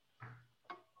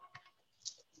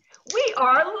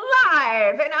are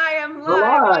live, and I am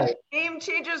live on Game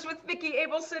Changers with Vicki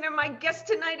Abelson, and my guest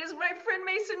tonight is my friend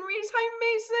Mason Reese. Hi,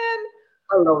 Mason.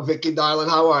 Hello, Vicki, darling.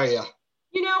 How are you?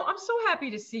 You know, I'm so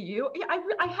happy to see you.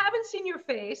 I haven't seen your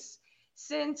face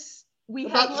since we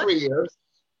had about 3 years.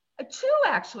 2,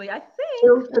 actually, I think.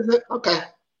 2, is it? Okay. Yeah.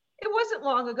 It wasn't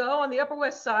long ago on the Upper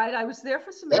West Side. I was there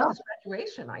for Samantha's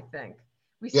graduation, I think.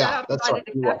 We sat outside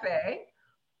at a cafe.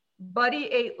 Buddy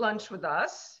ate lunch with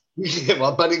us. Yeah,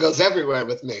 well, Buddy goes everywhere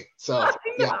with me. So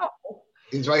yeah,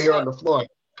 he's right here on the floor.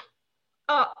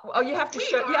 Oh, you have to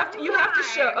show. You have to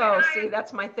show. Oh, see,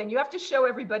 that's my thing. You have to show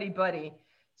everybody Buddy.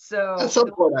 So at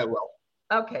some point I will.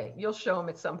 Okay, you'll show him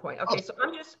at some point. Okay, so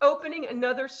I'm just opening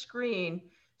another screen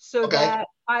so that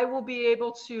I will be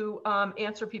able to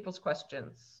answer people's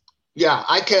questions. Yeah,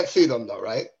 I can't see them though,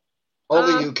 right?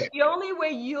 Only you can. The only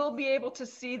way you'll be able to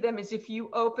see them is if you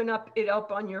open it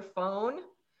up on your phone,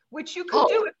 which you could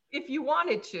do if you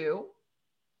wanted to.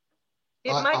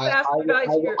 It might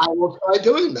bastardize your... I will try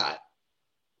doing that.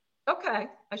 Okay.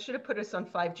 I should have put us on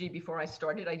 5G before I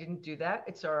started. I didn't do that.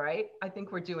 It's all right. I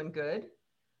think we're doing good.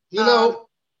 You know,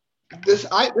 this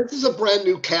is a brand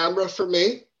new camera for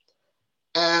me,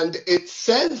 and it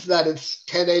says that it's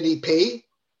 1080p,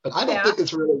 but I don't think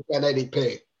it's really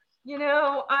 1080p. You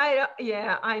know, I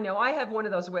know. I have one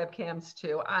of those webcams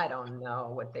too. I don't know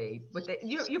what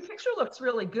your picture looks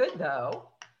really good though.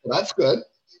 Well, that's good.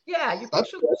 Yeah, your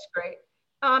picture looks great.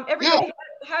 Everybody,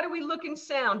 how do we look and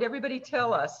sound? Everybody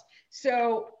tell us.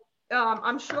 So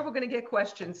I'm sure we're going to get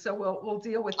questions, so we'll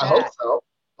deal with that.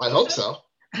 I hope so.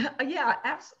 Yeah,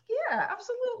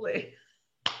 absolutely.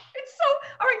 It's so,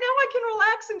 all right, now I can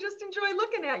relax and just enjoy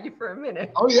looking at you for a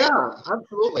minute. Oh yeah,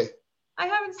 absolutely. I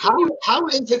haven't seen you. How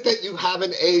is it that you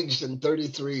haven't aged in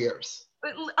 33 years?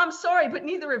 I'm sorry, but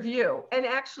neither of you. And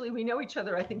actually, we know each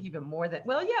other, I think, even more than,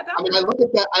 well, yeah. I mean, I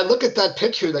look at that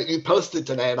picture that you posted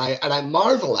today, and I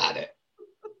marvel at it.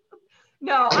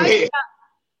 No,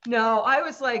 I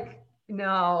was like,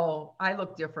 no, I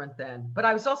look different then. But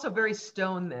I was also very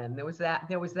stoned then. There was that.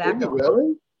 Did you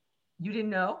really? You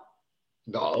didn't know?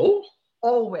 No.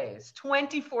 Always,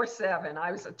 24/7.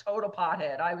 I was a total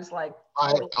pothead. I was like,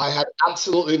 I had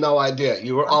absolutely no idea.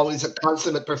 You were always a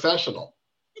consummate professional.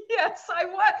 Yes, I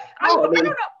was. I don't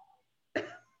know.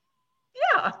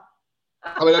 Yeah.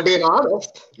 I mean, I'm being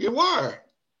honest. You were.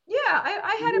 Yeah,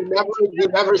 I had you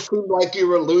never seemed like you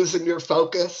were losing your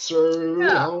focus or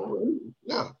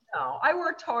No, I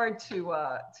worked hard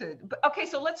but okay,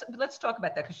 so let's talk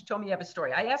about that because you told me you have a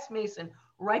story. I asked Mason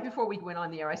right before we went on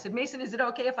the air. I said, Mason, is it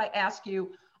okay if I ask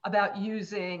you about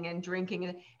using and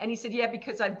drinking? And he said, yeah,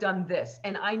 because I've done this.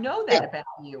 And I know that about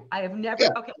you. I have never,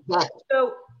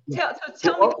 so tell me the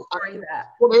story of that.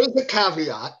 Well, there is a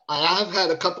caveat. I have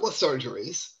had a couple of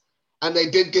surgeries, and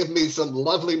they did give me some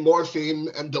lovely morphine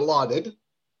and Dilaudid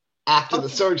after the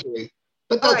surgery,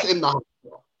 but that's in the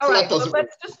hospital. All right, so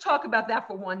let's just talk about that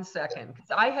for 1 second, because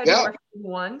I had morphine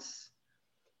once,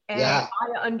 and I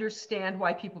understand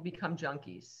why people become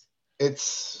junkies.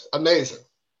 It's amazing.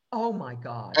 Oh my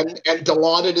God. And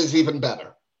Dilaudid is even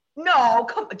better. No,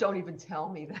 don't even tell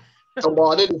me that.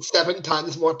 Dilaudid is 7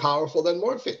 times more powerful than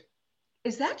morphine.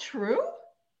 Is that true?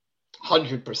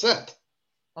 100%.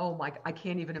 Oh my, I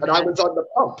can't even imagine. And I was on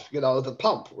the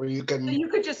pump where you can. So you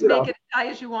could just make it as high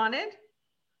as you wanted?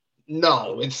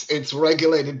 No, it's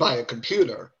regulated by a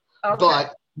computer. Okay.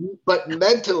 But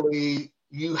mentally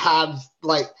you have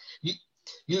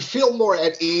you feel more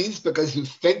at ease because you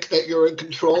think that you're in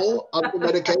control of the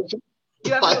medication.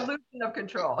 You have an illusion of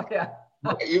control, yeah.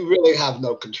 You really have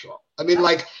no control. I mean,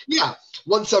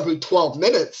 once every 12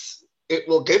 minutes, it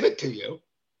will give it to you.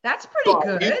 That's pretty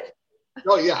good.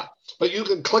 But you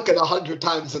can click it 100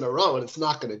 times in a row and it's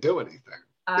not going to do anything.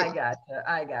 I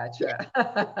gotcha.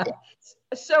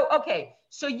 Yeah.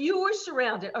 So you were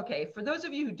surrounded. Okay, for those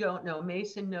of you who don't know,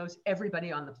 Mason knows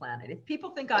everybody on the planet. If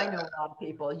people think I know a lot of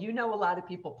people, you know a lot of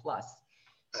people plus.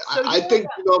 So I think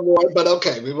you know more, but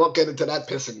okay, we won't get into that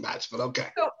pissing match, but okay.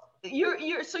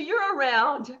 So you're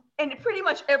around, and pretty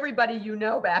much everybody you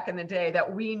know back in the day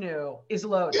that we knew is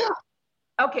loaded.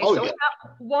 Yeah. Okay,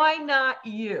 why not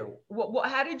you?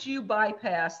 How did you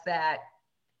bypass that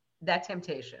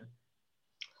temptation?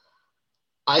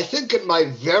 I think in my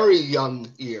very young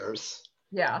years,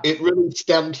 it really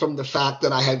stemmed from the fact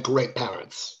that I had great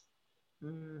parents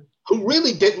who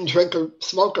really didn't drink or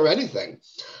smoke or anything.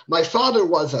 My father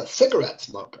was a cigarette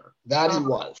smoker. That he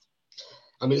was.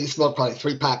 I mean, he smoked probably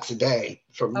 3 packs a day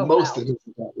for most of his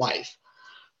life.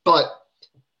 But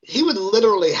he would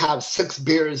literally have 6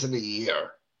 beers in a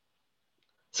year.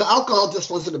 So alcohol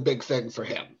just wasn't a big thing for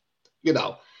him. You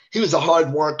know, he was a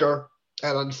hard worker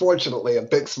and unfortunately a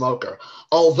big smoker.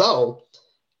 Although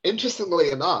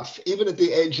interestingly enough, even at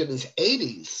the age of his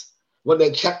 80s, when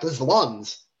they checked his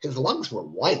lungs were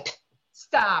white.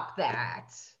 Stop that.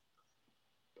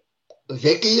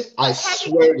 Vicky, I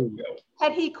swear to you.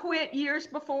 Had he quit years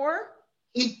before?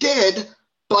 He did,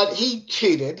 but he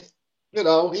cheated. You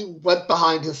know, he went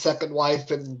behind his second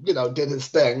wife and, you know, did his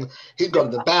thing. He'd go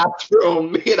to the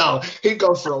bathroom, you know, he'd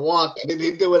go for a walk and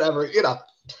he'd do whatever, you know.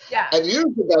 Yeah. And years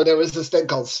ago, there was this thing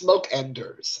called smoke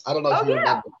enders. I don't know if you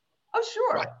remember. Oh,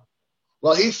 sure. Right.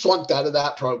 Well, he flunked out of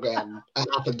that program a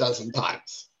half a dozen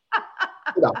times.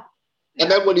 You know.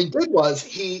 And then what he did was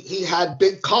he had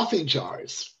big coffee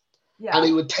jars. Yeah. And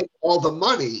he would take all the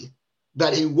money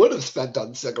that he would have spent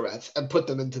on cigarettes and put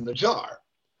them into the jar.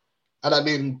 And I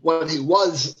mean, when he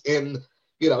was in,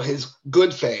 you know, his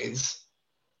good phase,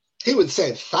 he would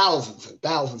save thousands and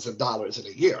thousands of dollars in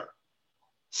a year.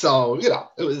 So, you know,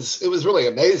 it was really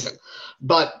amazing.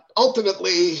 But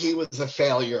ultimately, he was a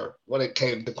failure when it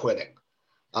came to quitting.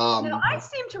 Now, I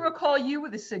seem to recall you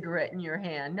with a cigarette in your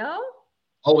hand, no?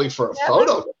 Only for a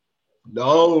photo?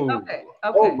 No. Okay.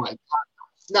 Oh, my God.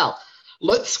 Now,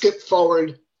 let's skip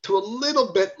forward to a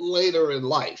little bit later in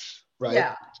life, right?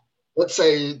 Yeah. Let's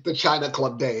say the China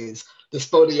Club days, the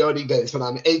Spodioti days when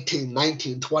I'm 18,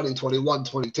 19, 20, 21,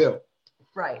 22.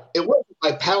 Right. It wasn't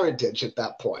my parentage at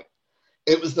that point.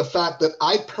 It was the fact that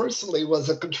I personally was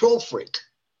a control freak.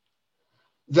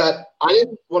 That I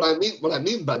didn't, what I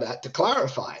mean by that, to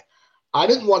clarify, I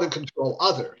didn't want to control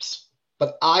others,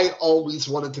 but I always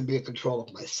wanted to be in control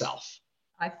of myself.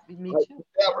 Me too.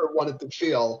 I never wanted to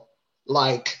feel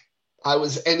like I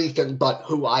was anything but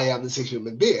who I am as a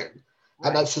human being.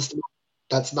 Right. And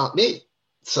that's not me.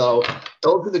 So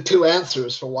those are the two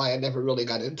answers for why I never really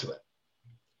got into it.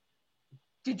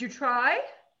 Did you try?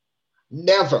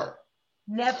 Never.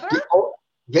 Never?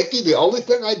 Vicky, the only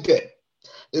thing I did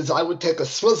is I would take a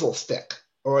swizzle stick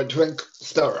or a drink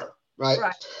stirrer, right?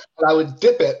 And I would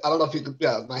dip it. I don't know if you can,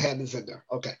 yeah, my hand is in there.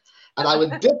 Okay. And I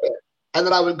would dip it and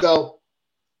then I would go,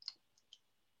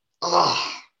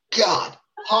 oh, God,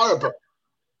 horrible.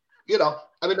 You know,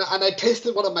 I mean, and I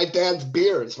tasted one of my dad's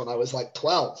beers when I was like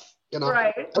 12, you know.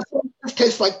 Right. This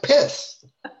tastes like piss.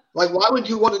 Like, why would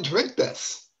you want to drink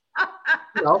this?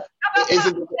 You know,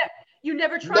 you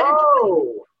never tried to drink?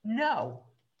 No.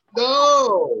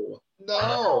 No.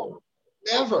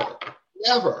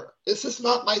 Never. This is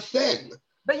not my thing.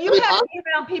 But you have to be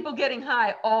around people getting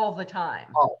high all the time.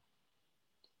 Oh,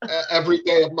 every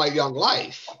day of my young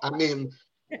life. I mean,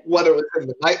 whether it was in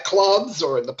the nightclubs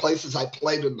or in the places I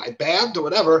played with my band or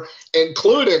whatever,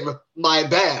 including my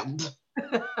band.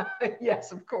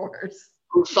 Yes, of course.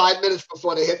 Who 5 minutes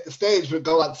before they hit the stage would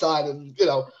go outside and, you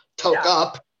know, toke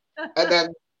up. And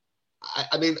then,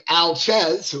 I mean, Al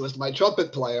Chez, who was my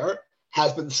trumpet player,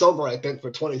 has been sober, I think,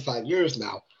 for 25 years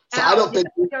now. So Al, I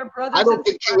don't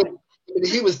think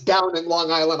he was down in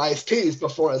Long Island iced teas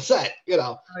before a set, you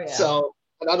know. Oh, yeah. So,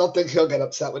 and I don't think he'll get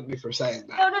upset with me for saying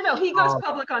that. No. He goes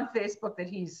public on Facebook that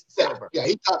he's sober. Yeah,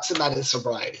 he talks about his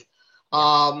sobriety.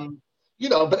 You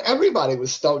know, but everybody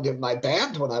was stoned in my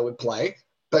band when I would play.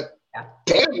 But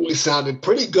damn, we sounded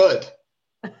pretty good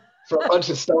for a bunch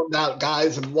of stoned out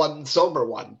guys and one sober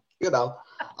one, you know.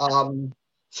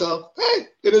 So, hey,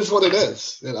 it is what it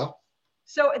is, you know.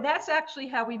 So that's actually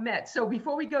how we met. So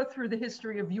before we go through the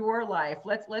history of your life,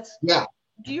 let's do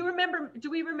we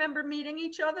remember meeting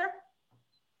each other?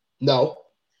 No.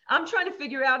 I'm trying to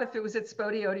figure out if it was at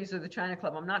Spodioti's or the China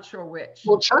Club. I'm not sure which.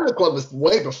 Well, China Club was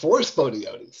way before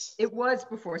Spodioti's. It was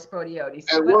before Spodioti's.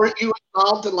 And weren't you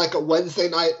involved in like a Wednesday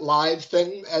night live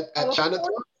thing at China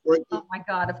Club? Oh my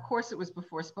God, of course it was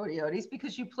before Spodioti's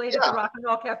because you played at the Rock and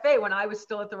Roll Cafe when I was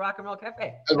still at the Rock and Roll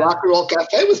Cafe. The Rock and Roll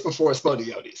Cafe was before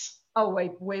Spodioti's. Oh,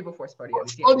 way before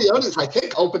Spodioti's. Well, Spodioti's, I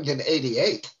think, opened in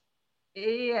 88.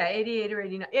 Yeah, 88 or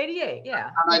 89. 88,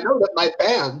 yeah. And I know that my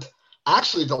band,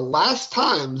 actually the last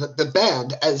time that the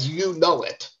band, as you know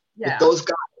it, with those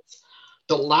guys,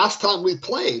 the last time we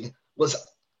played was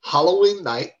Halloween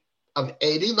night of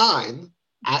 89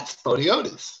 at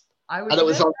Spodioti's.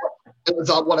 It was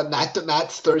on one of Matt to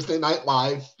Matt's Thursday Night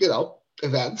Live, you know,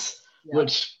 events,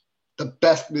 which the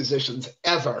best musicians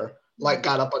ever like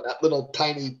got up on that little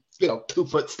tiny, you know,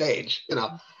 2-foot stage, you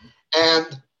know,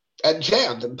 and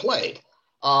jammed and played.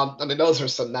 I mean, those are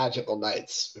some magical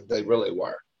nights. They really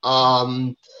were.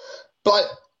 But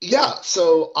yeah,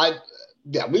 so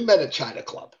we met at China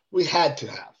Club. We had to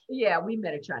have. Yeah, we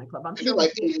met at China Club. I'm maybe sure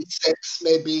like 86,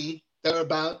 maybe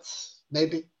thereabouts,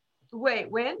 maybe.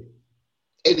 Wait, when?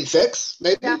 86,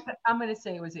 maybe. Yeah, I'm going to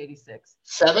say it was 86.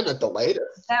 7 at the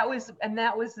latest. That was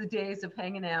the days of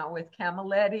hanging out with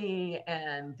Camilletti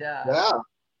and Rob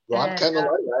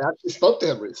Camilletti. I actually spoke to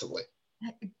him recently.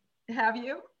 Have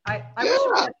you? I wish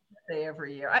we had a birthday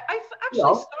every year. I actually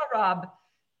saw Rob.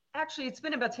 Actually, it's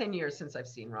been about 10 years since I've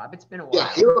seen Rob. It's been a while.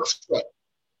 Yeah, he looks good.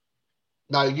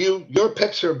 Now, your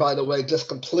picture, by the way, just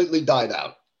completely died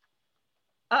out.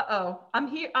 Uh-oh. I'm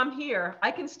here.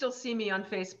 I can still see me on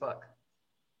Facebook.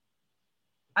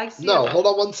 I see. No, hold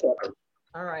on one second.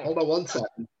 All right. Hold on one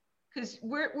second. Because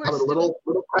we're a little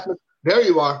there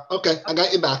you are. Okay, I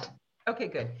got you back. Okay,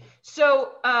 good.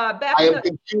 So back. I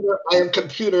am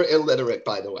computer illiterate,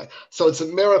 by the way. So it's a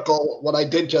miracle what I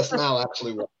did just now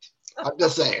actually worked. I'm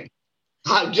just saying.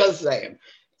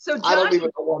 So I don't even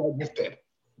know what I just did.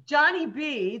 Johnny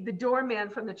B, the doorman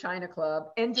from the China Club,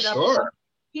 ended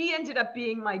up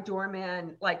being my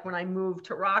doorman, like when I moved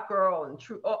to Rock Girl and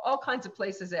all kinds of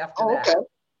places after that.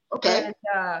 Okay.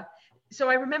 And so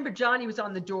I remember Johnny was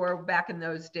on the door back in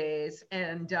those days,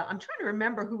 and I'm trying to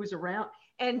remember who was around.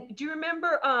 And do you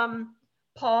remember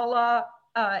Paula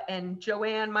and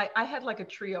Joanne? I had like a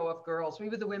trio of girls. We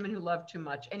were the women who loved too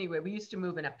much. Anyway, we used to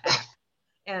move in a pack.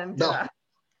 And no,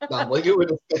 well, you were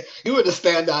the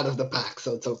standout of the pack,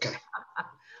 so it's okay.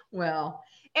 Well,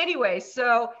 anyway,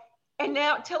 so. And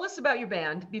now tell us about your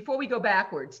band before we go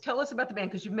backwards. Tell us about the band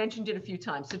because you've mentioned it a few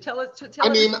times. So tell us.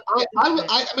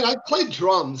 I played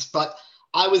drums, but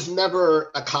I was never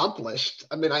accomplished.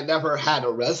 I mean, I never had a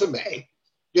resume.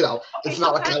 It's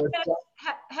not like I was.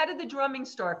 How did the drumming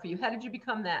start for you? How did you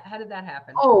become that? How did that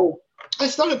happen? Oh, I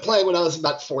started playing when I was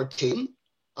about 14.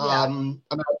 Yeah. I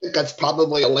think that's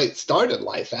probably a late start in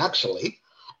life, actually.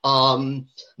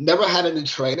 Never had any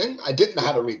training. I didn't know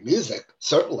how to read music,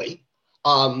 certainly.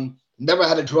 Never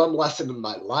had a drum lesson in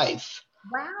my life.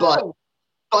 Wow.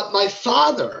 But my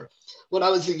father, when I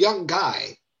was a young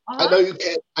guy, I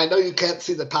know you can't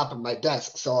see the top of my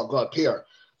desk, so I'll go up here.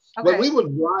 Okay. When we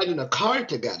would ride in a car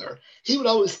together, he would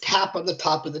always tap on the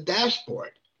top of the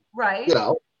dashboard. Right.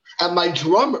 And my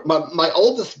drummer, my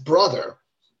oldest brother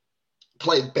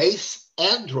played bass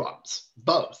and drums,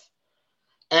 both.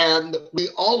 And we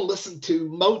all listened to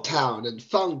Motown and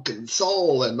funk and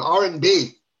soul and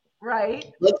R&B.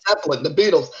 Right. Led Zeppelin, the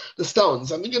Beatles, the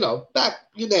Stones. I mean, back,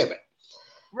 you name it.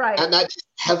 Right. And that just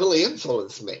heavily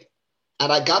influenced me.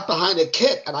 And I got behind a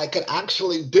kit and I could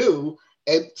actually do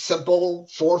a simple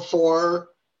 4/4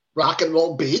 rock and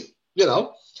roll beat,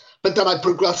 But then I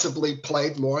progressively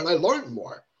played more and I learned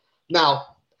more.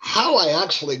 Now, how I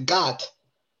actually got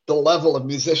the level of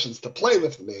musicians to play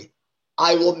with me,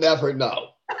 I will never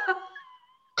know.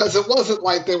 Because it wasn't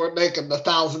like they were making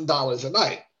 $1,000 a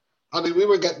night. I mean, we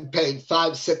were getting paid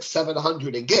 $500, $600,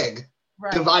 $700 a gig,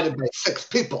 divided by 6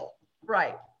 people.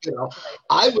 Right.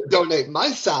 I would donate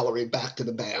my salary back to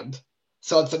the band,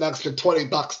 so it's an extra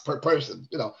 $20 per person.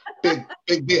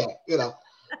 Big deal.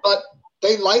 But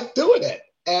they liked doing it,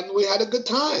 and we had a good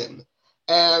time.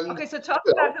 And okay, so talk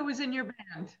about who was in your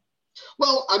band.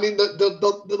 Well, I mean,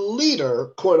 the leader,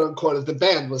 quote unquote, of the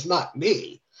band was not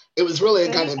me. It was really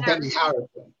a guy named Benny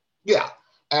Harrison. Yeah.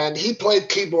 And he played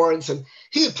keyboards, and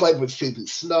he had played with Phoebe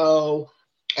Snow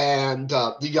and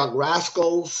the Young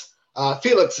Rascals,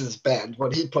 Felix's band,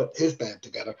 when he put his band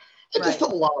together, and just a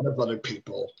lot of other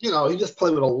people. He just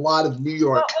played with a lot of New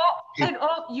York. And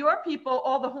all your people,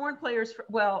 all the horn players,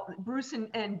 Bruce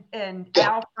and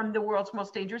Al from the World's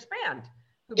Most Dangerous Band.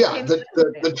 Yeah,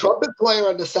 the trumpet player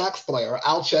and the sax player,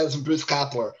 Al Chez and Bruce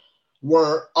Kapler,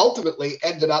 ultimately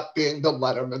ended up being the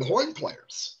Letterman horn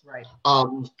players. Right.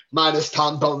 Minus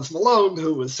Tom Bones Malone,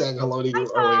 who was saying hello to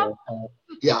you earlier.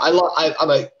 I'm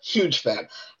a huge fan.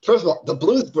 First of all, The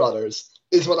Blues Brothers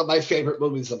is one of my favorite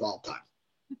movies of all time.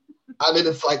 I mean,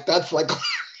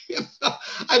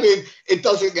 I mean, it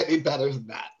doesn't get any better than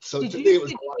that. So did you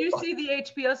see the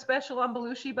HBO special on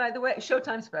Belushi, by the way?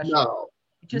 Showtime special. No.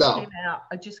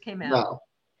 It just came out.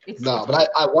 No. But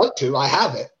I want to. I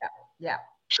have it. Yeah.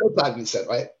 Showtime, you said,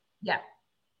 right? Yeah.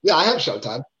 Yeah, I have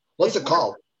Showtime. What's it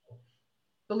called?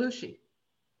 Belushi.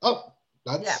 Oh,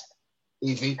 that's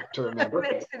easy to remember.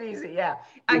 Makes it easy, yeah.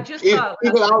 I just even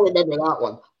I'll remember that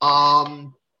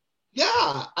one.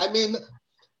 Yeah, I mean,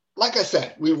 like I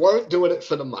said, we weren't doing it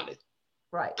for the money.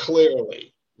 Right.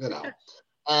 Clearly,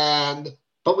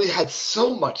 but we had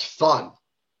so much fun.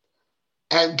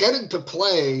 And getting to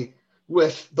play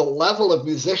with the level of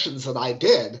musicians that I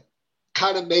did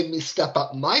kind of made me step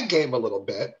up my game a little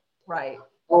bit. Right.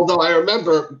 Although I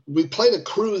remember we played a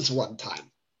cruise one time,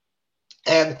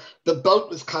 and the boat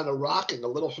was kind of rocking a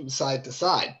little from side to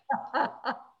side.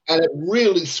 And it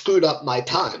really screwed up my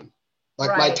time.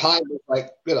 My time was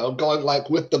going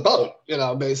with the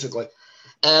boat, basically.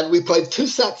 And we played 2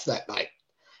 sets that night.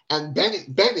 And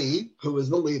Benny, who was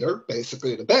the leader,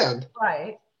 basically, of the band,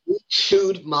 he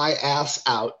chewed my ass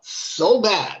out so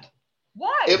bad.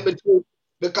 Why?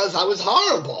 because I was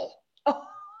horrible. Oh.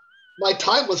 My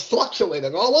time was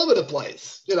fluctuating all over the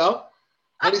place, you know?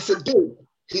 And he said,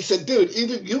 dude,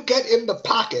 either you get in the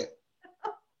pocket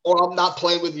or I'm not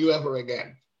playing with you ever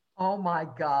again. Oh, my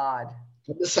God.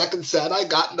 In the second set, I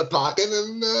got in the pocket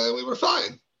and we were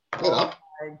fine, you know? Oh,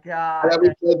 my God. And then we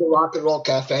played the Rock and Roll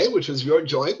Cafe, which was your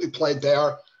joint. We played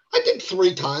there, I think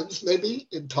 3 times maybe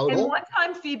in total. And one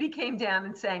time Phoebe came down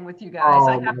and sang with you guys.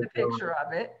 I have the picture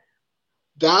of it.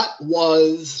 That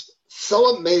was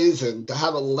so amazing to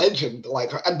have a legend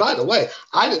like her. And by the way,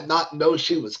 I did not know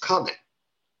she was coming.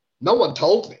 No one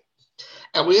told me.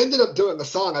 And we ended up doing a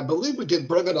song. I believe we did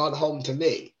Bring It On Home to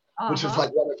Me, which was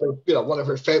like one of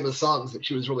her famous songs that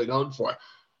she was really known for.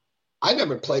 I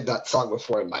never played that song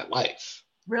before in my life.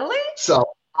 Really? So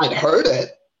I'd heard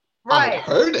it. Right.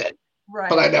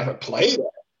 But I never played it,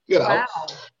 you know. Wow.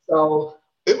 So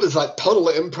it was like total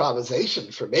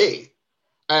improvisation for me.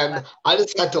 And I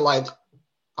just had to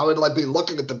I would be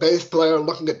looking at the bass player,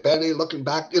 looking at Benny, looking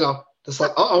back, you know, just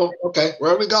like, okay,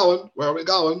 where are we going? Where are we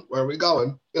going? Where are we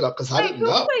going? You know, because I didn't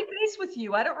know. Who played bass with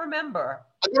you? I don't remember.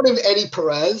 I got Eddie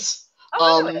Perez.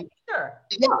 Sure.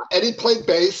 Yeah, Eddie played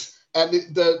bass. And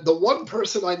the one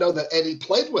person I know that Eddie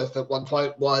played with at one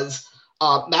point was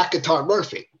Mac Guitar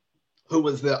Murphy, who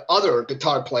was the other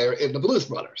guitar player in the Blues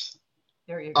Brothers.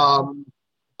 There you go.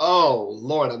 Oh,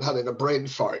 Lord, I'm having a brain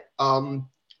fart.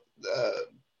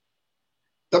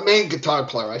 The main guitar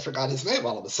player, I forgot his name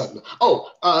all of a sudden.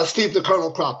 Steve the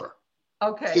Colonel Cropper.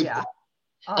 Okay, Steve, yeah.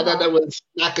 And then there was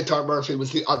Mac Guitar Murphy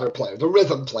was the other player, the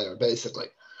rhythm player, basically.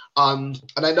 And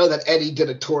I know that Eddie did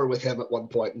a tour with him at one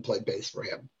point and played bass for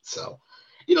him. So,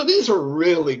 you know, these are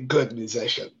really good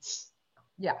musicians.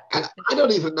 Yeah. And I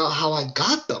don't even know how I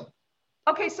got them.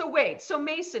 Okay, so wait. So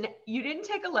Mason, you didn't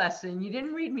take a lesson. You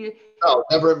didn't read music. No,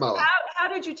 never in my life. How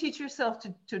did you teach yourself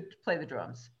to play the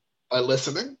drums? By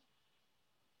listening.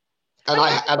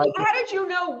 How did you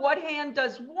know what hand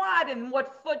does what and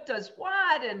what foot does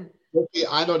what? And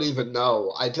I don't even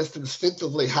know. I just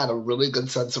instinctively had a really good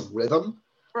sense of rhythm,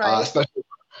 right?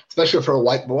 Especially for a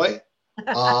white boy. You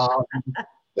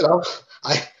know,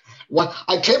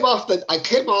 I came off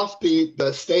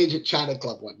the stage at China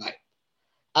Club one night,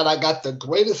 and I got the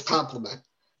greatest compliment,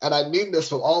 and I mean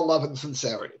this with all love and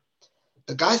sincerity.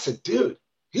 The guy said, "Dude,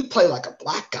 you play like a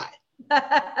black guy." And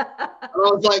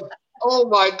I was like, oh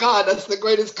my God, that's the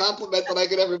greatest compliment that I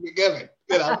could ever be given.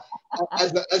 You know,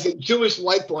 as a Jewish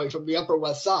white boy from the Upper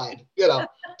West Side, you know,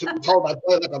 to be told I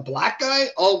play like a black guy.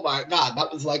 Oh my God,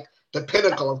 that was like the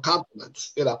pinnacle of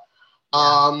compliments. You know,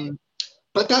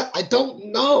 but that I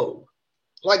don't know.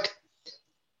 Like,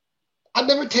 I've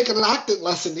never taken an acting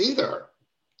lesson either.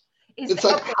 We're going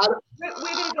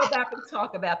to go back and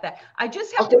talk about that. I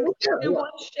just have to do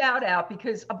one shout out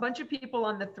because a bunch of people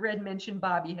on the thread mentioned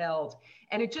Bobby Held.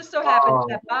 And it just so happens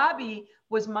that Bobby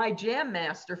was my jam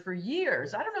master for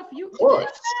years. I don't know if you know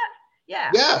that.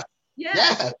 Yeah.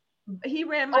 Yeah. He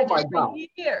ran my jam for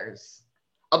years.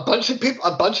 A bunch of people.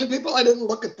 I didn't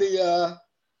look at the.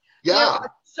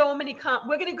 So many.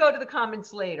 We're going to go to the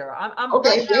comments later. I'm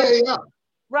okay.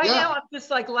 Right now, I'm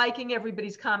just liking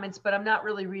everybody's comments, but I'm not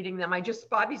really reading them.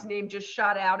 Bobby's name just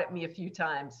shot out at me a few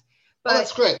times. But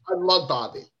that's great. I love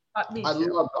Bobby. I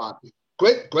love Bobby.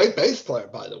 Great bass player,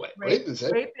 by the way. Great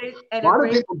musician. A lot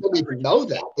of people didn't even know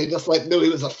that. They just knew he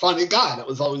was a funny guy that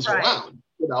was always around.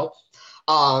 You know,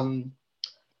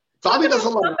 Bobby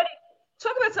doesn't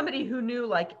talk about somebody who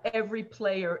knew every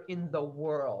player in the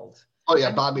world. Oh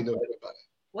yeah, Bobby knew everybody.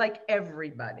 Like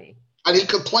everybody. And he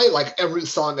could play every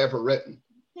song ever written.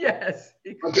 Yes.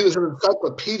 He was an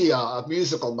encyclopedia of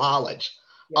musical knowledge.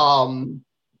 Yeah.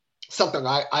 Something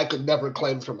I could never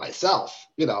claim for myself.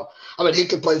 You know, he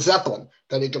could play Zeppelin,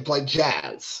 then he could play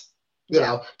jazz. You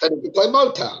know, then he could play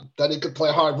Motown, then he could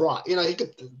play hard rock. You know,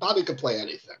 Bobby could play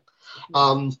anything.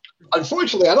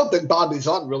 Unfortunately, I don't think Bobby's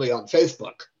really on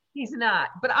Facebook. He's not,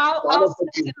 but I'll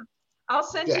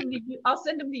send him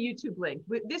the YouTube link.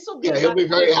 This will be. Yeah, he'll be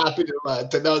very happy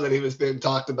to know that he was being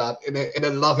talked about in a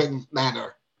loving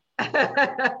manner.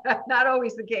 Not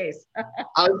always the case.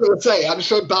 I was going to say, I'm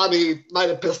sure Bobby might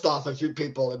have pissed off a few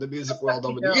people in the music world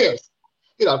over the years.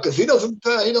 You know, because he doesn't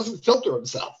filter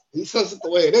himself. He says it the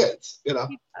way it is. You know.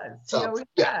 He does. So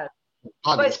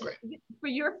Bobby's great. For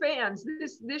your fans,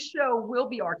 this show will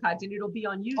be archived and it'll be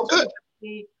on YouTube. Oh,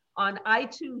 good. On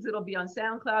iTunes, it'll be on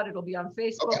SoundCloud, it'll be on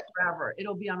Facebook, forever.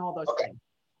 It'll be on all those things.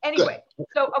 Anyway,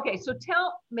 so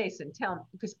tell Mason,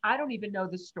 because I don't even know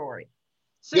the story.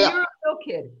 So you're a little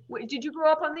kid. Did you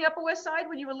grow up on the Upper West Side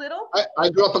when you were little? I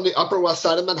grew up on the Upper West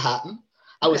Side of Manhattan.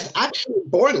 I was actually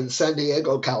born in San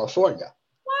Diego, California.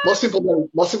 What? Most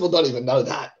people don't even know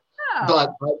that. But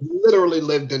I've literally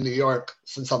lived in New York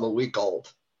since I'm a week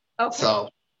old. Okay.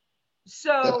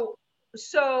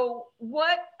 So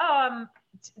what,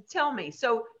 tell me,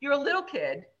 so you're a little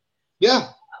kid. Yeah.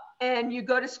 And you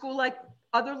go to school like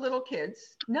other little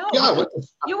kids. No, yeah,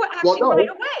 you were acting right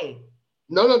away.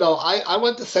 No. I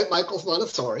went to St. Michael's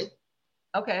Montessori.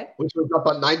 Okay. Which was up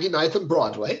on 99th and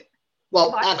Broadway.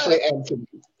 Well, actually,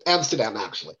 Amsterdam,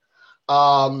 actually.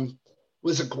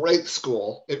 Was a great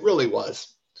school. It really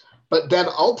was. But then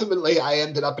ultimately, I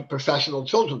ended up at Professional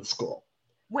Children's School.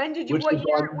 When did you, what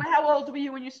year, how old were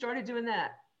you when you started doing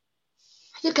that?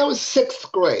 I think I was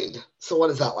 6th grade. So what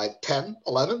is that, like 10,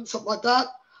 11, something like that?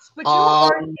 But you were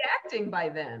already acting by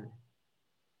then.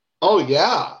 Oh,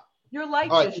 yeah. Your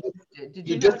light just shifted. Did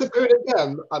you disappeared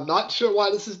again. I'm not sure why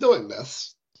this is doing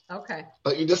this. Okay.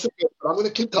 But you disappeared. But I'm going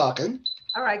to keep talking.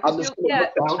 All right. I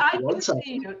can see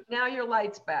you. Now your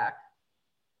light's back.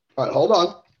 All right, hold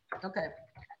on. Okay.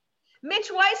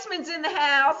 Mitch Weissman's in the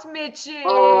house. Mitchie.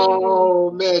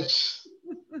 Oh, Mitch.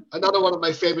 Another one of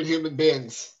my favorite human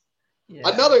beings. Yeah.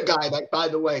 Another guy that, by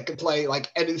the way, can play like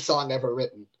any song ever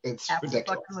written. It's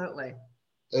ridiculous. Absolutely.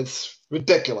 It's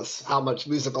ridiculous how much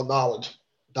musical knowledge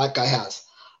that guy has.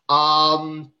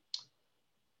 What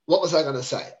was I going to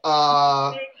say?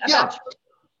 Yeah.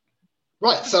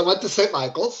 Right. So I went to St.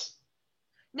 Michael's.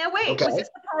 Now, wait, was this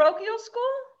a parochial school?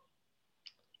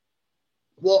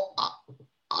 Well,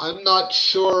 I'm not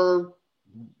sure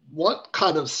what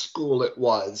kind of school it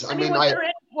was. I mean,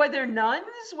 were there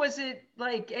nuns? Was it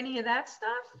like any of that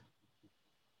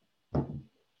stuff?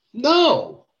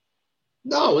 No,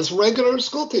 it was regular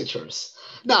school teachers.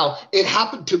 Now, it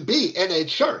happened to be in a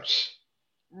church.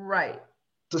 Right.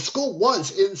 The school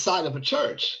was inside of a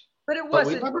church. But it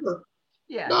wasn't.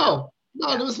 No,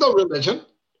 there was no religion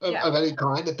of any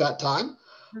kind at that time.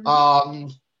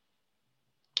 Mm-hmm.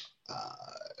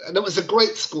 And it was a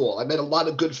great school. I made a lot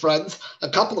of good friends, a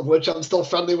couple of which I'm still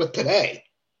friendly with today,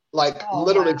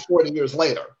 literally 40 years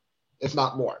later, if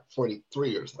not more,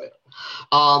 43 years later.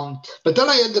 But then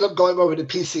I ended up going over to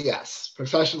PCS,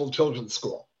 Professional Children's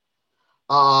School.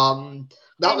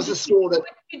 That was a school that...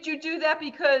 Did you do that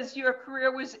because your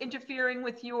career was interfering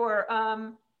with your...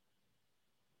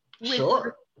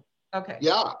 Sure. Okay.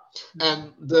 Yeah.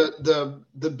 And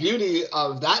the beauty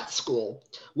of that school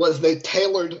was they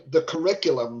tailored the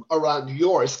curriculum around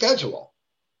your schedule,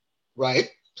 right?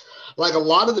 Like a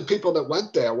lot of the people that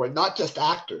went there were not just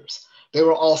actors. They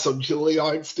were also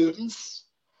Juilliard students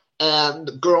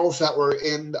and girls that were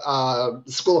in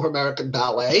School of American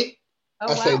Ballet,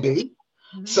 SAB. Wow.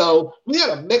 Mm-hmm. So we had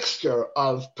a mixture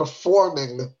of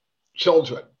performing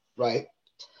children, right?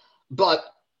 But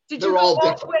did you go all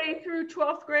the way through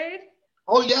 12th grade?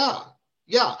 Oh, yeah.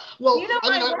 Yeah. Well,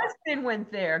 my husband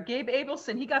went there. Gabe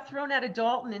Abelson. He got thrown out of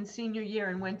Dalton in senior year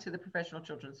and went to the Professional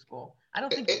Children's School. I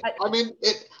don't think...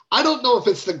 I don't know if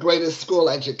it's the greatest school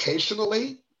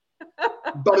educationally,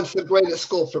 but it's the greatest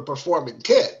school for performing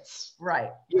kids.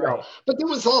 Right. You know. But there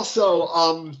was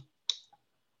also...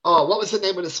 what was the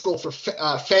name of the school for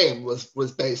Fame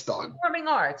was based on? Performing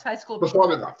Arts, high school.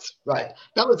 Performing Arts, right.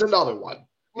 That was another one.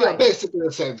 Right. Yeah, basically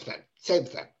the same thing.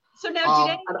 So now,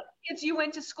 did any kids you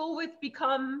went to school with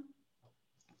become...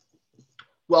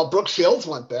 Well, Brooke Shields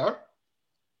went there.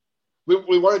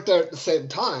 We weren't there at the same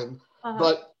time,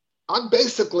 but I'm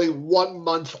basically 1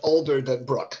 month older than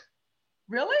Brooke.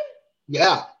 Really?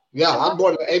 Yeah. I'm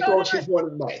born in April, she's born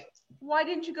in May. Why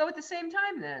didn't you go at the same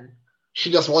time then? She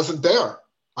just wasn't there.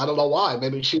 I don't know why.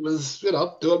 Maybe she was,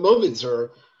 doing movies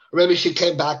or maybe she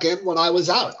came back in when I was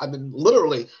out. I mean,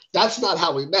 literally, that's not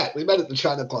how we met. We met at the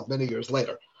China Club many years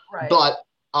later. Right. But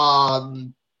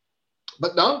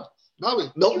no,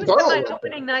 Milton Berle. It was my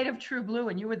opening night of True Blue,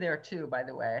 and you were there too, by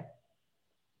the way.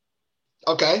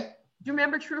 Okay. Do you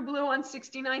remember True Blue on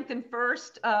 69th and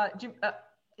 1st?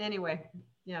 Anyway,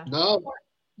 yeah. No.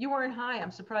 You weren't high.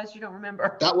 I'm surprised you don't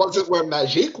remember. That wasn't where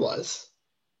Magique was.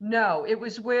 No, it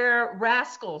was where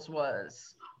Rascals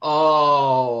was.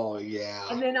 Oh, yeah.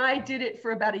 And then I did it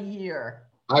for about a year.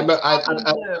 And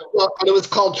it was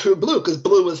called True Blue because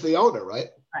Blue was the owner, right?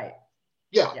 Right.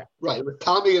 Yeah, right. It was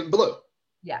Tommy and Blue.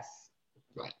 Yes.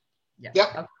 Right. Yeah. Yep.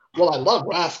 Okay. Well, I love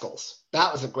Rascals.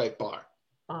 That was a great bar.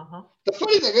 Uh-huh. The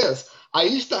funny thing is, I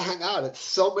used to hang out at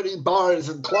so many bars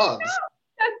and clubs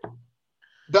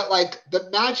that the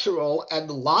natural and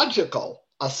logical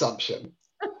assumption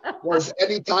was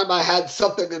anytime I had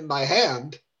something in my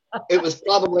hand, it was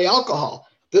probably alcohol.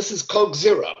 This is Coke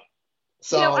Zero.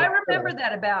 So I remember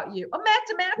that about you. Oh,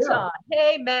 Matt's on.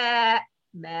 Hey, Matt.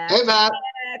 Hey, Matt.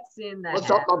 Matt's in that. What's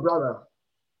up, my brother?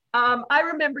 I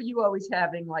remember you always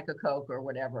having a Coke or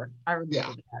whatever. I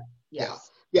remember that.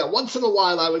 Yes. Yeah, once in a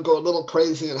while I would go a little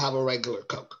crazy and have a regular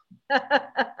Coke.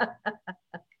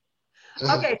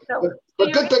 Okay,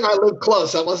 but good thing I live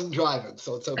close. I wasn't driving,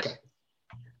 so it's okay.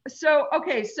 So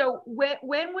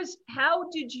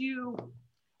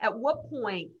at what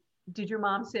point did your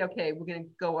mom say, okay, we're going to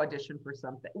go audition for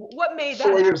something? What made that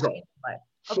 4 years old.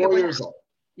 Okay, 4 years old.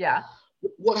 Yeah.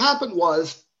 What happened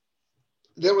was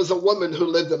there was a woman who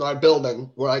lived in our building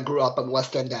where I grew up on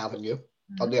West End Avenue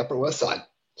on the Upper West Side,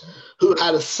 who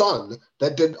had a son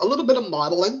that did a little bit of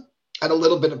modeling and a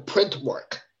little bit of print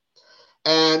work.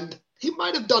 And he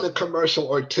might have done a commercial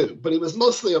or two, but he was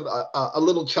mostly a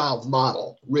little child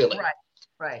model, really.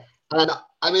 Right. And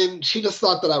I mean, she just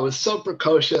thought that I was so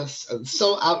precocious and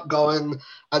so outgoing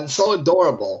and so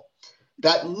adorable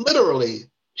that literally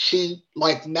she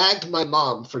nagged my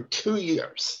mom for 2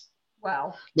 years.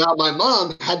 Wow. Now, my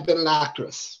mom had been an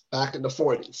actress back in the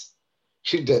 40s.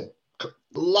 She did a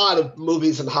lot of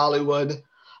movies in Hollywood.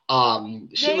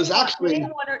 She was actually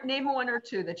name one or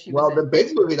two that she was in. The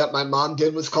big movie that my mom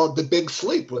did was called The Big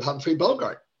Sleep with Humphrey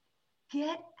Bogart.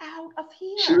 Get out of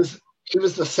here. She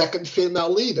was the second female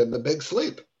lead in The Big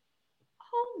Sleep.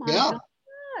 Oh my God!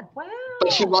 Wow.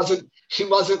 But she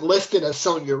wasn't listed as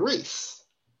Sonia Reese,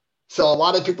 so a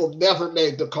lot of people never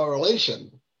made the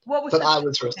correlation that I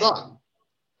was her son.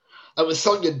 It was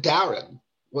Sonia Darren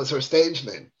was her stage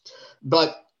name,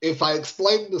 but if I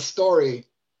explained the story,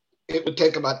 it would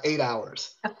take about 8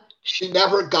 hours. She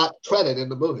never got credit in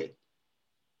the movie.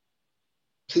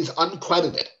 She's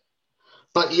uncredited.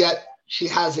 But yet she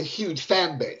has a huge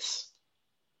fan base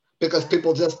because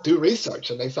people just do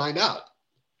research and they find out,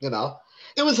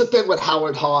 It was a thing with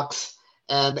Howard Hawks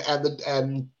and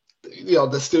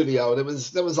the studio.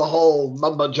 There was a whole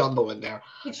mumbo jumbo in there.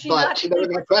 Did she not sleep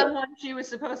with someone she was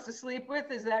supposed to sleep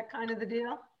with? Is that kind of the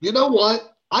deal? You know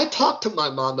what? I talked to my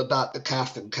mom about the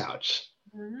casting couch.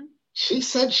 Mm-hmm. She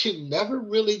said she never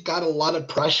really got a lot of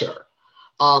pressure.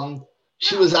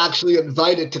 She was actually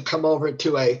invited to come over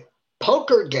to a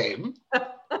poker game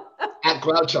at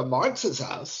Groucho Marx's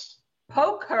house.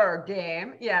 Poker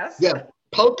game, yes. Yeah,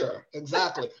 poker,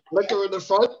 exactly. Liquor in the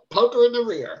front, poker in the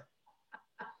rear.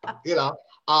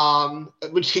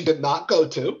 Which she did not go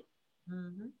to.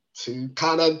 Mm-hmm. She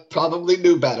kind of probably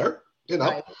knew better,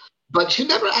 Right. But she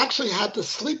never actually had to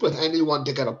sleep with anyone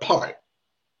to get a part,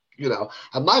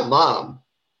 And my mom,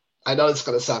 I know it's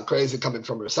going to sound crazy coming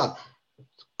from her son,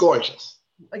 gorgeous.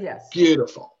 Yes.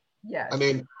 Beautiful. Yes. I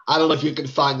mean, I don't know if you can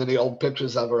find any old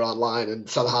pictures of her online and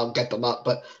somehow get them up,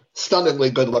 but stunningly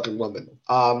good-looking woman.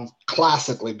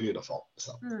 Classically beautiful.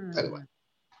 So anyway.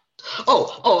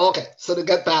 Oh, okay. So to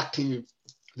get back to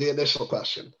the initial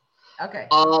question. Okay.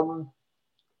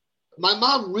 My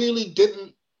mom really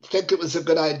didn't think it was a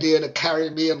good idea to carry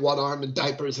me in one arm and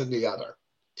diapers in the other.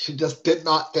 She just did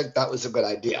not think that was a good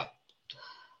idea.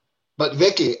 But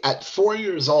Vicki, at 4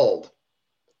 years old,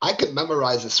 I could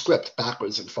memorize a script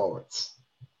backwards and forwards.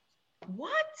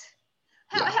 What?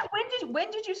 When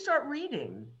did you start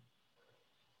reading?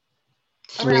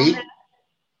 3.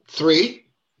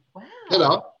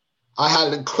 Wow. I had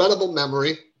an incredible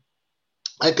memory.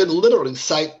 I could literally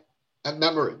cite and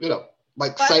memory,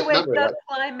 cite memory. Doug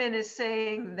Kleinman is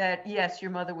saying that, yes,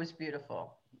 your mother was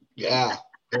beautiful. Yeah.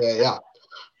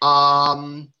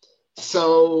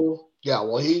 So, yeah,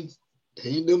 well, he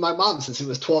knew my mom since he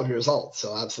was 12 years old.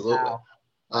 So absolutely.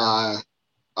 Wow.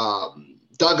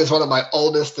 Doug is one of my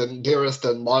oldest and dearest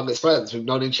and longest friends. We've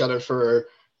known each other for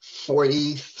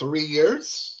 43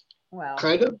 years. Wow.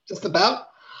 Kind of, just about.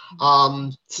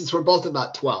 Since we're both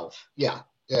about 12. Yeah.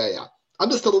 I'm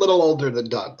just a little older than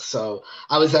Doug. So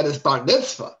I was at his bar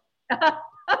mitzvah.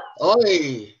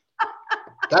 Oy.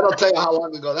 That'll tell you how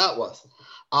long ago that was.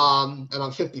 And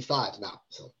I'm 55 now.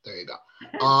 So there you go.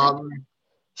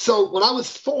 So when I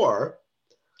was 4,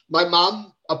 my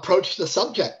mom approached the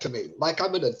subject to me like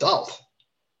I'm an adult,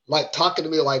 like talking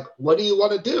to me like, what do you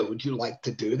want to do? Would you like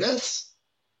to do this?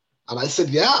 And I said,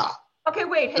 yeah. Okay,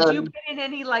 wait. Had you been in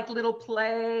any little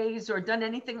plays or done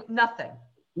anything? Nothing.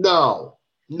 No.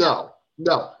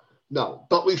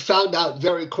 But we found out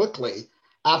very quickly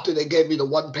after they gave me the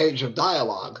 1 page of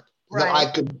dialogue that I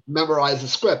could memorize the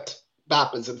script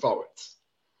backwards and forwards.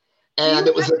 And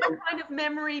it was that kind of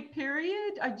memory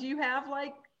period? Do you have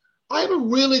I have a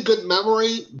really good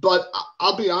memory, but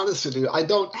I'll be honest with you, I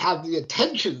don't have the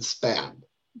attention span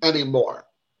anymore.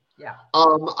 Yeah.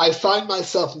 I find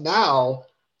myself now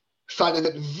finding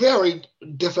it very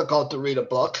difficult to read a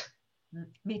book.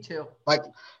 Me too.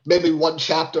 Maybe 1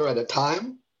 chapter at a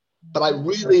time. But I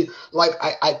really,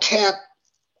 I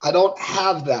don't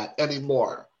have that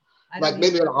anymore.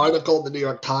 Maybe an article in the New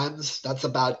York Times, that's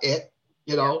about it,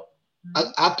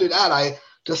 Mm-hmm. After that, I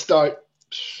just start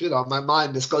my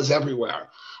mind just goes everywhere.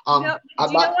 I'm not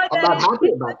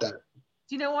happy about that.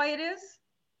 Do you know why it is?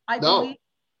 I believe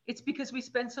it's because we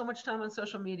spend so much time on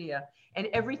social media and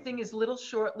everything is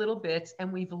little bits,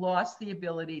 and we've lost the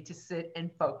ability to sit and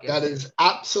focus. That is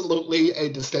absolutely a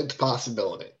distinct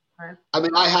possibility. Right. I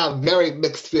mean, I have very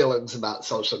mixed feelings about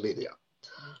social media.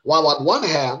 While on one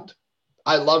hand,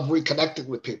 I love reconnecting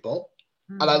with people,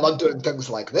 and I love doing things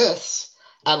like this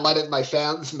and letting my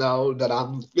fans know that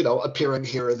I'm, appearing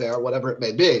here or there, whatever it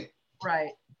may be.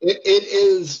 Right. It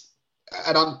is,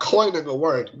 and I'm coining a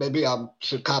word, maybe I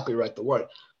should copyright the word.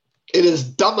 It is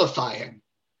dumbifying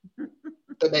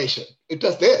the nation. It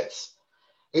just is.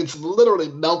 It's literally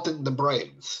melting the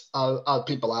brains of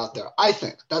people out there. I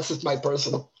think that's just my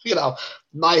personal,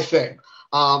 my thing.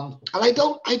 And I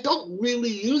don't really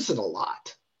use it a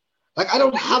lot. Like, I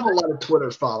don't have a lot of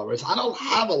Twitter followers. I don't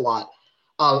have a lot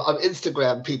of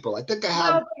Instagram people. I think I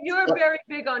have. No, you're very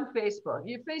big on Facebook.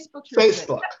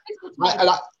 Facebook. And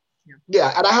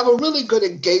I have a really good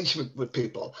engagement with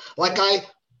people. Like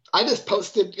I just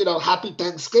posted, Happy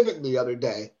Thanksgiving the other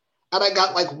day, and I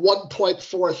got like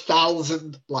 1.4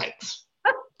 thousand likes.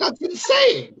 That's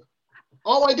insane.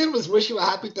 All I did was wish you a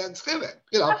happy Thanksgiving.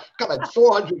 Got like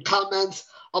 400 comments,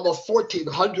 almost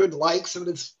 1,400 likes. And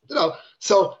it's,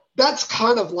 so that's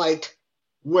kind of like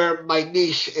where my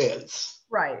niche is.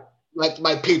 Right. Like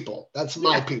my people. That's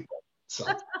my people. So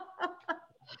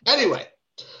anyway,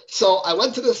 so I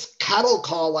went to this cattle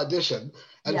call audition.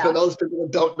 And for those people who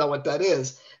don't know what that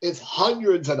is, it's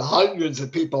hundreds and hundreds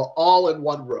of people all in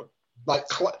one room, like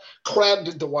crammed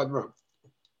into one room.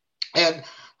 And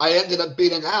I ended up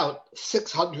beating out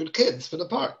 600 kids for the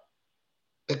part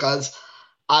because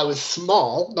I was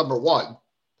small, number one.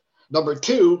 Number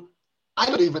two, I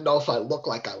don't even know if I looked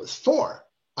like I was 4.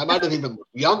 I might have even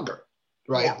looked younger,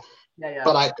 right? Yeah.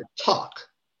 But I could talk.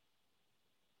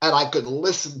 And I could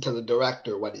listen to the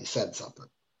director when he said something.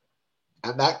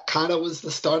 And that kind of was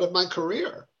the start of my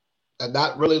career. And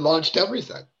that really launched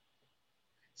everything.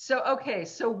 So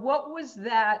what was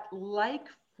that like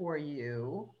for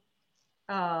you?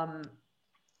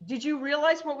 Did you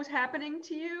realize what was happening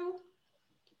to you?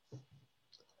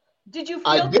 Did you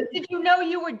know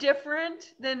you were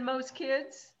different than most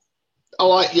kids?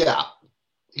 Yeah,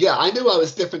 I knew I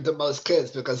was different than most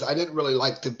kids because I didn't really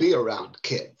like to be around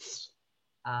kids.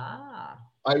 I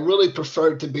really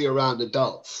preferred to be around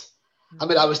adults. I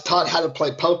mean, I was taught how to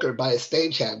play poker by a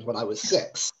stagehand when I was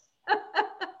 6.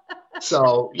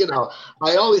 So,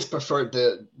 I always preferred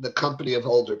the company of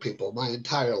older people my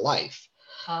entire life.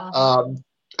 And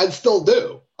still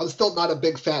do. I'm still not a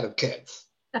big fan of kids.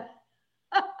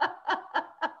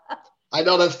 I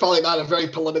know that's probably not a very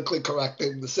politically correct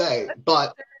thing to say,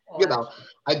 but,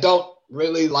 I don't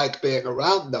really like being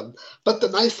around them. But the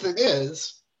nice thing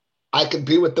is I can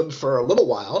be with them for a little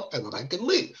while and then I can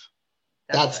leave.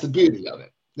 That's the beauty of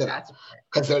it,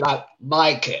 because they're not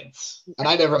my kids and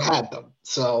I never had them.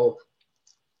 So,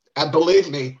 and believe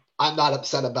me, I'm not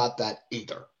upset about that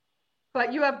either.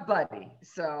 But you have Buddy,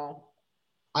 so.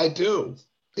 I do.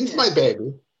 He's my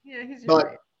baby. Yeah, he's your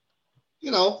baby.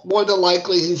 More than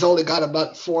likely, he's only got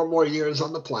about 4 more years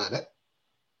on the planet.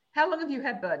 How long have you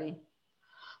had Buddy?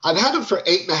 I've had him for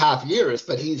 8.5 years,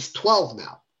 but he's 12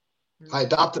 now. Mm-hmm. I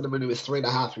adopted him when he was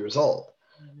 3.5 years old.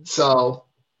 Mm-hmm. So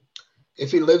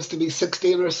if he lives to be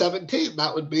 16 or 17,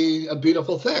 that would be a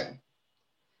beautiful thing.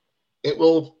 It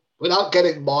will, without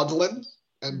getting maudlin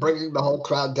and bringing the whole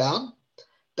crowd down,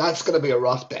 that's going to be a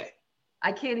rough day.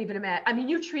 I can't even imagine. I mean,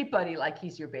 you treat Buddy like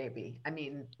he's your baby. I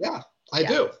mean. Yeah, I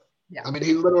do. Yeah. I mean,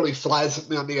 he literally flies with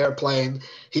me on the airplane.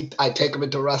 I take him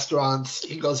into restaurants.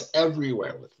 He goes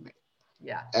everywhere with me.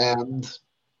 Yeah. And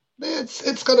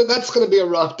that's gonna be a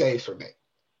rough day for me.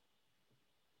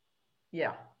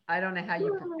 Yeah. I don't know how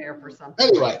you prepare for something.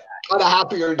 Anyway, on a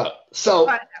happier note. So,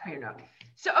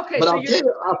 okay. But I'll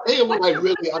tell you when I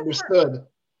really understood.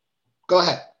 Go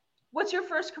ahead. What's your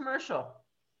first commercial?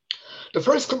 The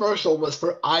first commercial was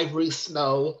for Ivory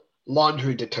Snow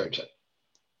laundry detergent.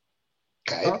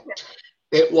 Okay.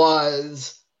 It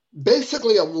was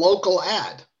basically a local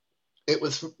ad. It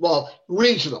was,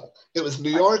 regional. It was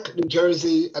New York, New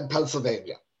Jersey, and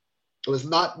Pennsylvania. It was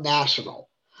not national.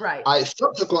 Right. I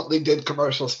subsequently did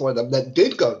commercials for them that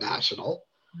did go national,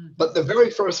 but the very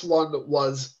first one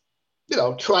was,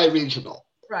 tri-regional.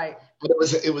 Right. And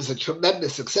it was a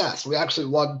tremendous success. We actually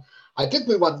won, I think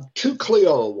we won 2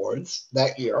 Clio Awards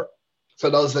that year. For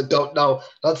those that don't know,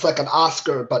 that's like an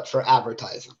Oscar, but for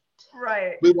advertising.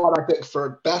 Right. We won, I think,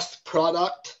 for best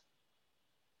product.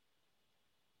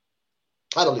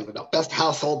 I don't even know, best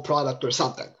household product or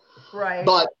something. Right.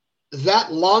 But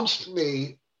that launched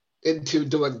me into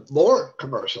doing more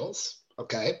commercials.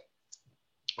 okay?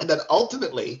 And then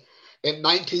ultimately, in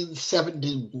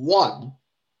 1971,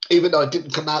 even though it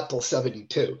didn't come out till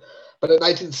 72, but in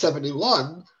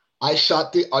 1971, I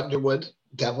shot the Underwood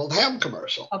deviled ham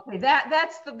commercial. Okay,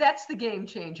 that's the game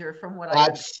changer from what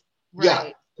that's, I right.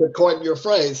 Yeah, to coin your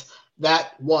phrase,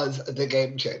 that was the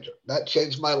game changer. That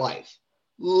changed my life.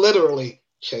 Literally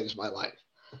changed my life.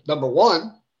 Number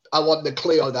one, I won the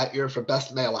Clio that year for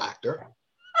Best Male Actor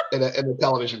in a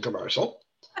television commercial.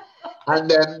 And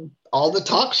then all the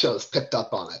talk shows picked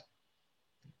up on it.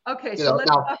 Okay, so let's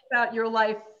talk about your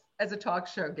life as a talk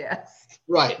show guest.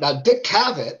 Right. Now, Dick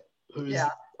Cavett, who's a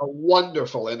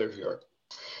wonderful interviewer,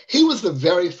 he was the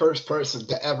very first person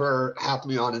to ever have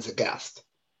me on as a guest.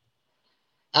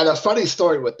 And a funny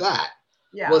story with that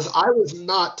was I was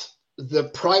not the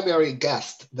primary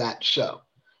guest that show.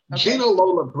 Okay. Gina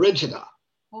Lollobrigida.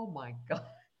 Oh, my God.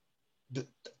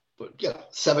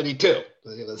 72.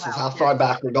 This is how far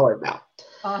back we're going now.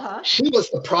 Uh-huh. She was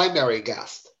the primary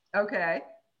guest. Okay.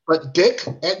 But Dick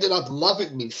ended up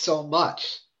loving me so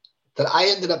much that I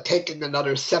ended up taking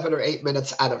another 7 or 8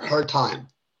 minutes out of her time.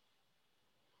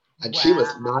 And she was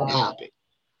not happy.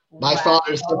 My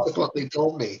father subsequently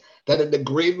told me that in the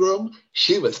green room,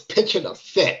 she was pitching a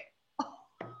fit.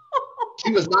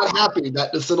 She was not happy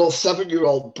that this little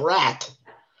 7-year-old brat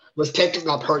was taking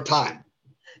up her time.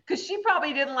 Because she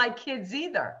probably didn't like kids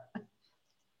either.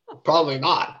 Probably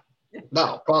not.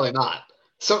 No, probably not.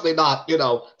 Certainly not,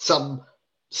 some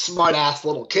smart-ass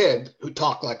little kid who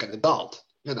talked like an adult,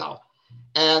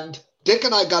 And Dick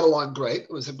and I got along great.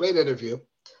 It was a great interview.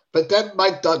 But then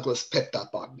Mike Douglas picked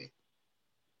up on me.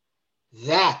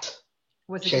 That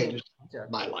changed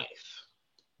my life.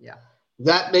 Yeah.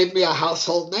 That made me a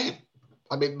household name.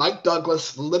 I mean, Mike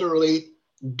Douglas literally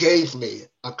gave me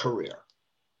a career.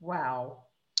 Wow.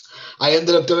 I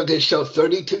ended up doing his show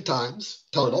 32 times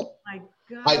total. Oh my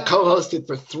God. I co-hosted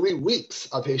for 3 weeks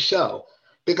of his show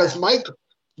because Mike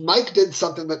did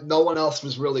something that no one else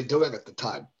was really doing at the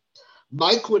time.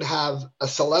 Mike would have a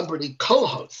celebrity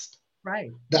co-host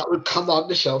that would come on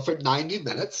the show for 90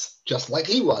 minutes, just like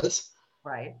he was.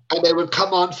 Right. And they would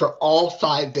come on for all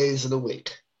 5 days of the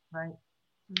week. Right.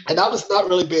 Mm-hmm. And that was not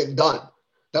really being done.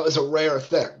 That was a rare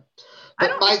thing.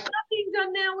 But Mike, it's not being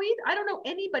done now either. I don't know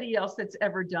anybody else that's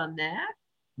ever done that.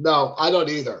 No, I don't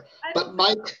either. But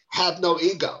Mike had no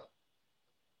ego.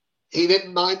 He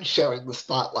didn't mind sharing the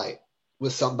spotlight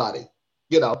with somebody,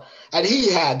 And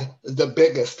he had the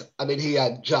biggest. I mean, he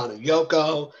had John and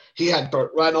Yoko. He had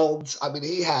Burt Reynolds. I mean,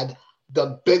 he had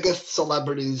the biggest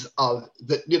celebrities of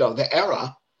the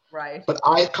era. Right. But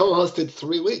I co-hosted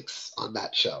 3 weeks on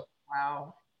that show.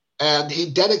 Wow. And he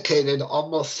dedicated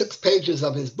almost 6 pages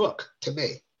of his book to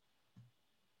me.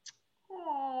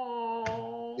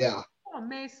 Oh. Yeah. Oh,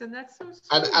 Mason, that's so sweet.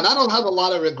 And I don't have a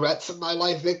lot of regrets in my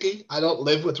life, Vicki. I don't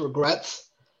live with regrets.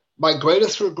 My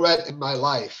greatest regret in my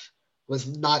life was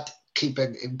not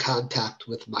keeping in contact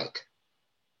with Mike.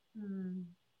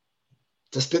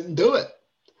 Just didn't do it.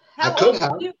 How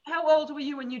old were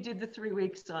you when you did the 3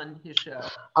 weeks on his show?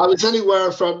 I was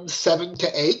anywhere from 7 to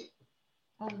 8.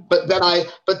 Oh. But then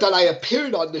I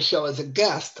appeared on the show as a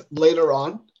guest later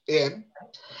on in.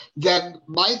 Then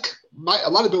Mike, a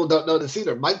lot of people don't know this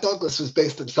either. Mike Douglas was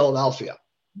based in Philadelphia.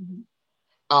 Mm-hmm.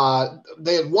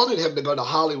 They had wanted him to go to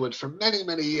Hollywood for many,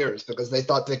 many years because they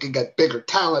thought they could get bigger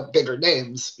talent, bigger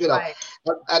names, Right.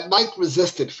 And Mike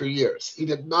resisted for years. He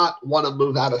did not want to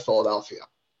move out of Philadelphia.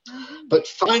 Mm-hmm. But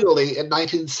finally, in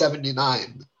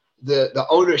 1979, the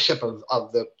ownership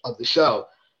of the show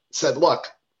said, "Look,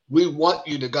 we want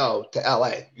you to go to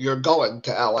LA. You're going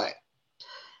to LA."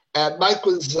 And Mike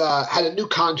had a new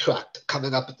contract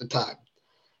coming up at the time.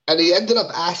 And he ended up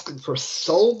asking for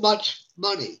so much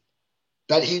money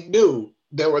that he knew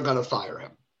they were going to fire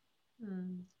him.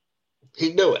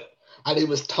 He knew it. And he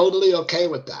was totally okay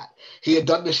with that. He had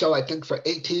done the show, I think, for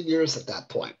 18 years at that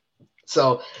point.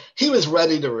 So he was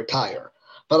ready to retire.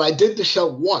 But I did the show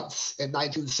once in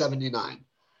 1979.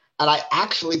 And I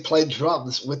actually played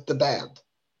drums with the band.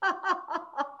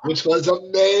 Which was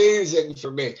amazing for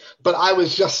me. But I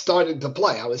was just starting to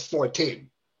play. I was 14.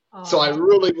 So I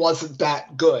really wasn't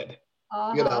that good,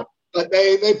 But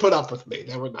they put up with me.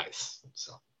 They were nice.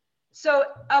 So,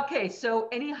 okay. So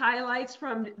any highlights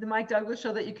from the Mike Douglas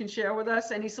show that you can share with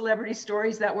us? Any celebrity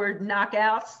stories that were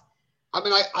knockouts? I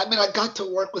mean, I got to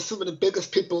work with some of the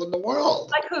biggest people in the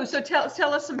world. Like who? So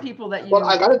tell us some people that you. Well,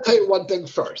 I got to tell you one thing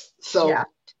first. So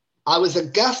I was a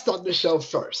guest on the show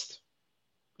first.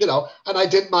 And I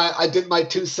did my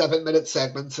 2 7-minute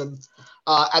segments. And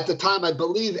at the time, I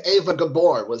believe Ava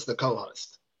Gabor was the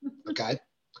co-host. Okay.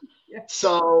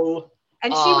 So.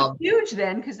 And she was huge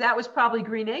then, because that was probably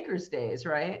Green Acres days,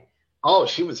 right? Oh,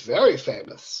 she was very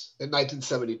famous in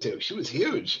 1972. She was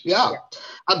huge. Yeah.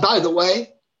 And by the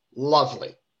way,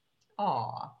 lovely.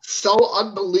 Aw. So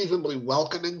unbelievably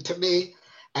welcoming to me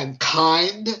and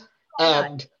kind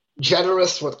and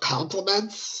generous with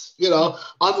compliments,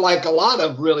 unlike a lot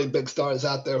of really big stars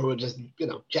out there who are just,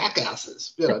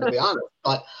 jackasses, to be honest.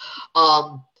 But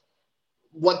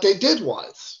what they did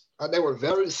was, and they were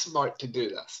very smart to do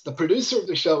this. The producer of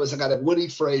the show was a guy named Woody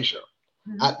Frazier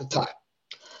at the time.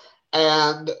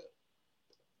 And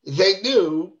they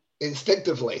knew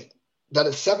instinctively that a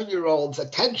 7-year-old's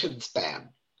attention span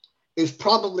is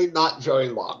probably not very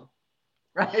long.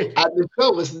 Right. And the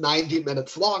show was 90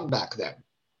 minutes long back then.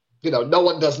 No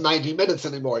one does 90 minutes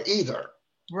anymore either.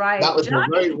 Right. That was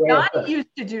Johnny used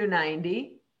to do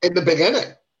 90. In the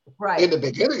beginning. Right. In the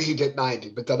beginning, he did 90,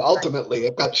 but then ultimately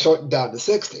it got shortened down to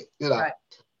 60. Right.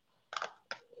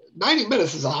 90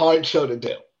 minutes is a hard show to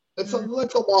do. It's a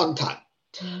long time.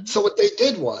 Mm-hmm. So what they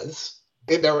did was,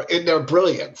 in their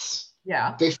brilliance,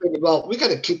 they figured, well, we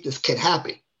got to keep this kid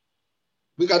happy.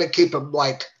 We got to keep him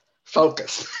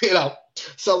focused,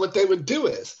 So what they would do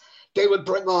is they would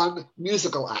bring on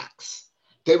musical acts.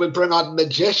 They would bring on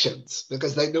magicians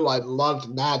because they knew I loved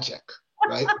magic,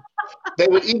 right? They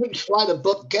would even try to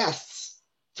book guests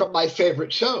from my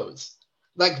favorite shows.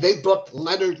 Like they booked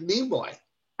Leonard Nimoy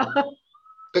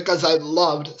because I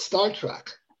loved Star Trek.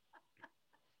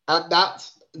 And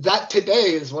that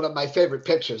today is one of my favorite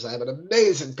pictures. I have an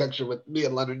amazing picture with me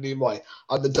and Leonard Nimoy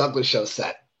on the Douglas Show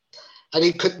set. And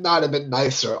he could not have been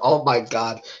nicer. Oh my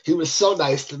God. He was so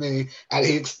nice to me. And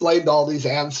he explained all these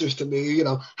answers to me.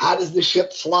 How does the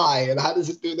ship fly? And how does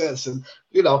it do this? And,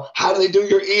 how do they do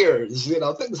your ears?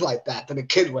 Things like that a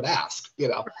kid would ask,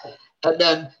 And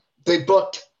then they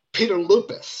booked Peter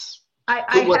Lupus,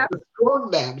 who was the strong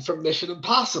man from Mission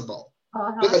Impossible.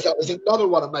 Because that was another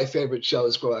one of my favorite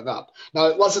shows growing up. Now,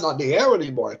 it wasn't on the air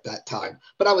anymore at that time,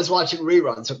 but I was watching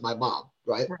reruns with my mom,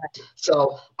 right?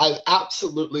 So I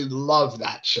absolutely loved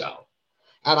that show.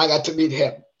 And I got to meet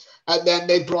him. And then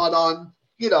they brought on,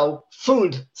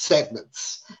 food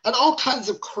segments and all kinds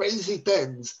of crazy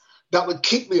things that would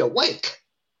keep me awake.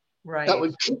 Right. That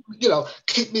would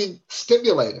keep me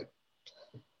stimulated.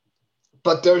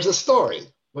 But there's a story,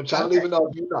 which I don't even know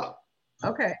if you know.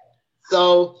 Okay.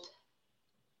 So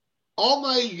all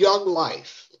my young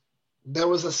life, there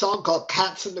was a song called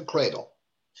Cats in the Cradle.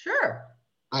 Sure.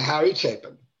 By Harry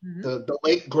Chapin, the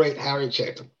late, great Harry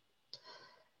Chapin.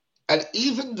 And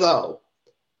even though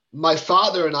my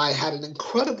father and I had an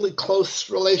incredibly close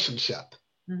relationship,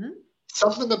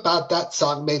 something about that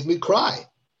song made me cry.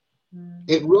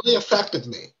 It really affected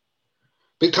me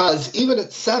because even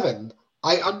at 7,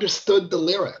 I understood the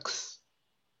lyrics.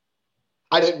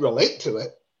 I didn't relate to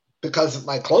it because of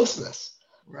my closeness.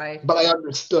 Right. But I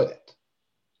understood it.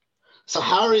 So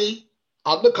Harry,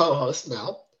 I'm the co-host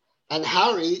now, and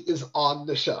Harry is on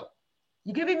the show.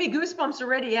 You're giving me goosebumps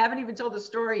already. You haven't even told the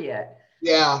story yet.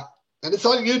 Yeah. And it's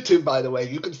on YouTube, by the way.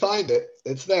 You can find it.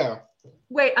 It's there.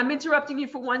 Wait, I'm interrupting you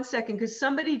for 1 second because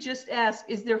somebody just asked,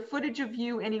 is there footage of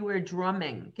you anywhere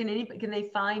drumming? Can they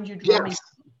find you drumming?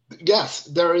 Yes.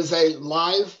 There is a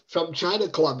live from China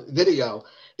Club video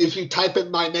if you type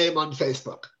in my name on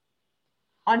Facebook.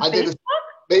 On Facebook?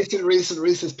 Mason Reese and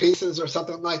Reese's Pieces or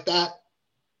something like that.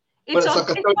 It's on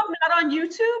Facebook, not on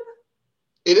YouTube?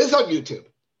 It is on YouTube.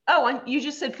 Oh, you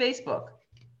just said Facebook.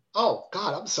 Oh,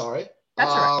 God, I'm sorry.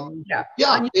 That's right.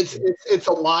 Yeah, it's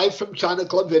a live from China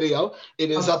Club video.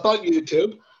 It is up on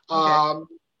YouTube.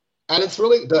 And it's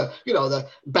really the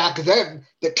back then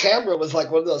the camera was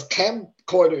like one of those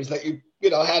camcorders that you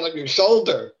had on your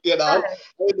shoulder, and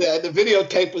the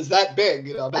videotape was that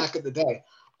big, back in the day.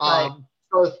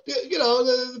 So,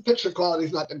 the picture quality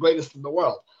is not the greatest in the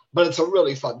world, but it's a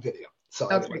really fun video. So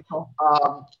anyway, cool.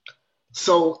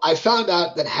 So I found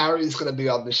out that Harry's going to be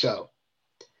on the show.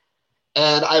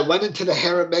 And I went into the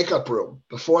hair and makeup room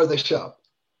before the show.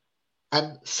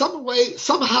 And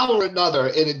somehow or another,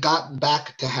 it had gotten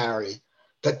back to Harry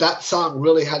that song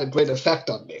really had a great effect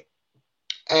on me.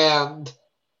 And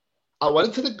I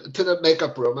went into the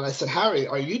makeup room and I said, Harry,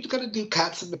 are you going to do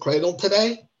Cats in the Cradle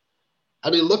today?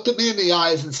 And he looked at me in the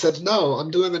eyes and said, no, I'm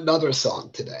doing another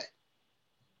song today.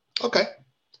 Okay.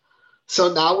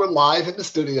 So now we're live in the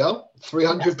studio,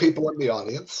 300 people in the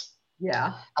audience.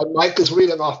 Yeah. And Mike is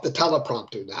reading off the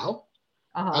teleprompter now.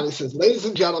 And he says, ladies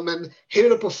and gentlemen, here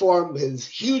to perform his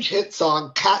huge hit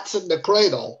song, Cats in the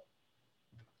Cradle,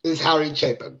 is Harry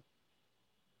Chapin.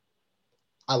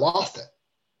 I lost it.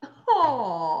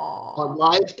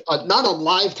 Aww. Not on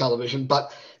live television,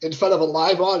 but in front of a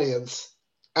live audience.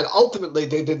 And ultimately,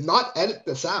 they did not edit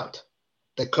this out.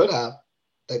 They could have,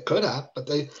 but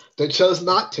they chose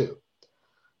not to.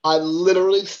 I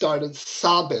literally started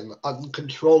sobbing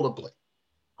uncontrollably.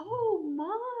 Oh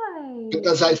my.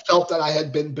 Because I felt that I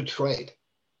had been betrayed.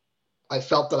 I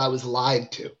felt that I was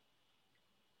lied to.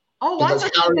 Oh, because I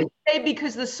thought you were going to say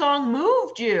because the song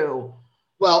moved you.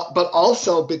 Well, but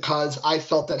also because I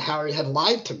felt that Harry had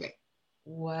lied to me.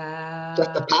 Wow.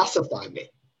 Just to pacify me.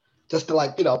 Just to,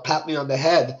 like, you know, pat me on the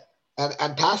head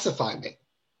and pacify me.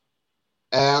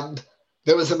 And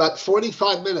there was about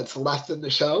 45 minutes left in the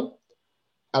show,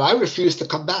 and I refused to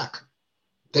come back.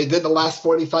 They did the last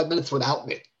 45 minutes without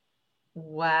me.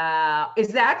 Wow. Is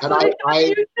that footage on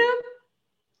YouTube?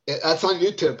 That's on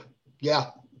YouTube.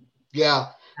 Yeah. Yeah.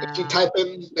 If you type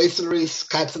in Mason Reese,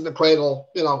 Cats in the Cradle,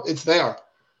 you know, it's there.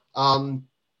 Wow.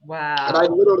 And I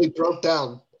literally broke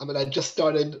down. I mean, I just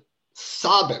started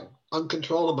sobbing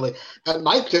uncontrollably. And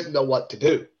Mike didn't know what to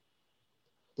do.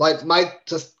 Like, Mike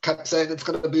just kept saying, it's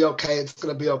going to be okay, it's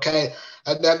going to be okay.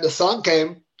 And then the song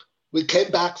came. We came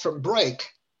back from break,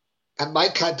 and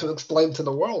Mike had to explain to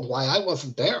the world why I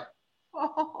wasn't there.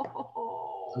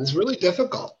 It was really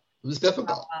difficult. It was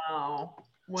difficult. Wow.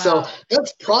 Wow. So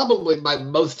that's probably my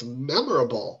most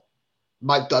memorable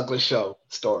Mike Douglas show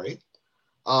story.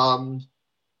 You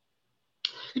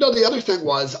know, the other thing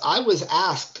was I was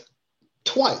asked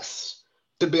twice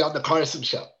to be on the Carson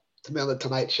show, to be on the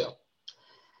Tonight Show.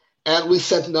 And we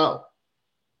said no.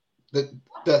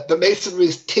 The Mason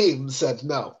Reese team said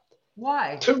no.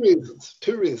 Why? Two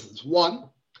reasons. One,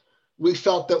 we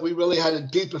felt that we really had a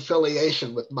deep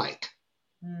affiliation with Mike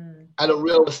and a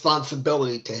real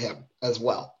responsibility to him as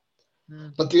well.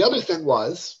 But the other thing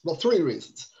was, well, three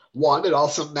reasons. One, it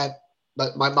also meant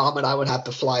that my mom and I would have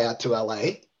to fly out to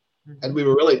LA, and we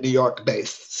were really New York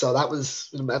based. So that was,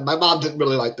 and my mom didn't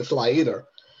really like to fly either.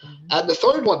 And the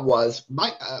third one was,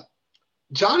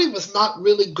 Johnny was not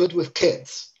really good with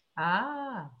kids.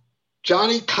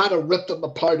 Johnny kind of ripped them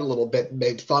apart a little bit and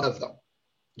made fun of them.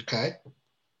 Okay?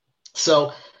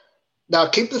 So now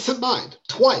keep this in mind.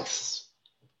 Twice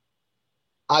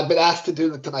I've been asked to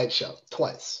do the Tonight Show.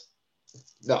 Twice.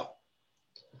 No.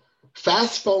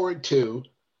 Fast forward to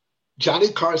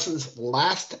Johnny Carson's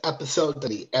last episode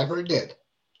that he ever did.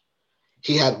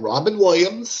 He had Robin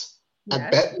Williams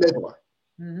and Bette Midler.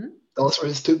 Those were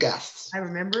his two guests. I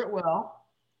remember it well.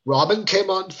 Robin came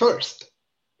on first.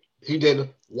 He did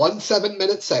 1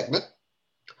 7-minute segment.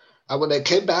 And when they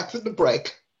came back from the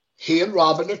break, he and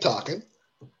Robin are talking.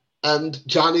 And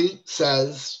Johnny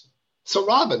says, so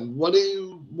Robin, what do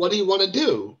you want to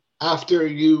do after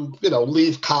you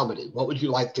leave comedy? What would you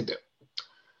like to do?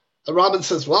 And Robin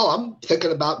says, well, I'm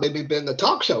thinking about maybe being a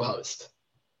talk show host.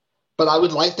 But I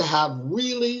would like to have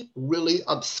really, really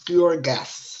obscure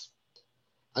guests.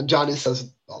 And Johnny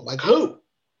says, well, like who?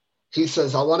 He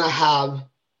says, I want to have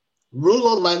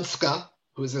Rula Lenska,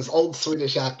 who's this old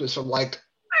Swedish actress from like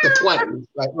the 20s,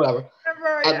 right, whatever,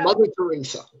 and Mother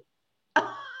Teresa.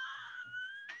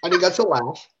 And he gets a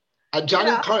laugh. And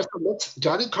Johnny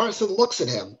Carson looks at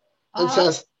him and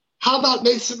says, how about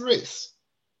Mason Reese?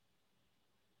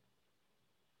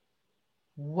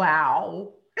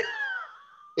 Wow.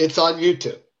 It's on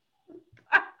YouTube.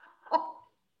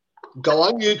 Go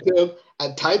on YouTube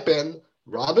and type in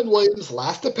Robin Williams'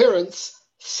 last appearance,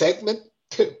 segment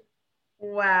 2.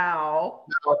 Wow.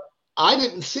 Now, I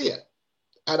didn't see it.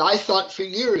 And I thought for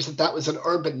years that was an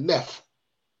urban myth.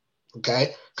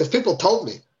 Okay? Because people told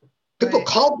me. People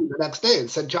called me the next day and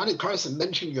said, Johnny Carson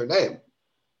mentioned your name.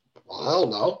 Well, I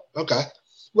don't know. Okay.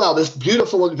 Well, this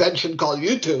beautiful invention called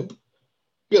YouTube,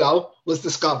 was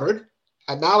discovered.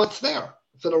 And now it's there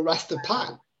for the rest of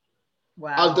time.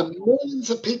 Wow. Of the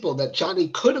millions of people that Johnny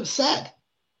could have said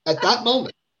at that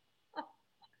moment,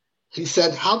 he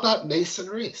said, how about Mason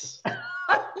Reese?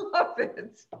 I love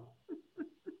it.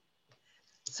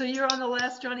 So you're on the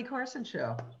last Johnny Carson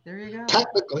show. There you go.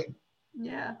 Technically.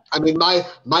 Yeah. I mean,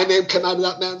 my name came out of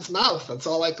that man's mouth. That's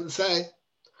all I can say.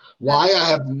 Why? I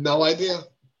have no idea.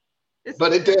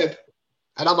 But it did.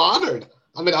 And I'm honored.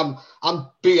 I mean, I'm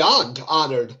beyond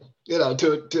honored,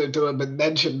 to have been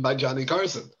mentioned by Johnny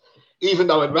Carson. Even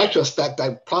though in retrospect,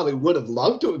 I probably would have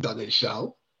loved to have done his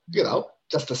show,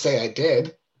 just to say I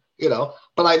did,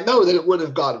 But I know that it would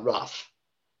have gone rough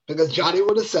because Johnny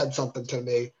would have said something to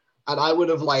me and I would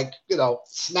have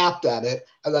snapped at it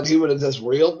and then he would have just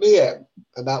reeled me in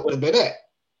and that would have been it,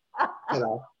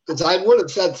 because I would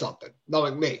have said something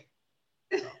knowing me.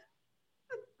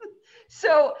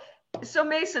 So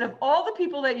Mason, of all the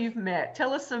people that you've met,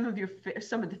 tell us some of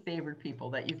the favorite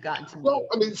people that you've gotten to meet. Well,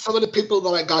 I mean, some of the people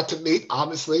that I got to meet,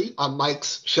 obviously, on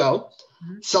Mike's show,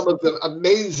 some of the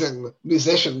amazing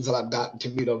musicians that I've gotten to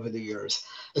meet over the years.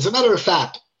 As a matter of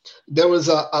fact, there was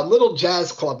a little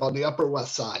jazz club on the Upper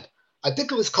West Side I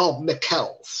think it was called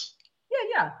Mikell's.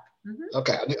 Yeah. Mm-hmm.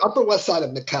 Okay, on the Upper West Side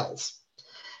of Mikell's.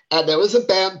 And there was a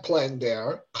band playing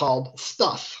there called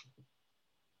Stuff.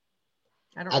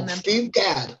 I don't remember. Steve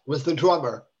Gadd was the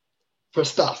drummer for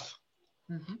Stuff.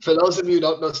 Mm-hmm. For those of you who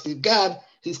don't know Steve Gadd,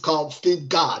 he's called Steve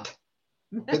God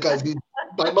because he,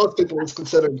 by most people, is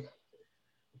considered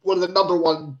one of the number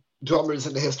one drummers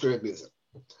in the history of music.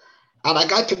 And I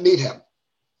got to meet him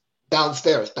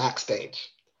downstairs, backstage.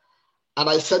 And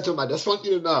I said to him, I just want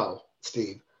you to know,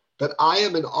 Steve, that I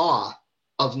am in awe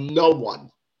of no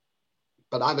one,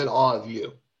 but I'm in awe of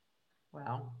you.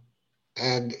 Wow.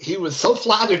 And he was so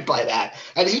flattered by that.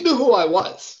 And he knew who I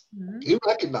was. Mm-hmm. He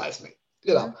recognized me.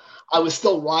 You know, I was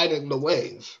still riding the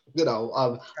wave, you know,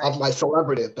 of my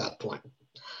celebrity at that point.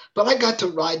 But I got to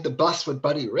ride the bus with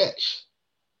Buddy Rich.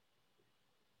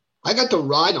 I got to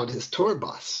ride on his tour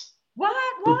bus. What?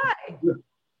 Why?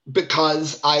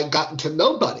 Because I had gotten to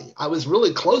know Buddy. I was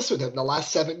really close with him the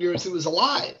last 7 years he was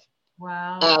alive.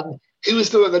 Wow. And he was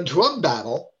doing a drum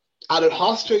battle out at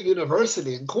Hofstra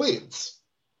University in Queens.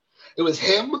 It was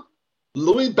him,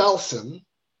 Louis Bellson,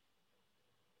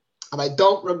 and I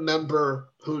don't remember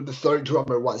who the third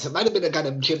drummer was. It might have been a guy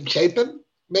named Jim Chapin,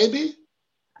 maybe?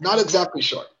 Not exactly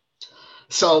sure.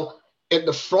 So in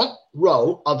the front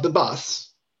row of the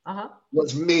bus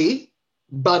was me,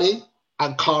 Buddy,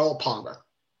 and Carl Palmer.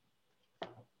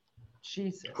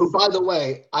 Jesus. Who, by the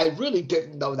way, I really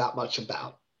didn't know that much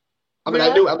about. I mean,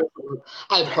 really?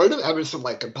 I'd heard of Emerson,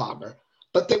 Lake and Palmer,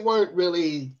 but they weren't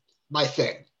really my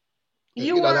thing.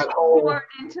 You weren't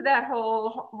into that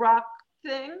whole rock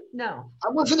thing? No. I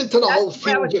wasn't into the whole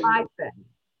fusion. That was my thing.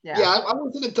 Yeah, I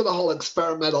wasn't into the whole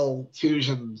experimental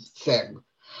fusion thing.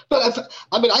 But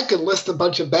I could list a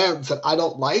bunch of bands that I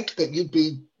don't like that you'd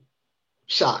be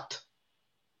shocked.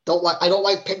 I don't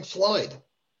like Pink Floyd.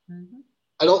 Mm-hmm.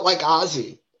 I don't like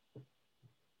Ozzy.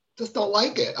 Just don't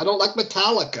like it. I don't like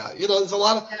Metallica. You know, there's a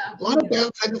lot of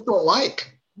bands I just don't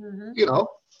like. Mm-hmm. You know,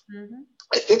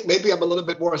 I think maybe I'm a little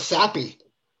bit more sappy.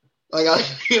 Like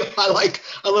I like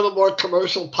a little more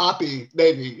commercial poppy,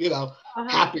 maybe. You know,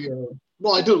 happier.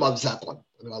 Well, I do love Zeppelin.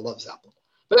 I mean, I love Zeppelin.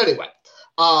 But anyway,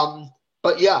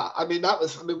 but yeah, I mean,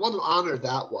 what an honor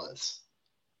that was.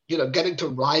 You know, getting to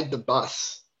ride the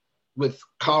bus with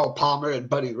Carl Palmer and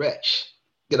Buddy Rich.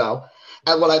 You know,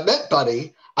 and when I met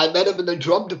Buddy, I met him in the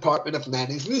drum department of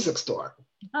Manny's Music Store,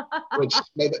 which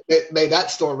may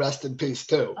that store rest in peace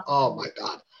too. Oh my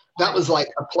God. That was like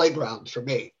a playground for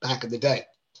me back in the day.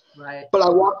 Right. But I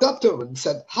walked up to him and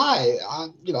said, hi,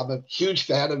 I'm a huge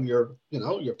fan of your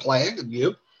playing and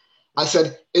you. I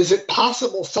said, is it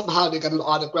possible somehow to get an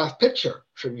autographed picture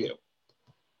from you?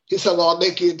 He said, well, I'll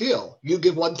make you a deal. You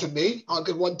give one to me, I'll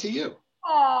give one to you.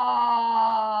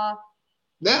 Aww.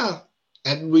 Yeah.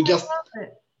 And we just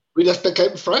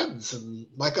became friends. And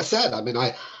like I said,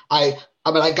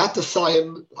 I got to saw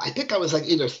him, I think I was like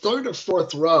either third or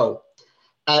fourth row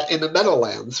in the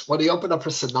Meadowlands when he opened up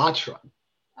for Sinatra.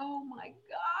 Oh my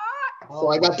God. So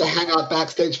I got to hang out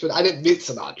backstage, but I didn't meet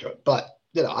Sinatra, but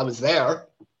you know, I was there.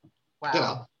 Wow. You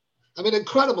know, I mean,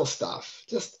 incredible stuff.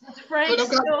 Just was Frank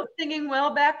still singing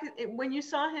well back when you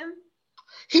saw him?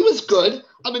 He was good.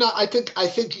 I mean, I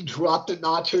think he dropped a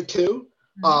notch or two.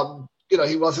 Mm-hmm. You know,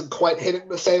 he wasn't quite hitting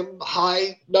the same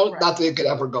high note. Right. Not that he could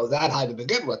ever go that high to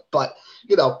begin with, but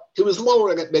you know, he was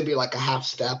lowering it maybe like a half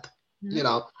step. Mm-hmm. You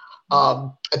know,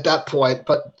 at that point.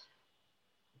 But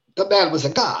the man was a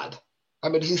god. I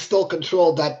mean, he still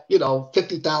controlled that, you know,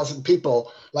 50,000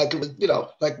 people, like it was, you know,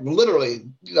 like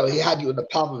literally, you know, he had you in the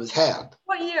palm of his hand.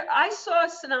 What year? I saw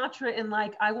Sinatra in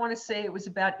like, I want to say it was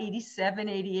about 87,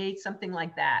 88, something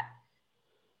like that.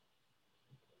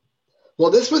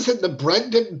 Well, this was in the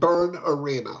Brendan Byrne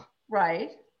Arena. Right.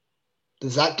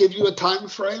 Does that give you a time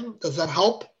frame? Does that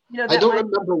help? You know, I don't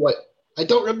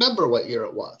remember what year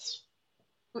it was.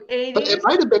 80s? But it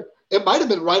might have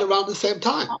been right around the same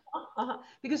time.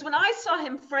 Because when I saw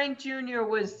him, Frank Jr.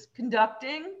 was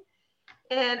conducting,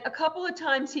 and a couple of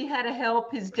times he had to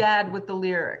help his dad with the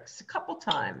lyrics. A couple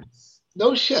times.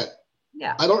 No shit.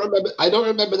 Yeah. I don't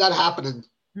remember that happening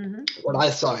when I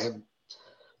saw him.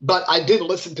 But I did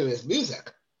listen to his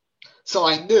music. So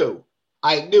I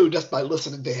knew just by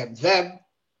listening to him then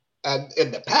and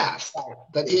in the past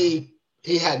that he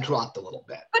had dropped a little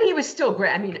bit. But he was still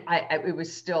great. I mean, he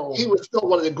was still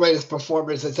one of the greatest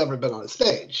performers that's ever been on a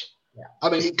stage. Yeah. I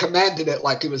mean, he commanded it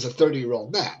like he was a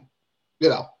 30-year-old man. You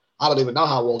know, I don't even know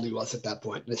how old he was at that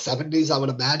point. In the 70s, I would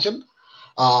imagine.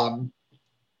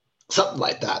 Something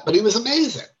like that. But he was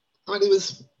amazing. I mean, he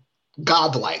was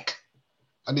godlike.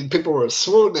 I mean, people were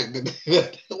swooning and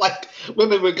like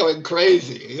women were going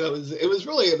crazy. You know, it was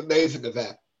really an amazing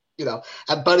event. you know,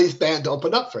 and Buddy's band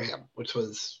opened up for him, which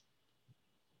was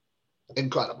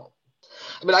incredible.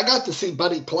 I mean, I got to see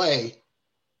Buddy play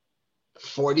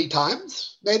 40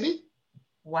 times, maybe.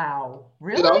 Wow.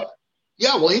 Really? You know?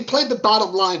 Yeah, well, he played the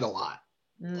Bottom Line a lot.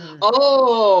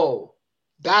 Oh,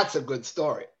 that's a good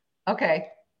story. Okay.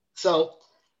 So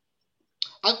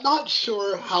I'm not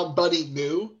sure how Buddy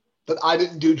knew that I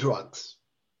didn't do drugs,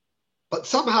 but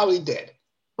somehow he did.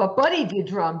 But Buddy did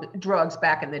drugs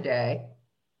back in the day.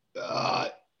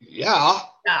 Yeah.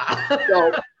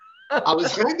 So I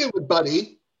was hanging with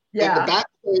Buddy in the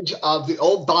backstage of the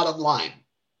old Bottom Line.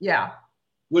 Yeah.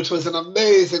 Which was an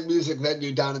amazing music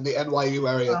venue down in the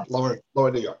NYU area,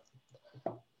 lower New York.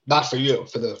 Not for you,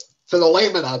 for the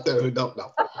layman out there who don't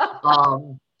know.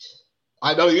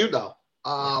 I know you know.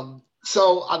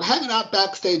 So I'm hanging out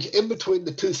backstage in between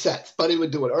the two sets. Buddy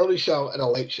would do an early show and a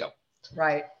late show.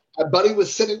 Right. And Buddy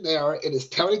was sitting there in his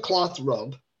terry cloth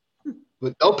robe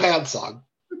with no pants on.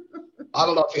 I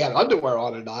don't know if he had underwear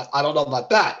on or not. I don't know about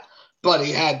that. But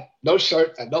he had no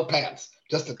shirt and no pants,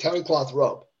 just a terry cloth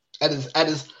robe. And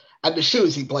the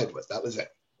shoes he played with. That was it.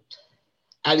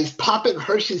 And he's popping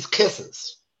Hershey's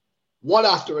Kisses, one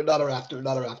after another, after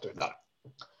another, after another.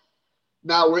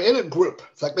 Now we're in a group.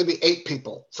 It's like maybe 8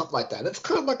 people, something like that. It's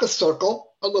kind of like a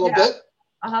circle, a little bit.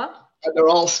 And they're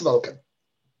all smoking.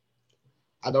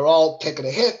 And they're all taking a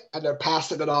hit, and they're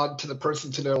passing it on to the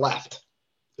person to their left.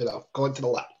 You know, going to the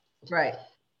left. Right.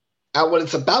 And when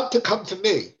it's about to come to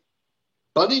me,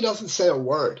 Buddy doesn't say a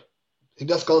word. He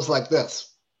just goes like this.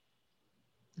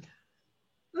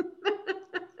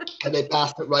 And they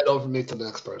passed it right over me to the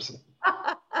next person.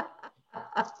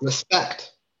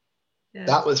 Respect. Yeah.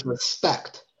 That was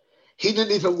respect. He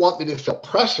didn't even want me to feel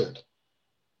pressured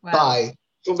by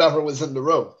whomever was in the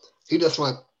room. He just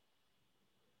went,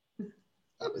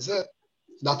 that was it.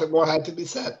 Nothing more had to be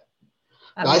said.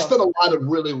 I spent a lot of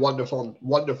really wonderful,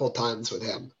 wonderful times with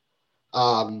him.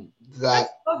 That's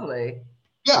lovely.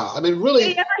 Yeah, I mean, really.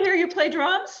 Did he ever hear you play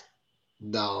drums?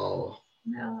 No.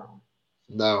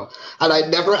 And I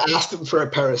never asked him for a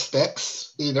pair of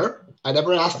sticks either. I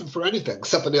never asked him for anything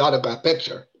except for the autograph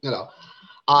picture, you know.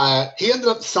 He ended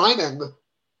up signing,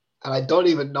 and I don't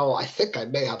even know, I think I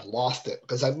may have lost it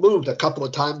because I moved a couple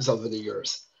of times over the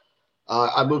years.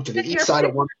 I moved to the east side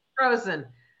of one. Frozen.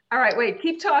 All right, wait,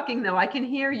 keep talking though. I can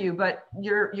hear you, but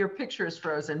your picture is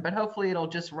frozen, but hopefully it'll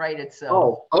just right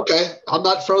itself. Oh, okay. I'm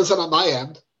not frozen on my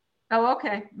end. Oh,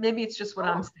 okay. Maybe it's just what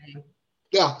I'm saying.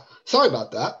 Yeah, sorry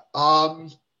about that.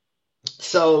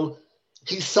 So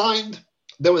he signed,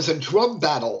 there was a drum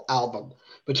battle album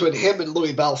between him and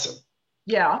Louis Bellson.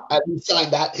 Yeah. And he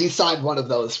signed that. He signed one of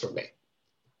those for me.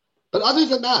 But other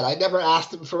than that, I never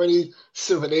asked him for any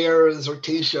souvenirs or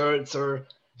T-shirts or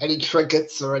any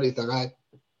trinkets or anything. I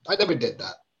never did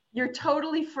that. You're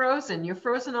totally frozen. You're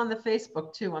frozen on the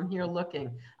Facebook too. I'm here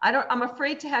looking. I'm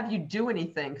afraid to have you do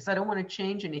anything because I don't want to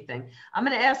change anything. I'm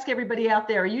going to ask everybody out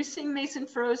there, are you seeing Mason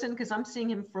frozen? Because I'm seeing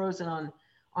him frozen on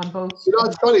both. You know,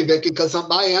 it's funny, Vicki, because on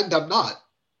my end, I'm not.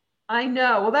 I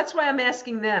know. Well, that's why I'm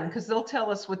asking them because they'll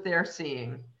tell us what they're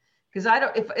seeing. Because I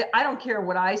don't care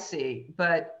what I see,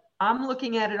 but I'm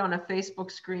looking at it on a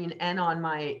Facebook screen and on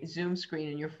my Zoom screen,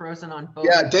 and you're frozen on both.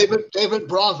 Yeah, David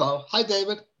Bravo. Hi,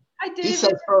 David. Hi, David. He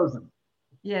says frozen.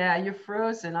 Yeah, you're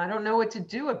frozen. I don't know what to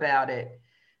do about it.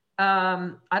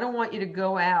 I don't want you to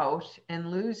go out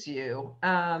and lose you.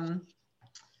 Damn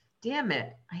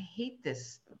it. I hate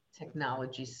this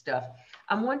technology stuff.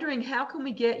 I'm wondering, how can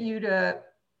we get you to...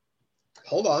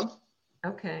 Hold on.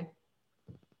 Okay.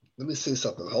 Let me see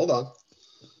something. Hold on.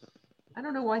 I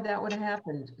don't know why that would have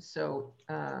happened. So...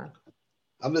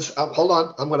 hold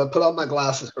on. I'm going to put on my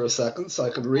glasses for a second so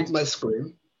I can read my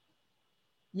screen.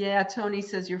 Yeah, Tony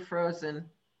says you're frozen.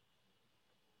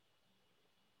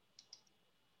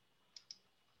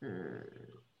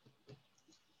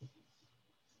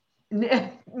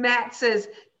 Matt says,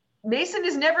 Mason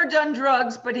has never done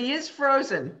drugs, but he is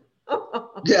frozen.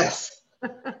 Yes.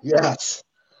 Yes.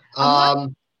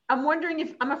 I'm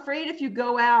wondering I'm afraid if you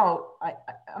go out,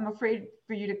 I'm afraid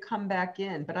for you to come back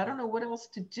in, but I don't know what else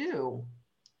to do.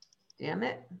 Damn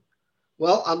it.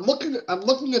 Well, I'm looking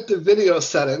at the video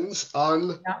settings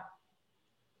on.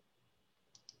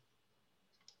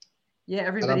 Yeah,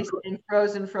 everybody's saying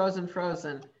frozen.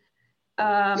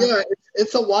 Yeah,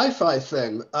 it's a Wi-Fi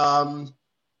thing. I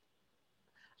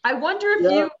wonder if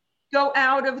you go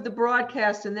out of the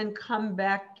broadcast and then come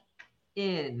back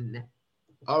in.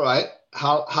 All right.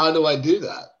 How do I do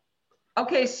that?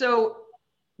 Okay, so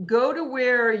go to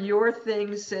where your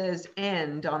thing says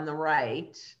end on the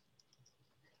right.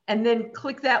 And then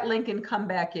click that link and come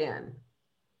back in.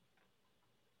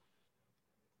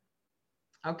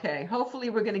 Okay, hopefully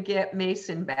we're going to get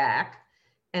Mason back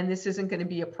and this isn't going to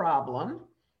be a problem.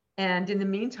 And in the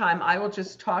meantime, I will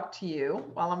just talk to you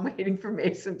while I'm waiting for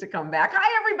Mason to come back.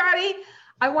 Hi, everybody.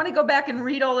 I want to go back and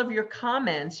read all of your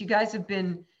comments. You guys have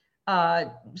been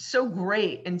so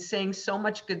great and saying so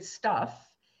much good stuff.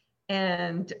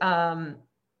 And all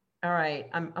right,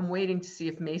 I'm waiting to see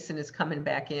if Mason is coming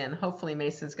back in. Hopefully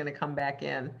Mason's going to come back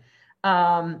in.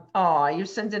 Oh, you're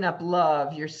sending up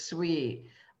love. You're sweet.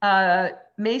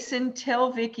 Mason,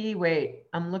 tell Vicky, wait,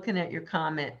 I'm looking at your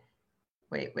comment.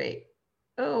 Wait.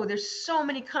 Oh, there's so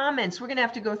many comments. We're going to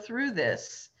have to go through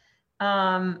this.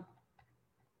 Somebody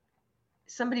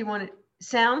wanted,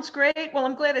 sounds great. Well,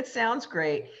 I'm glad it sounds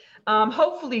great.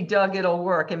 Hopefully, Doug, it'll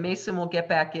work and Mason will get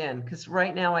back in because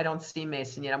right now I don't see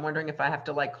Mason yet. I'm wondering if I have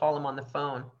to like call him on the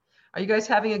phone. Are you guys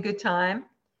having a good time?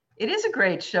 It is a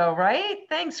great show, right?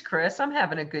 Thanks, Chris. I'm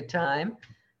having a good time.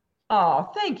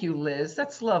 Oh, thank you, Liz.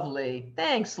 That's lovely.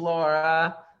 Thanks,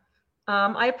 Laura.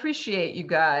 I appreciate you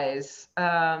guys.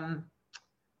 God,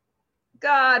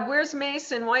 where's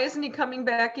Mason? Why isn't he coming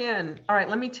back in? All right,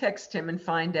 let me text him and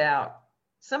find out.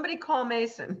 Somebody call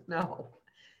Mason. No.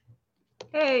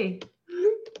 Hey,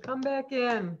 come back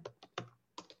in.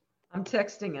 I'm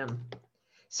texting him.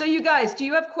 So you guys, do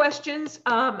you have questions?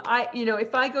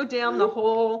 If I go down the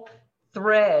whole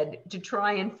thread to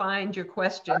try and find your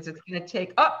questions, it's going to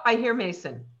take, oh, I hear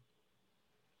Mason.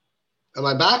 Am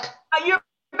I back? You're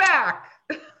back.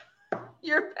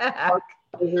 You're back.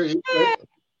 I hear you. Yeah.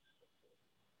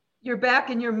 You're back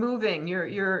and you're moving.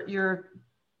 You're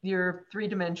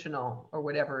three-dimensional or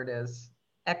whatever it is.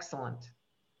 Excellent.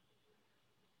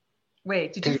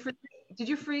 Wait, did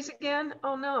you freeze again?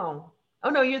 Oh no. Oh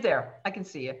no, you're there. I can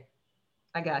see you.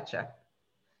 I gotcha.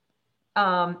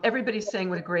 Everybody's saying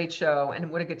what a great show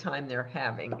and what a good time they're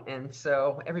having. And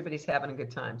so everybody's having a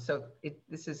good time. So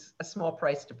this is a small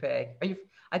price to pay.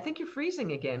 I think you're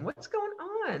freezing again. What's going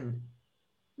on?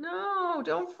 No,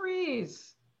 don't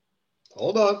freeze.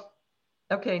 Hold on.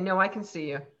 Okay, no, I can see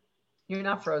you. You're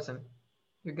not frozen.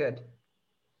 You're good.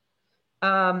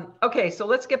 Okay, so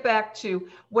let's get back to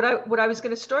what I was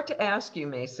going to start to ask you,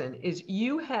 Mason, is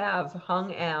you have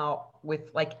hung out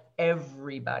with like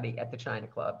everybody at the China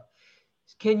Club.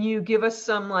 Can you give us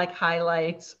some like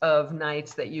highlights of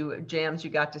nights jams you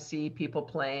got to see people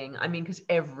playing? I mean, because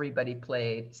everybody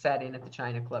sat in at the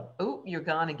China Club. Oh, you're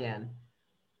gone again.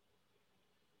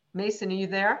 Mason, are you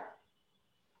there?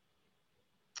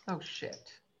 Oh,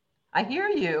 shit. I hear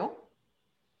you.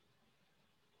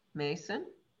 Mason?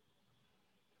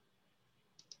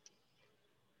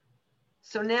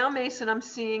 So now, Mason, I'm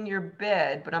seeing your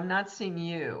bed, but I'm not seeing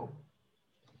you.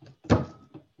 Are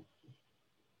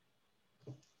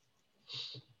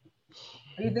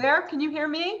you there? Can you hear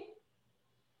me?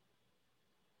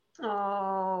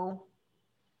 Oh,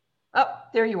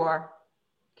 there you are.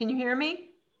 Can you hear me?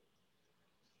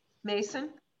 Mason?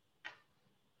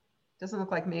 Doesn't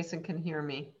look like Mason can hear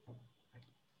me.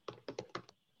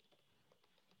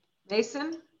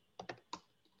 Mason?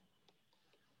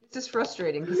 This is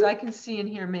frustrating because I can see and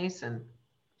hear Mason,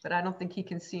 but I don't think he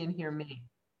can see and hear me.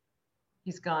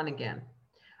 He's gone again.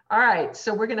 All right,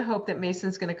 so we're going to hope that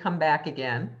Mason's going to come back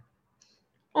again.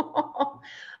 Oh,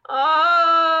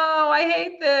 I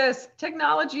hate this.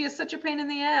 Technology is such a pain in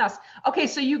the ass. Okay,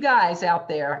 so you guys out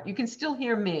there, you can still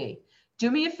hear me.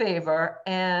 Do me a favor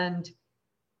and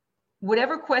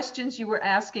whatever questions you were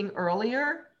asking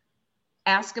earlier,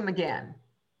 ask them again.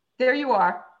 There you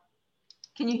are.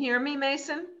 Can you hear me,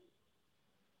 Mason?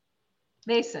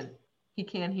 Mason, he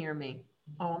can't hear me.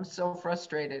 Oh, I'm so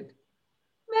frustrated.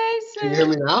 Mason. Can you hear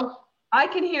me now? I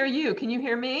can hear you. Can you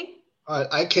hear me? All right,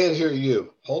 I can't hear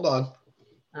you. Hold on.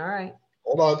 All right.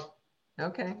 Hold on.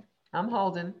 Okay, I'm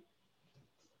holding.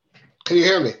 Can you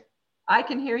hear me? I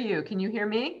can hear you. Can you hear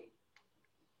me?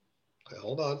 Okay,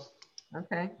 hold on.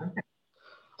 Okay.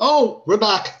 Oh, we're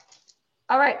back.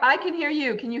 All right, I can hear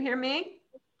you. Can you hear me?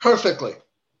 Perfectly.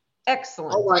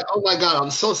 Excellent. Oh my God,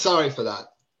 I'm so sorry for that.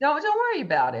 No, don't worry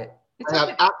about it. I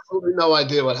have absolutely no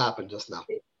idea what happened just now.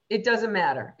 It doesn't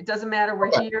matter. It doesn't matter. We're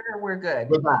here. We're good.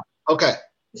 We're back. Okay.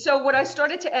 So what I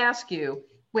started to ask you,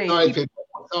 wait. Sorry, people.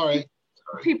 Sorry.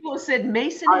 People said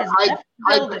Mason has left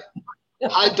the building.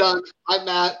 Hi, Doug. Hi,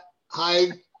 Matt.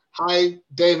 Hi,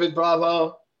 David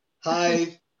Bravo.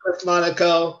 Hi, Chris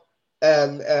Monaco,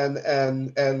 and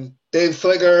Dave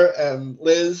Fligger and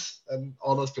Liz and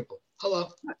all those people. Hello.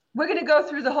 We're going to go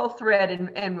through the whole thread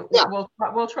and yeah.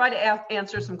 we'll try to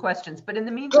answer some questions. But in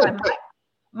the meantime,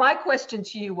 my question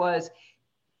to you was,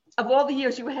 of all the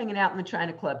years you were hanging out in the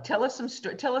China Club, tell us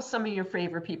some of your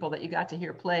favorite people that you got to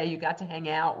hear play, you got to hang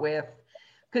out with,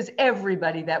 because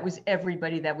everybody that was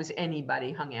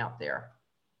anybody hung out there.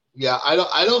 Yeah,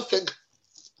 I don't think.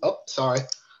 Oh, sorry.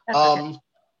 I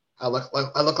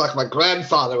look like my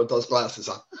grandfather with those glasses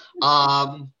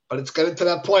on. But it's getting to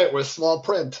that point where small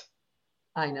print.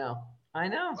 I know.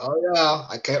 Oh yeah,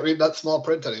 I can't read that small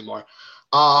print anymore.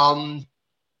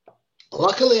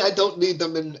 Luckily, I don't need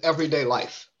them in everyday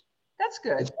life. That's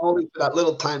good. It's only for that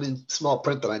little tiny small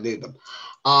print that I need them.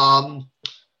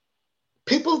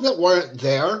 People that weren't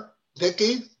there,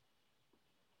 Vicki,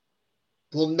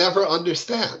 will never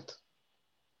understand.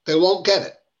 They won't get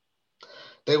it.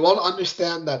 They won't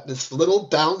understand that this little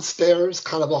downstairs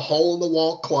kind of a hole in the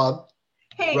wall club,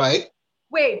 right?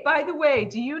 Wait, by the way,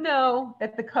 do you know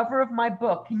that the cover of my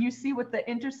book, can you see what the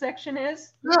intersection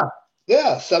is?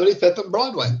 Yeah, 75th and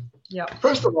Broadway. Yeah.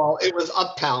 First of all, it was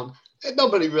uptown, and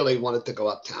nobody really wanted to go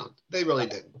uptown. They really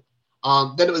didn't.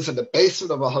 Then it was in the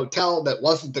basement of a hotel that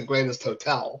wasn't the greatest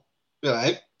hotel,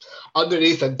 right?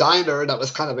 Underneath a diner that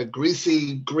was kind of a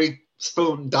greasy Greek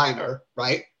spoon diner,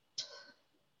 right?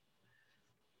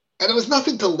 And there was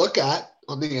nothing to look at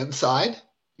on the inside.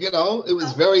 It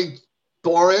was very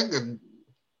boring and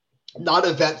not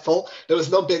eventful. There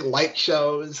was no big light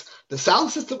shows. The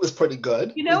sound system was pretty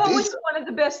good. What was one of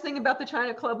the best thing about the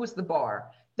China Club was the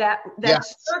bar. That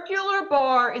circular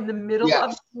bar in the middle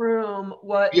of the room.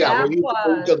 Where you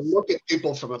could look at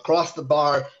people from across the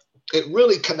bar. It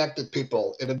really connected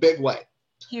people in a big way.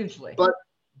 Hugely.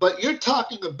 But you're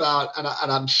talking about,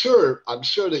 and I'm sure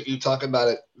that you talk about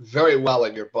it very well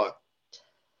in your book.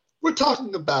 We're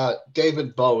talking about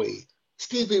David Bowie,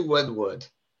 Stevie Winwood.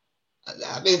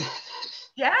 I mean,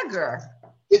 Jagger.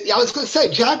 I was going to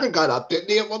say Jagger got up,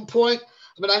 didn't he, at one point?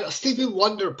 I mean, I know Stevie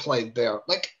Wonder played there.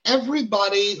 Like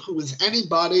everybody who was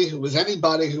anybody, who was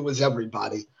anybody, who was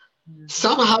everybody,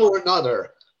 somehow or another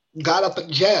got up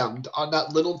and jammed on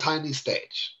that little tiny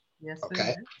stage. Yes.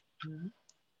 Okay.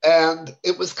 And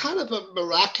it was kind of a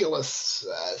miraculous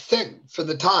thing for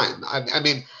the time. I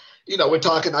mean, we're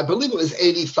talking, I believe it was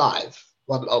 85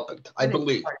 when it opened. I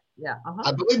believe. Yeah.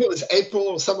 I believe it was April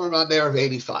or somewhere around there of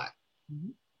 85.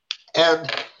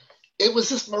 And it was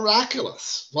just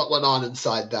miraculous what went on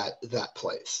inside that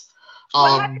place.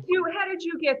 How did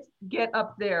you get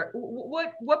up there?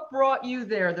 What brought you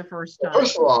there the first time?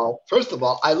 First of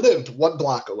all, I lived 1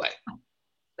 block away.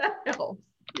 That helps.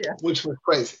 Yeah. Which was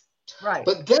crazy. Right.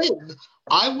 But then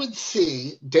I would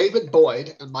see David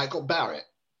Boyd and Michael Barrett,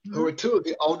 who were 2 of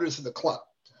the owners of the club.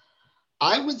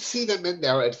 I would see them in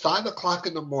there at 5 o'clock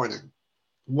in the morning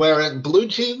wearing blue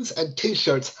jeans and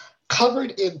T-shirts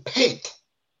covered in paint.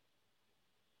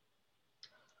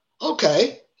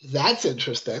 Okay, that's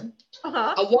interesting.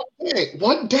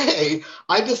 One day,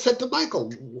 I just said to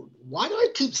Michael, why do I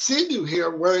keep seeing you here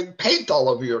wearing paint all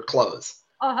over your clothes?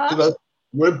 He goes,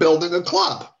 we're building a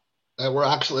club. And we're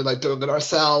actually like doing it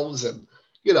ourselves and,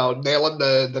 nailing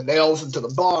the nails into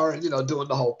the bar and, doing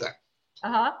the whole thing.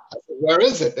 I said, where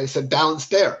is it? They said,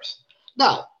 downstairs.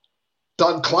 Now,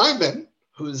 Doug Kleinman,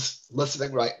 who's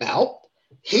listening right now,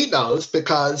 he knows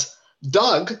because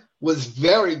Doug was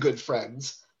very good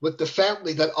friends with the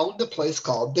family that owned a place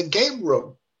called the Game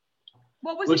Room.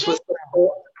 What was the Game Room?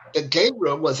 The Game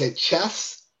Room was a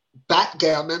chess,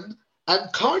 backgammon,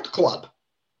 and card club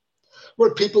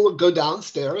where people would go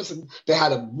downstairs, and they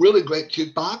had a really great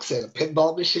jukebox. They had a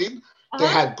pinball machine. They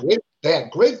had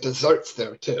great desserts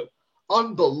there too.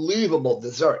 Unbelievable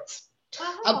desserts.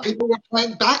 And people were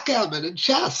playing backgammon and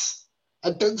chess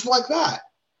and things like that.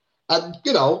 And,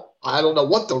 I don't know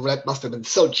what the rent must have been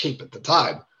so cheap at the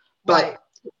time, but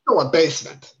it's still a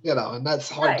basement, and that's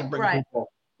hard to bring people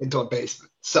into a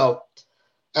basement. So,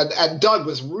 and Doug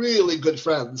was really good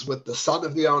friends with the son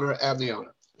of the owner and the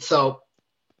owner. So,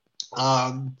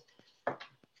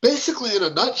 basically in a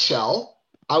nutshell,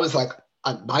 I was like,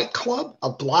 a nightclub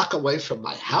a block away from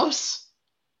my house?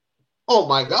 Oh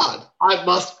my God, I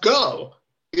must go,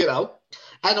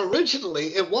 And originally,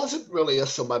 it wasn't really a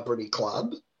celebrity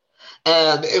club.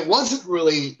 And it wasn't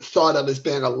really thought of as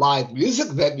being a live music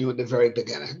venue in the very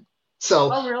beginning. So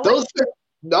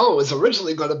no, it was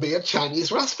originally going to be a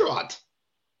Chinese restaurant.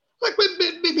 Like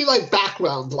maybe like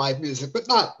background live music, but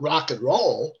not rock and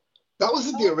roll. That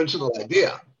wasn't the original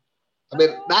idea. I mean,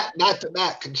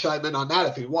 Matt can chime in on that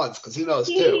if he wants, because he knows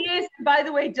too. He is. By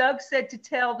the way, Doug said to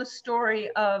tell the story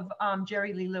of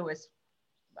Jerry Lee Lewis,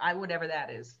 whatever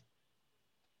that is.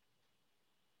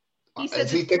 He said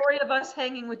the story of us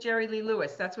hanging with Jerry Lee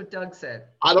Lewis. That's what Doug said.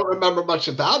 I don't remember much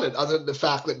about it other than the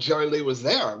fact that Jerry Lee was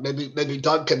there. Maybe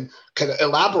Doug can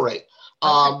elaborate.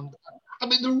 Okay. I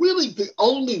mean, the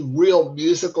only real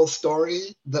musical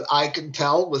story that I can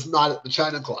tell was not at the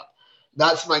China Club.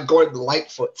 That's my Gordon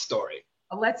Lightfoot story.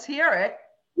 Well, let's hear it.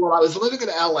 Well, I was living in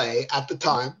LA at the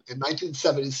time in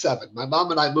 1977. My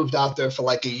mom and I moved out there for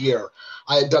like a year.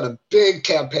 I had done a big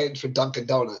campaign for Dunkin'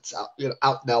 Donuts out in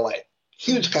LA.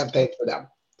 Huge campaign for them.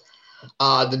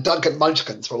 The Dunkin'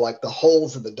 Munchkins were like the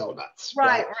holes in the donuts.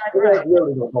 Right. They weren't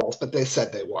really the holes, but they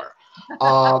said they were.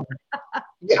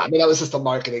 Yeah, I mean, that was just a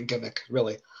marketing gimmick,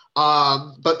 really.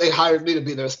 But they hired me to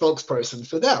be their spokesperson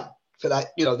for them for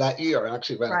that year. I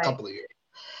actually ran a couple of years.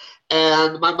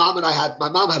 And my mom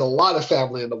had a lot of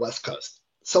family in the West Coast.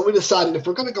 So we decided if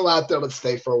we're going to go out there, let's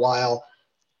stay for a while,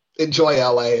 enjoy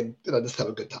LA, and just have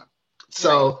a good time.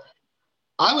 So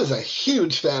I was a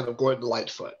huge fan of Gordon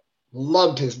Lightfoot,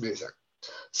 loved his music.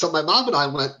 So my mom and I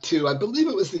went to, I believe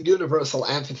it was the Universal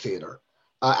Amphitheater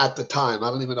at the time. I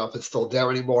don't even know if it's still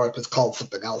there anymore, if it's called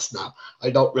something else now. I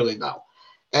don't really know.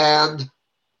 And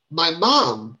my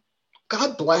mom,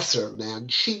 God bless her, man,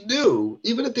 she knew,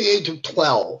 even at the age of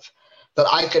 12, that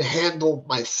I could handle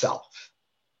myself.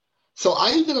 So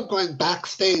I ended up going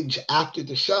backstage after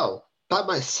the show by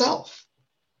myself.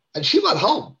 And she went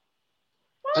home.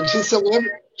 What? And she said,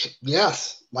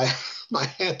 yes, my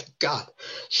hand to God.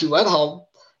 She went home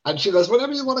and she goes,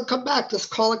 whenever you want to come back, just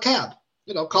call a cab.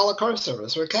 Call a car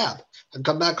service or a cab and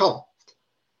come back home.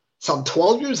 So I'm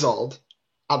 12 years old.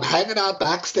 I'm hanging out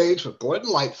backstage with Gordon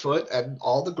Lightfoot and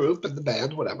all the group and the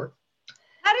band, whatever.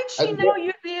 How did she know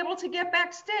you'd be able to get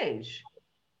backstage?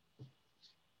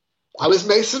 I was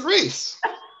Mason Reese.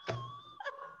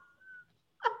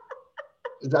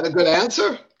 Is that a good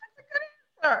answer?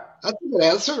 That's a good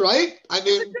answer, right? I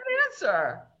mean, that's a good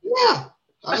answer. Yeah,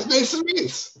 I was Mason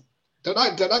Reese. They're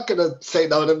not going to say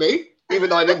no to me, even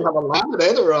though I didn't have a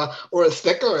laminate or a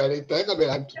sticker or anything. I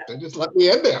mean, they just let me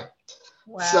in there.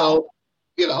 Wow. So,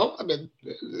 I mean,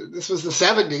 this was the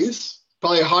 70s.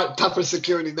 Probably tougher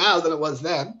security now than it was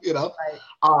then,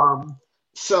 Right.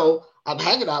 So I'm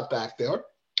hanging out back there,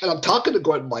 and I'm talking to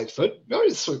Gordon Lightfoot, very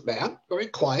sweet man, very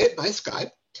quiet, nice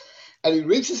guy. And he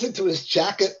reaches into his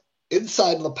jacket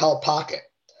inside lapel pocket,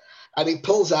 and he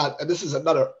pulls out, and this is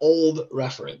another old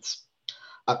reference,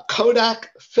 a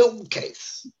Kodak film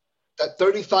case that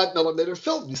 35 millimeter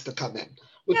film used to come in.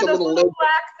 With the those little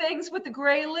black things with the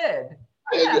gray lid.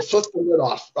 And you flip the lid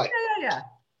off, right? Yeah.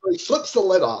 So he flips the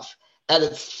lid off, and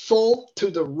it's full to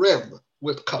the rim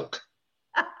with Coke.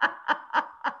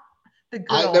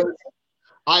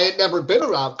 I had never been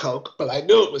around Coke, but I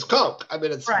knew it was Coke. I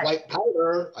mean, it's white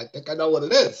powder. I think I know what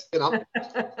it is, And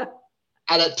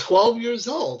at 12 years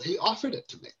old, he offered it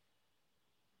to me.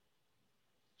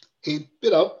 He,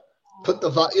 put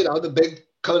the big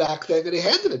Kodak thing, and he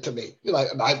handed it to me.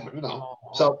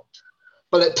 So.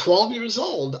 But at 12 years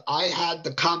old, I had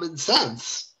the common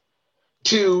sense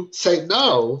to say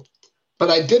no, but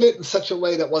I did it in such a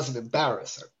way that wasn't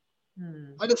embarrassing.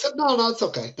 I just said, no, it's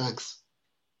okay, thanks.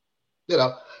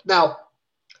 Now,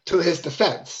 to his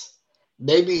defense,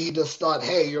 maybe he just thought,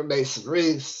 hey, you're Mason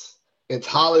Reese, it's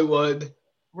Hollywood,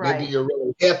 maybe you're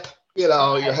really hip, you're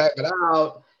hanging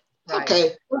out. Right.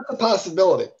 Okay, that's a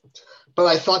possibility. But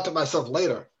I thought to myself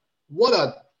later, what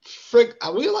a frig,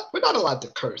 we're not allowed to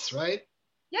curse, right?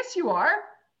 Yes, you are.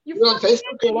 You're on Facebook?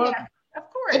 Yeah, of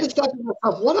course. I just thought to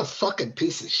myself, what a fucking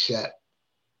piece of shit.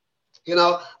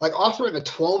 Like offering a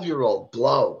 12-year-old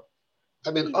blow.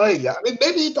 I mean,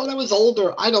 maybe he thought I was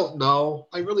older. I don't know.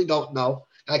 I really don't know.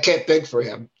 I can't beg for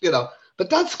him, But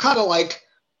that's kind of like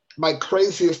my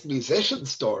craziest musician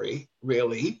story,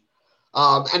 really.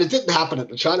 And it didn't happen at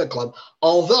the China Club.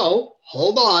 Although,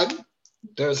 hold on,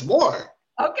 there's more.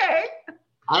 Okay.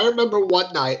 I remember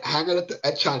one night hanging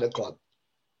at China Club.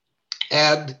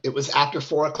 And it was after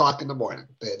 4:00 in the morning.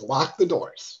 They had locked the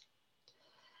doors.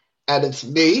 And it's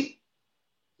me,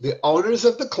 the owners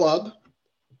of the club,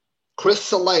 Chris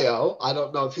Saleo. I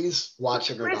don't know if he's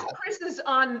watching or not. Chris is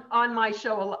on my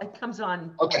show. It comes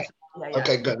on. Okay. Yeah.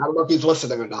 Okay, good. I don't know if he's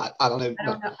listening or not. I don't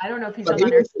know. I don't know if he's on there.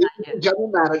 He was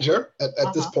general manager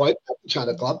at this point at the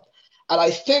China Club. And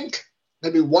I think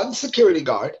maybe one security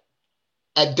guard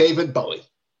and David Bowie.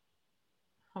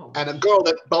 And a girl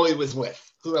that Bowie was with,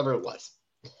 whoever it was.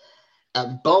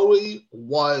 And Bowie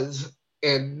was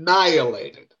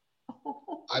annihilated.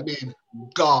 I mean,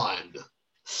 gone.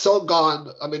 So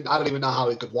gone. I mean, I don't even know how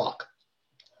he could walk.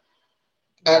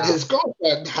 And his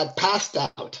girlfriend had passed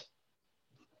out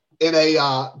in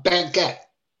a banquette,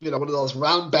 one of those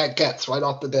round banquettes right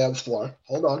off the dance floor.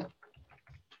 Hold on.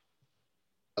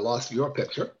 I lost your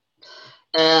picture.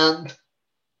 And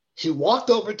he walked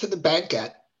over to the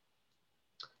banquette.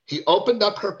 He opened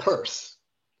up her purse,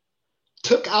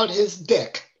 took out his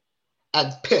dick,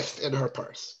 and pissed in her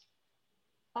purse.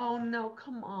 Oh, no,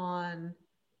 come on.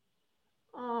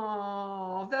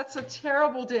 Oh, that's a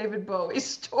terrible David Bowie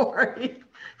story.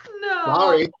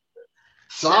 No.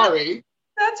 Sorry.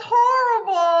 That's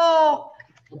horrible.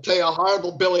 I'll tell you a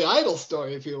horrible Billy Idol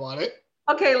story if you want it.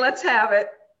 Okay, let's have it.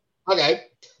 Okay.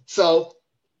 So,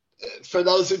 for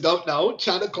those who don't know,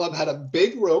 China Club had a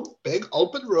big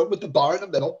open room with the bar in the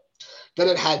middle. Then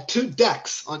it had 2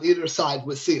 decks on either side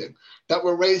with seating that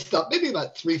were raised up maybe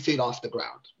about 3 feet off the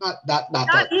ground.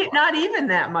 Not even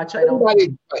that much, I don't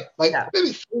think.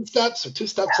 Maybe 3 steps or 2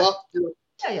 steps up.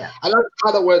 Yeah. And that's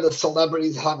kind of where the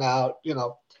celebrities hung out,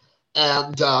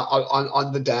 and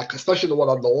on the deck, especially the one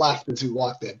on the left as you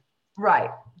walked in.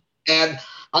 Right. And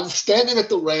I'm standing at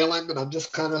the railing and I'm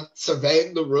just kind of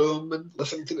surveying the room and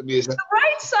listening to the music. The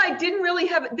right side didn't really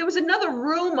have, there was another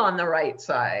room on the right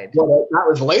side. Well, that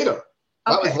was later.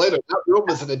 That room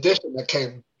was an addition that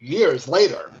came years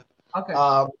later. Okay.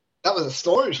 That was a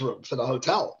storage room for the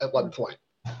hotel at one point.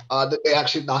 That they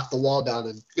actually knocked the wall down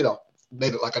and,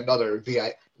 made it like another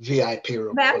VIP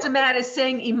room. Matt is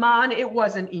saying Iman. It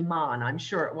wasn't Iman. I'm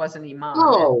sure it wasn't Iman.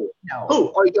 No.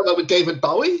 Who? Are you talking about with David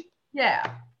Bowie? Yeah.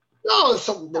 No, it's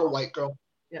some little white girl.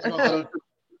 Yeah.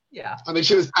 Yeah. I mean,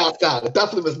 she was passed out. It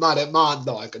definitely was not Iman,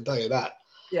 though, I can tell you that.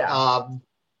 Yeah. I'm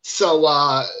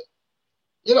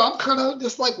kind of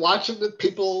just like watching the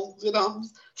people,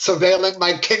 surveilling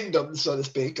my kingdom, so to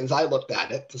speak, as I looked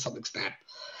at it to some extent.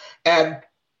 And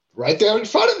right there in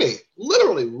front of me,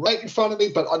 literally right in front of me,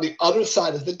 but on the other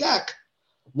side of the deck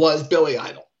was Billy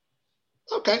Idol.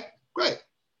 Okay, great.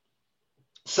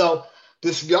 So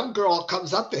this young girl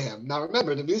comes up to him. Now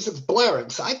remember, the music's blaring,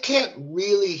 so I can't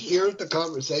really hear the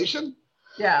conversation.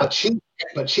 Yeah. But she's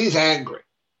angry.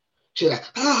 She's like,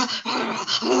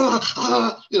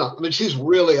 she's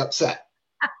really upset.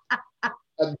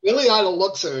 And Billy Idol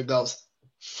looks at her and goes,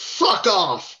 "Fuck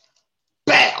off."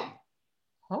 Bam.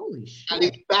 Holy shit. And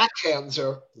he backhands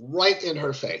her right in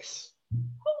her face.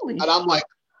 Holy and I'm like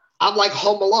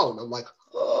Home Alone. I'm like,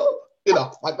 oh,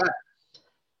 like that.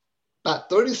 About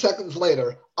 30 seconds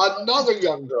later, another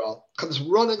young girl comes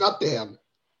running up to him,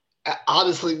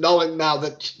 obviously knowing now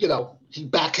that, he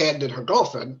backhanded her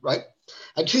girlfriend, right?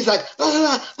 And she's like,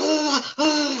 and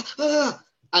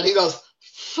he goes,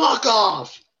 "Fuck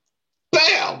off."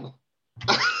 Bam.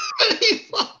 And he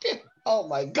fucking, oh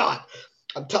my God.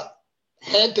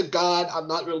 Hand to God, I'm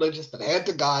not religious, but hand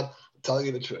to God, I'm telling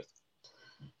you the truth.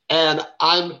 And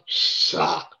I'm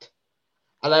shocked.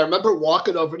 And I remember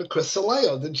walking over to Chris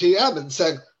Saleo, the GM, and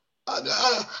saying,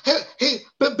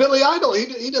 Billy Idol,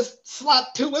 he just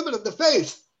slapped 2 women in the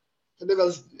face. And he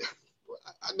goes,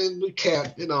 I mean, we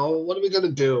can't, what are we going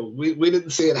to do? We didn't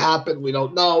see it happen. We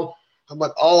don't know. I'm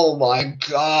like, oh my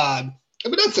God. I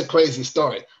mean, that's a crazy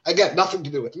story. Again, nothing to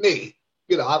do with me.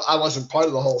 I wasn't part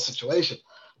of the whole situation.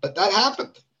 But that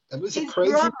happened. It was a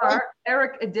crazy drummer,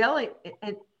 Eric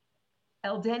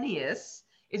Eldenius,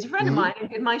 is a friend of mine who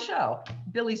did my show.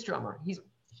 Billy's drummer.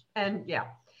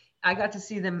 I got to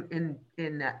see them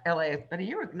in LA about a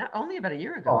year ago, not only about a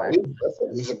year ago. Oh,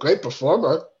 he's a great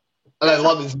performer. And I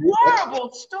love his music.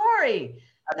 Horrible story.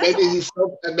 And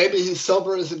maybe he's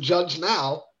sober as a judge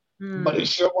now, but he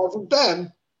sure wasn't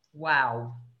then.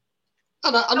 Wow.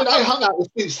 And I hung out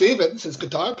with Steve Stevens, his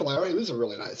guitar player. He was a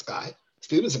really nice guy.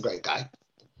 Steve was a great guy.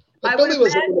 But Billy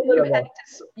was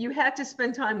you had to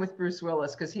spend time with Bruce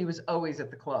Willis because he was always at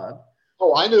the club.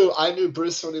 Oh, I knew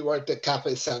Bruce when he worked at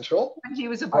Cafe Central. And he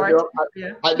was a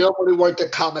bartender. I knew when he worked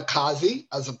at Kamikaze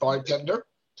as a bartender.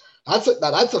 That's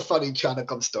a funny China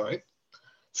Club story.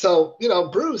 So,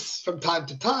 Bruce, from time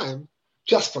to time,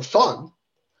 just for fun,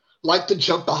 liked to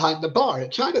jump behind the bar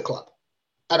at China Club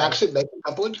and actually make a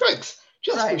couple of drinks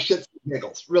just for shits and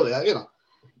giggles. Really,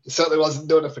 he certainly wasn't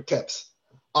doing it for tips.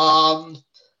 And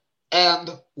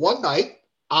one night,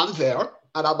 I'm there,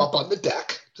 and I'm up on the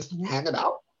deck, just hanging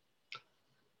out.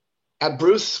 And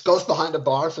Bruce goes behind the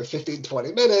bar for 15,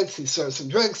 20 minutes. He serves some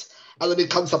drinks, and then he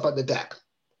comes up on the deck.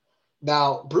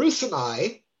 Now, Bruce and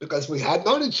I, because we had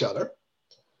known each other,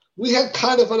 we had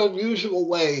kind of an unusual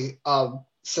way of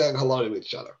saying hello to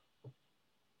each other.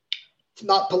 It's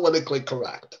not politically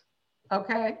correct.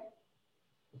 Okay.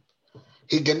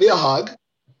 He'd give me a hug.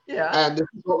 Yeah. And this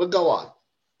is what would go on.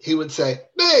 He would say,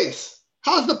 "Mace,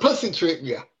 how's the pussy treating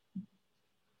you?"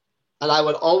 And I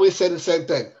would always say the same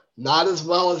thing. "Not as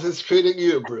well as it's treating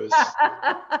you, Bruce."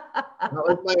 That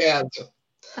was my answer.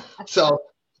 So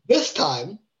this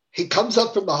time, he comes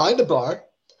up from behind the bar.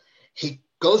 He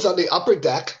goes on the upper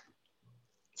deck.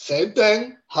 Same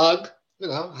thing. Hug.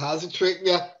 How's it treating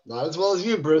you? "Not as well as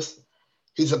you, Bruce."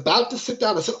 He's about to sit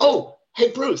down. I said, "Oh,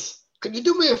 hey, Bruce, can you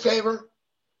do me a favor?"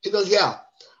 He goes, "Yeah."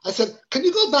 I said, "Can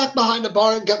you go back behind the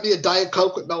bar and get me a Diet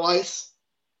Coke with no ice?"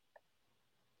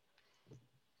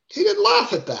 He didn't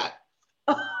laugh at that.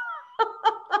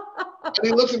 And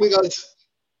he looked at me and goes,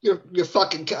 you're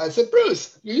fucking... I said,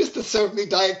 Bruce, you used to serve me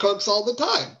Diet Cokes all the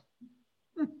time.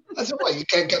 I said, what, you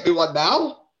can't get me one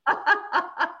now?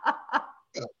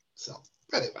 So,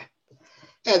 anyway,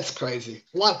 it's crazy.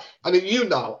 A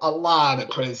lot of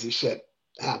crazy shit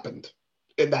happened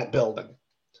in that building.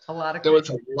 There was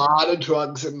a lot of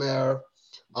drugs in there,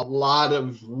 a lot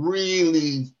of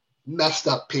really messed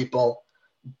up people,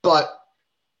 but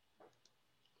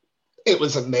it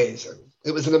was amazing.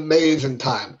 It was an amazing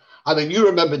time. I mean, you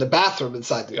remember the bathroom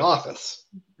inside the office.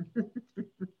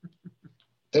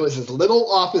 There was this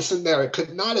little office in there. It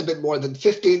could not have been more than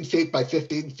 15 feet by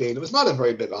 15 feet. It was not a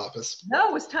very big office. No,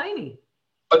 it was tiny.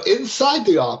 But inside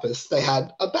the office, they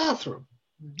had a bathroom.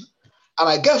 Mm-hmm. And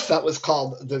I guess that was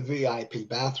called the VIP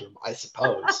bathroom, I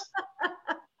suppose.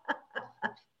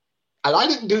 And I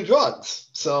didn't do drugs.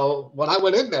 So when I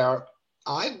went in there,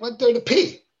 I went there to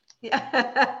pee.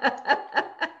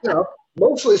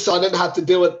 Mostly so I didn't have to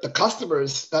deal with the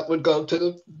customers that would go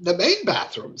to the main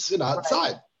bathrooms,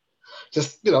 outside. Right.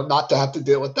 Just, not to have to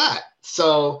deal with that.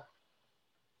 So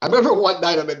I remember one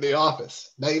night I'm in the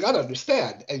office. Now you got to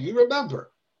understand, and you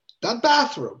remember, that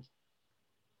bathroom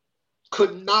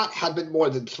could not have been more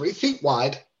than 3 feet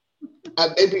wide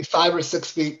and maybe 5 or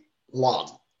 6 feet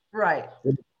long. Right.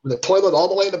 With a toilet all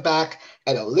the way in the back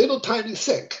and a little tiny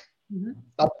sink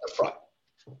up the front,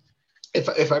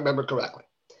 if I remember correctly.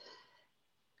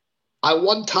 I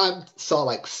one time saw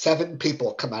like 7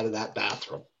 people come out of that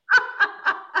bathroom.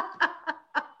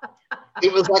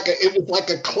 It was like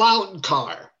a clown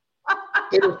car.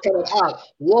 They were coming out.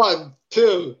 1,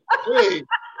 2, 3,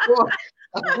 4.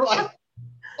 I'm like,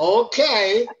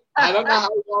 okay, I don't know how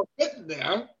you all fit in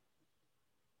there.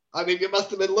 I mean, you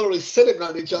must have been literally sitting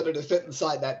on each other to fit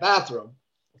inside that bathroom.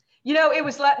 It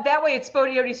was that way at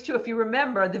Spodiotis too. If you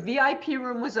remember, the VIP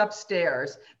room was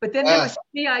upstairs, but then there was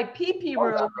the VIP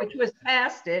room, which was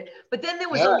past it. But then there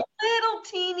was a little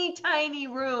teeny tiny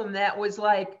room that was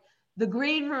like the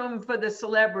green room for the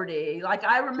celebrity. Like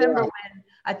I remember when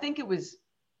I think it was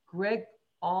Greg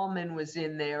Allman was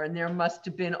in there, and there must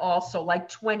have been also like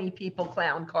 20 people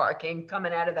clown car came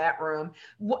coming out of that room,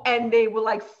 and they were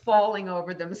like falling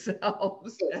over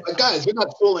themselves. But guys, you're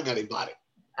not fooling anybody.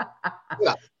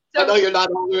 So, I know you're not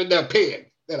in there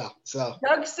peeing, so.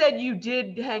 Doug said you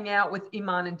did hang out with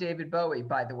Iman and David Bowie,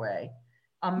 by the way.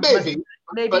 Maybe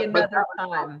another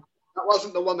time. That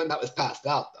wasn't the woman that was passed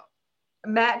out,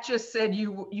 though. Matt just said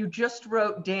you just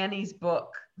wrote Danny's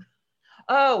book.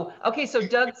 Oh, okay. So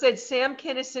Doug said Sam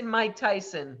Kinison, Mike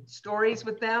Tyson. Stories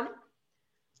with them?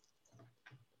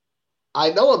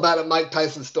 I know about a Mike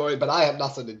Tyson story, but I have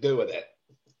nothing to do with it.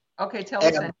 Okay, tell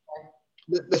us anyway.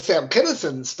 The Sam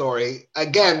Kinison story,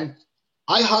 again,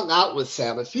 I hung out with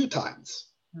Sam a few times.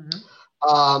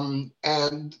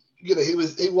 And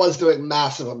he was doing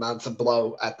massive amounts of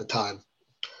blow at the time.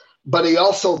 But he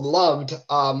also loved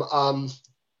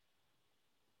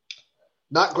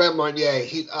not Grand Marnier.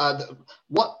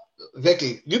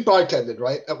 Vicky, you bartended,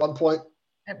 right? At one point?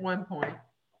 At one point.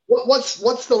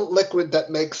 What's the liquid that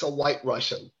makes a White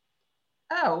Russian?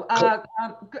 Oh,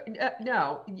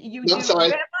 no. You do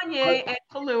sorry. Grand Marnier and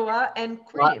Kahlua and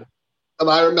cream.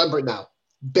 I remember now.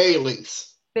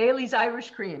 Bailey's. Bailey's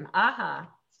Irish cream.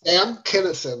 Sam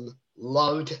Kinison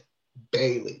loved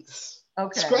Bailey's.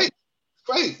 Okay. It's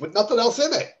great, with nothing else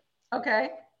in it.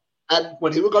 Okay. And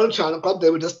when he would go to China Club, they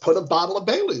would just put a bottle of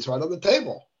Bailey's right on the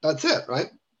table. That's it, right?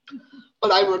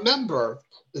 But I remember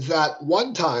that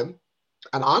one time,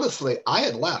 and honestly, I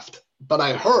had left, but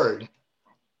I heard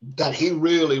that he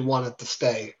really wanted to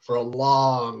stay for a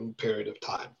long period of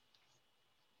time.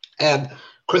 And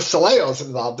Chris Saleo's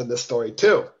involved in this story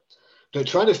too. They're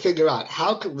trying to figure out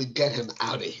how can we get him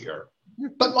out of here,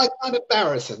 but like not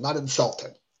embarrass him, not insult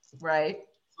him. Right.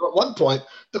 So at one point,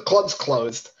 the club's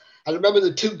closed. I remember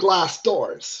the 2 glass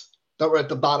doors that were at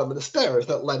the bottom of the stairs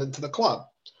that led into the club.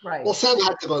 Right. Well, Sam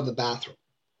had to go to the bathroom.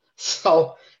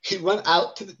 So he went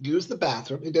out to use the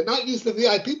bathroom. He did not use the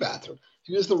VIP bathroom.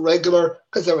 He used the regular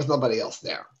because there was nobody else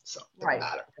there. So it didn't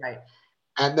matter. Right.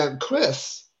 And then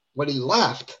Chris, when he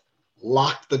left,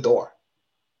 locked the door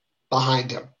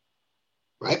behind him.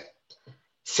 Right?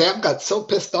 Sam got so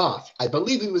pissed off. I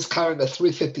believe he was carrying a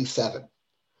 .357.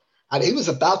 And he was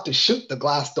about to shoot the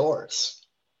glass doors.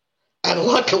 And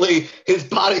luckily, his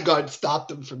bodyguard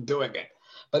stopped him from doing it.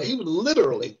 But he would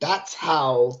literally, that's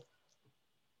how,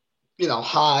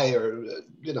 high or,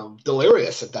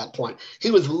 delirious at that point.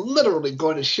 He was literally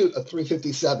going to shoot a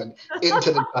 .357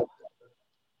 into the gun.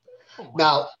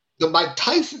 Now, the Mike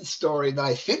Tyson story that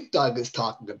I think Doug is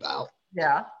talking about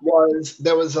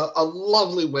there was a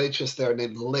lovely waitress there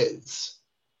named Liz.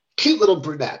 cute little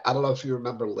brunette. I don't know if you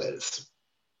remember Liz.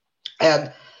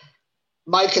 And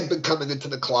Mike had been coming into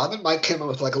the club, and Mike came in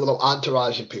with like a little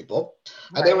entourage of people.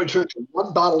 Right. And they were drinking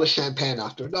one bottle of champagne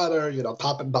after another, you know,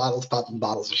 popping bottles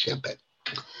of champagne.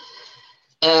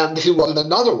 And he wanted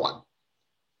another one,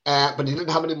 but he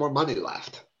didn't have any more money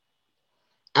left.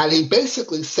 And he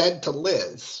basically said to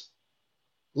Liz,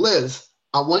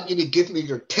 I want you to give me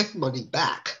your tip money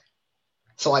back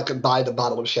so I can buy the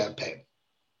bottle of champagne.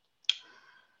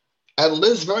 And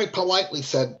Liz very politely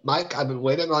said, Mike, I've been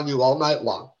waiting on you all night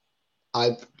long.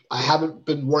 I haven't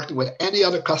been working with any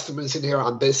other customers in here.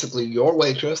 I'm basically your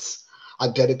waitress.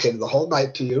 I've dedicated the whole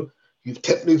night to you. You've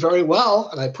tipped me very well,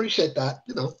 and I appreciate that,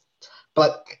 you know.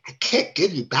 But I can't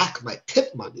give you back my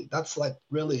tip money. That's like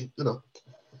really, you know.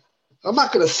 I'm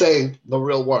not going to say the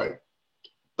real word.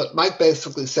 But Mike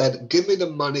basically said, give me the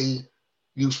money,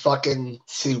 you fucking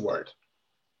C-word.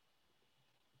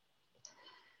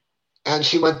 And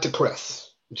she went to Chris.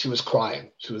 And she was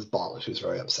crying. She was bawling. She was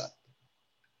very upset.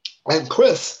 And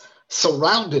Chris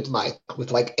surrounded Mike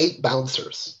with like 8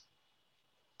 bouncers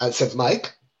and said,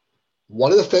 Mike,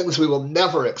 one of the things we will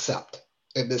never accept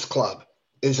in this club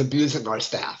is abusing our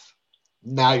staff.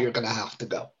 Now you're going to have to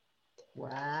go.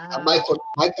 Wow. And Mike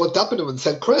looked up at him and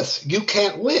said, Chris, you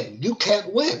can't win. You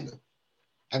can't win.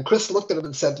 And Chris looked at him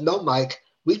and said, no, Mike,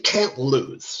 we can't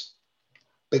lose.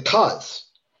 Because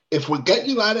if we get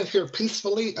you out of here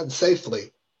peacefully and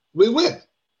safely, we win.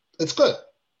 It's good.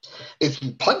 If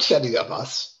you punch any of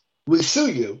us, we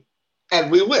sue you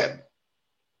and we win.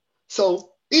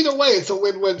 So either way, it's a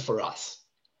win-win for us.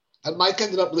 And Mike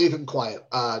ended up leaving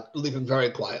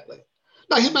very quietly.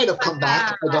 Now, he might have come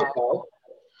back. I don't know.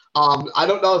 I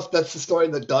don't know if that's the story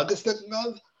that Doug is thinking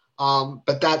of,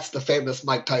 but that's the famous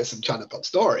Mike Tyson China Club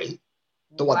story,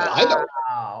 the one that I know.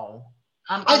 Wow.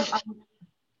 I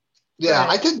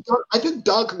think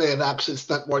Doug may have actually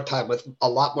spent a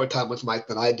lot more time with Mike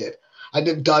than I did. I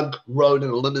think Doug rode in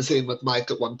a limousine with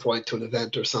Mike at one point to an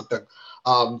event or something.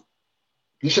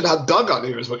 You should have Doug on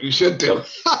here is what you should do.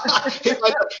 he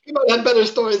might have better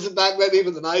stories back then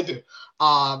even than I do.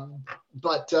 Yeah,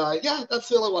 that's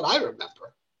the only one I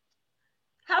remember.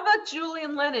 How about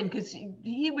Julian Lennon? Because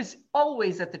he was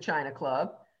always at the China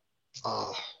Club.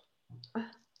 I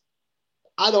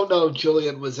don't know if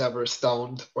Julian was ever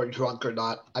stoned or drunk or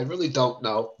not. I really don't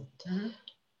know. Mm-hmm.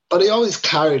 But he always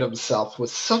carried himself with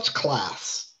such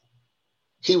class.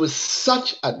 He was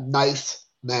such a nice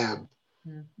man.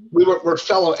 Mm-hmm. We're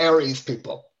fellow Aries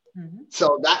people. Mm-hmm.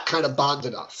 So that kind of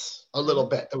bonded us a little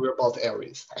bit, that we were both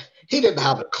Aries. He didn't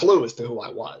have a clue as to who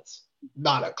I was.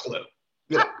 Not a clue.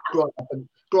 You know,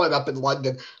 growing up in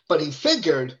London. But he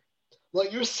figured, well,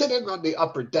 you're sitting on the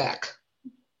upper deck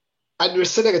and you're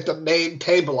sitting at the main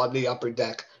table on the upper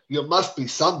deck. You must be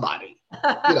somebody.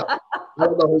 You know, I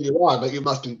don't know who you are, but you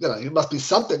must be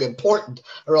something important,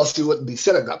 or else you wouldn't be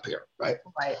sitting up here, right?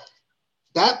 Right.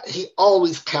 That he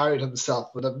always carried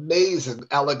himself with amazing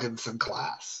elegance and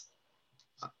class.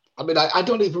 I mean, I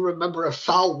don't even remember a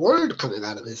foul word coming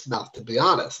out of his mouth, to be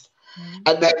honest. Mm-hmm.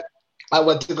 And then I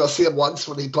went to go see him once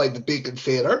when he played the Beacon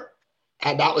Theater,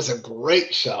 and that was a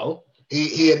great show.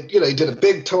 He did a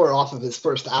big tour off of his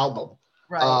first album,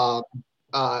 right?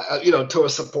 Tour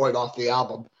support off the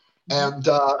album, and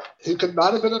he could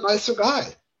not have been a nicer guy.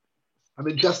 I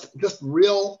mean, just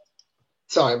real.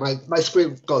 Sorry, my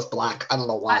screen goes black. I don't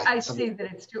know why. I see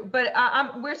that it's true, but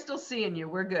we're still seeing you.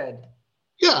 We're good.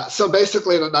 Yeah. So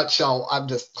basically, in a nutshell, I'm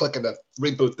just clicking to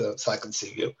reboot so I can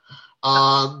see you.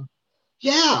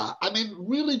 Yeah, I mean,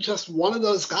 really just one of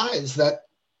those guys that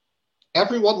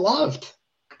everyone loved,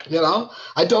 you know?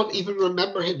 I don't even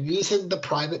remember him using the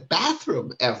private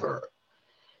bathroom ever.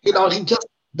 You know,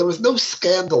 there was no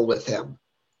scandal with him.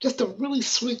 Just a really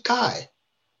sweet guy,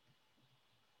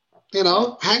 you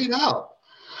know, hanging out.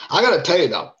 I got to tell you,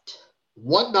 though,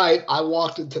 one night I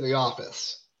walked into the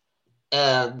office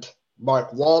and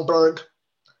Mark Wahlberg,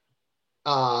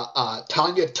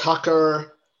 Tanya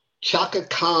Tucker, Chaka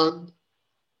Khan,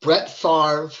 Brett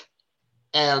Favre,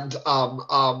 and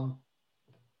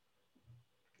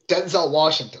Denzel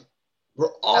Washington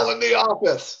were all in the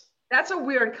office. That's a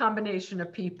weird combination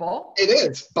of people. It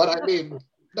is, but I mean,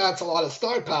 that's a lot of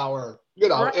star power, you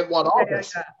know, right. In one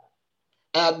office. Yeah.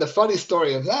 And the funny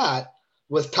story of that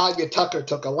was Tanya Tucker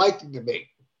took a liking to me.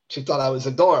 She thought I was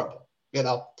adorable, you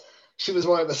know. She was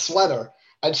wearing a sweater,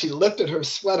 and she lifted her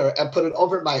sweater and put it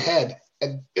over my head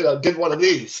and, you know, did one of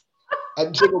these.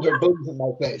 And jiggled her boobs in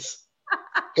my face.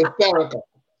 Hysterical.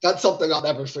 That's something I'll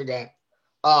never forget.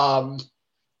 But,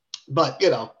 you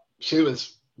know, she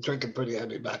was drinking pretty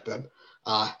heavy back then.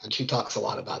 And she talks a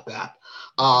lot about that.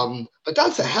 But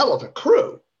that's a hell of a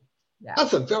crew. Yeah.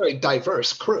 That's a very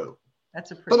diverse crew.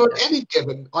 That's a pretty. But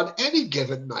on any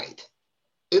given night,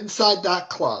 inside that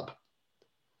club,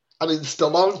 I mean,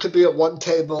 Stallone could be at one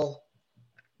table.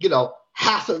 You know,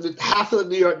 half of the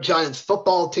New York Giants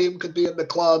football team could be in the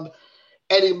club.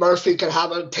 Eddie Murphy could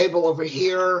have a table over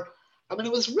here. I mean,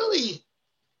 it was really,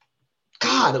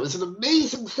 God, it was an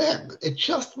amazing thing. It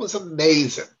just was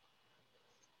amazing.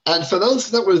 And for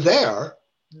those that were there,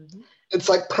 it's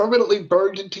like permanently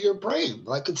burned into your brain,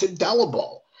 like it's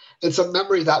indelible. It's a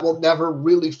memory that we'll never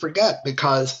really forget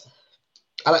because,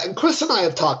 and Chris and I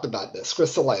have talked about this,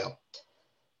 Chris Aleo.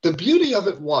 The beauty of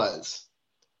it was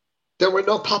there were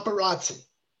no paparazzi.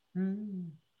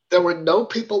 There were no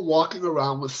people walking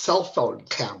around with cell phone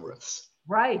cameras.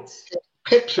 Right.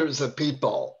 Pictures of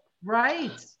people.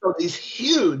 Right. So these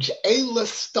huge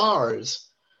A-list stars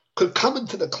could come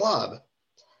into the club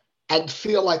and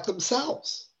feel like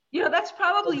themselves. You know, that's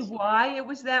probably why it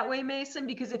was that way, Mason,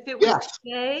 because if it was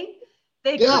gay,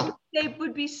 they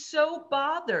would be so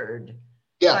bothered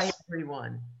by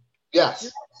everyone. Yes.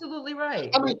 You're absolutely right.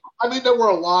 I mean, there were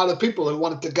a lot of people who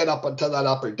wanted to get up onto that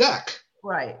upper deck.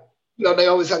 Right. You know, they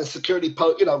always had a security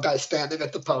post, you know, guys standing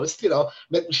at the post, you know,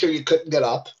 making sure you couldn't get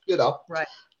up, you know. Right.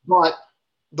 But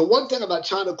the one thing about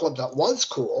China Club that was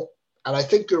cool, and I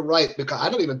think you're right, because I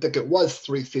don't even think it was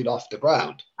 3 feet off the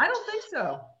ground. I don't think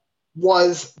so.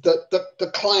 Was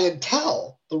the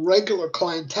clientele, the regular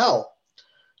clientele,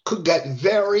 could get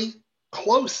very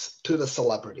close to the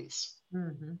celebrities.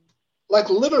 Like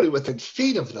literally within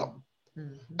feet of them.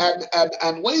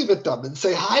 And wave at them and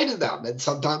say hi to them. And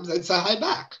sometimes they'd say hi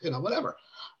back, you know, whatever.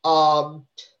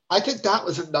 I think that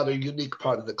was another unique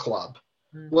part of the club,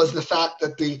 was the fact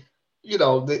that the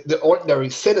ordinary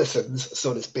citizens,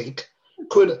 so to speak,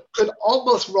 could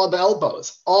almost rub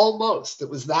elbows. Almost. It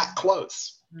was that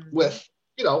close with,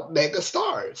 you know, mega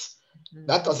stars.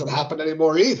 That doesn't happen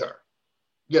anymore either,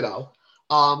 you know.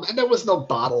 And there was no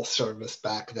bottle service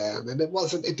back then, and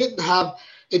it didn't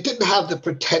have the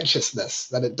pretentiousness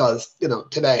that it does, you know,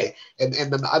 today. And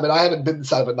I mean, I haven't been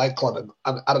inside of a nightclub in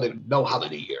I don't even know how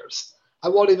many years. I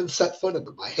won't even set foot in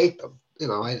them. I hate them. You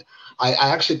know, I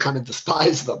actually kind of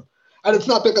despise them. And it's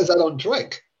not because I don't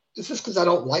drink. It's just because I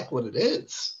don't like what it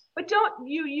is. But don't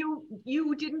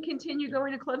you didn't continue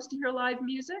going to clubs to hear live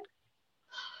music?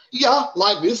 Yeah,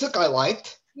 live music I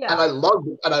liked. Yeah. And I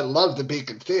loved the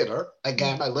Beacon Theater.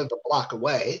 Again, I lived a block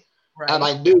away. Right. And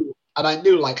I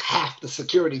knew like half the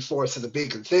security force in the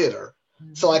Beacon Theater.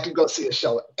 So I could go see a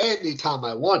show anytime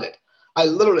I wanted. I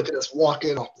literally could just walk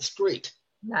in off the street.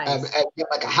 Nice. And get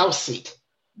like a house seat.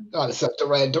 I saw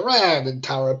Duran Duran and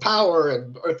Tower of Power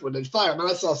and Earth, Wind and Fire. I mean,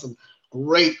 I saw some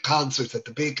great concerts at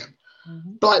the Beacon.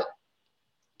 But,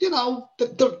 you know,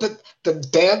 the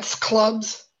dance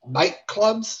clubs,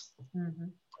 nightclubs,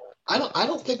 I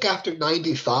don't think after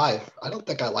 95, I don't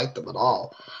think I liked them at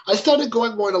all. I started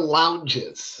going more to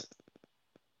lounges,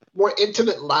 more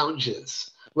intimate lounges,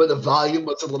 where the volume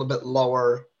was a little bit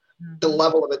lower. The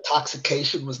level of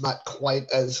intoxication was not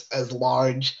quite as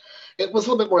large. It was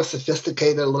a little bit more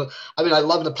sophisticated. I mean, I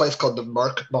loved a place called the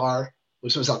Merc Bar,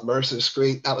 which was on Mercer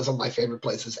Street. That was one of my favorite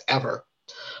places ever.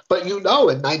 But you know,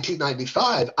 in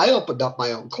 1995, I opened up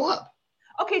my own club.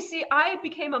 Okay, see, I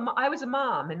was a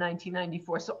mom in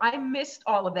 1994, so I missed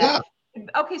all of that. Yeah.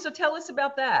 Okay, so tell us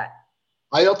about that.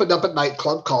 I opened up a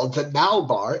nightclub called the Now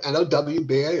Bar,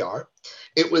 Nowbar.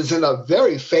 It was in a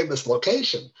very famous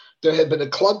location. There had been a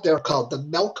club there called the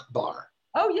Milk Bar.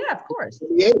 Oh, yeah, of course.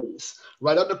 In the 80s,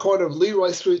 right on the corner of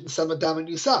Leroy Street and 7th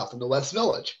Avenue South in the West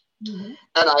Village. And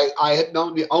I had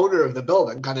known the owner of the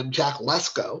building, a guy named Jack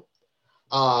Lesko,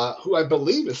 who I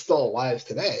believe is still alive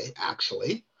today,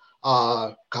 actually.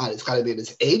 God, it's got to be in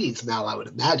his 80s now, I would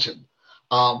imagine.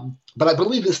 But I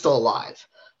believe he's still alive.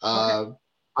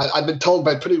 I've been told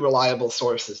by pretty reliable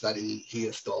sources that he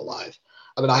is still alive.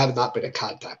 I mean, I have not been in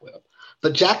contact with him.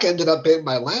 But Jack ended up being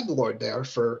my landlord there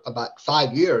for about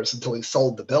 5 years until he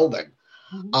sold the building.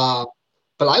 But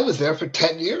I was there for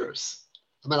 10 years.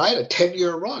 I mean, I had a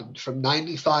 10-year run from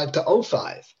 95 to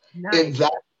 05 in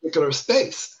that particular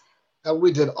space. And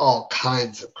we did all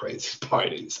kinds of crazy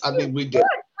parties. I mean, we did.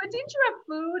 But didn't you have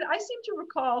food? I seem to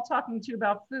recall talking to you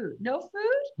about food. No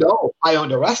food? No, I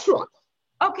owned a restaurant.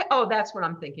 Okay. Oh, that's what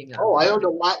I'm thinking of. Oh, I owned a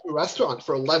Latin restaurant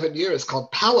for 11 years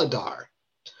called Paladar,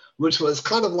 which was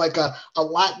kind of like a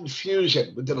Latin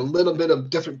fusion. We did a little bit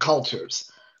of different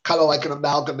cultures, kind of like an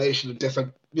amalgamation of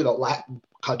different, you know, Latin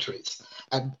countries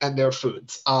and their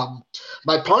foods.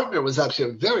 My partner was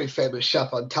actually a very famous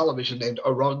chef on television named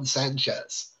Aron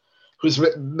Sanchez, who's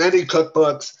written many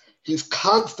cookbooks. He's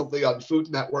constantly on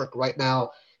Food Network right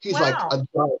now. He's like a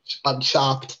judge on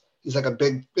Chopped. He's like a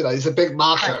big, you know, he's a big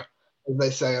mocker. as they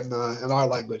say in our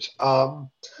language. And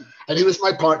he was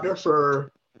my partner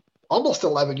for almost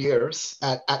 11 years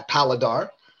at Paladar.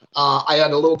 I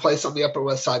had a little place on the Upper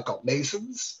West Side called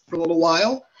Mason's for a little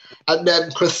while. And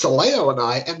then Chris Saleo and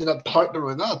I ended up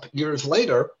partnering up years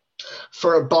later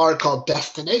for a bar called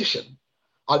Destination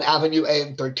on Avenue A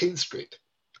and 13th Street.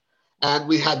 And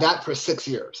we had that for 6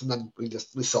 years, and then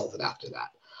we sold it after that.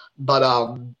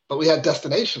 But we had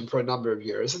Destination for a number of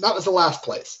years, and that was the last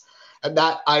place. And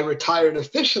that I retired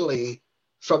officially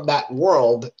from that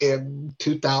world in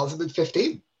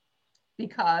 2015.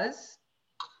 Because?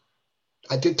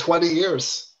 I did 20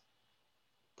 years.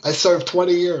 I served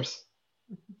 20 years.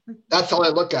 That's how I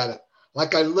look at it.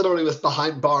 Like I literally was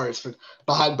behind bars.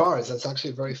 That's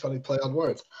actually a very funny play on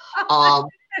words. I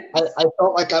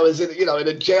felt like I was in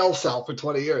a jail cell for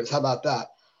 20 years. How about that?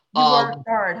 You work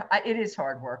hard. It is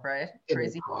hard work, right?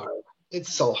 Crazy. It is hard.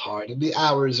 It's so hard. And the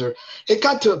hours are, it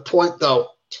got to a point though,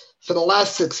 for the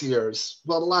last 6 years,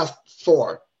 well, the last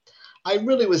 4, I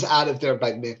really was out of there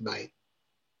by midnight.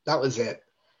 That was it.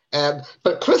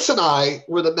 But Chris and I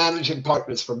were the managing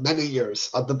partners for many years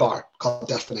of the bar called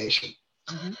Destination.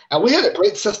 Mm-hmm. And we had a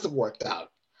great system worked out.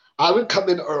 I would come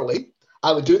in early.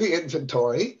 I would do the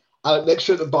inventory. I would make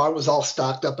sure the bar was all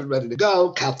stocked up and ready to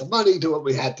go, count the money, do what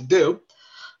we had to do.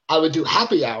 I would do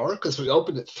happy hour because we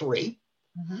opened at 3.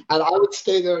 Mm-hmm. And I would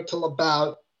stay there till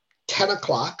about 10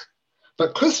 o'clock.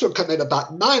 But Chris would come in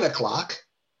about 9 o'clock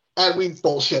and we'd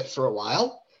bullshit for a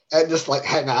while and just like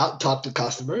hang out and talk to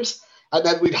customers. And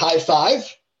then we'd high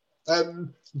five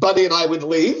and Buddy and I would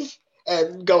leave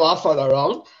and go off on our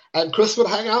own. And Chris would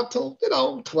hang out till,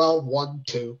 12, 1,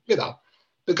 2,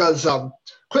 because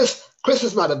Chris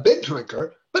is not a big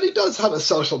drinker, but he does have a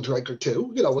social drink or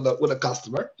two, with a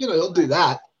customer. He'll do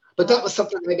that. But that was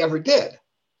something I never did.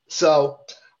 So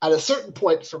at a certain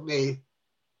point for me,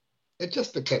 it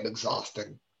just became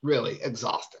exhausting, really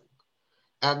exhausting.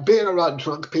 And being around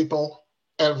drunk people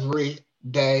every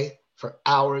day for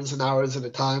hours and hours at a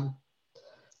time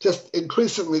just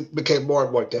increasingly became more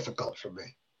and more difficult for me.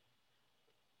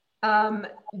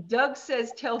 Doug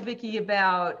says, tell Vicki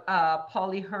about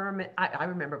Paulie Herman. I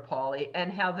remember Paulie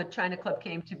and how the China Club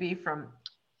came to be from.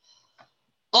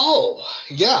 Oh,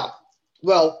 yeah.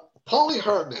 Well, Paulie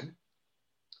Herman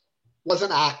was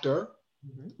an actor,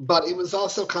 mm-hmm. but he was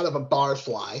also kind of a bar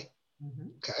fly. Mm-hmm.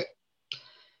 Okay.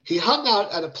 He hung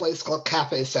out at a place called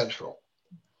Cafe Central.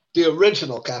 The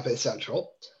original Cafe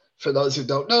Central, for those who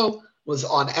don't know, was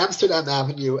on Amsterdam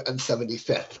Avenue and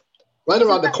 75th. Right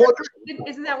around the corner.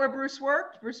 Isn't that where Bruce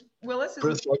worked? Bruce Willis?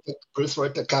 Bruce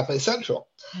worked at Cafe Central.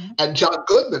 Mm-hmm. And John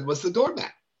Goodman was the doorman.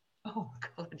 Oh,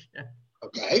 God. Yeah.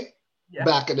 Okay. Yeah.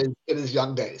 Back in his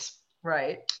young days.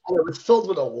 Right. And it was filled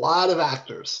with a lot of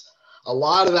actors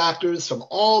from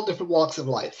all different walks of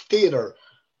life. Theater.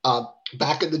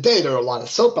 Back in the day, there were a lot of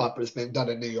soap operas being done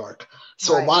in New York.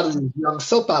 So right. A lot of these young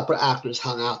soap opera actors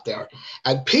hung out there.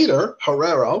 And Peter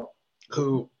Herrero,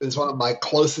 who is one of my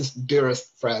closest,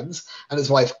 dearest friends, and his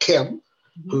wife, Kim,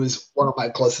 mm-hmm. who's one of my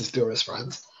closest, dearest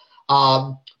friends.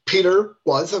 Peter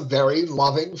was a very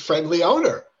loving, friendly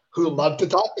owner who loved to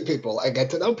talk to people and get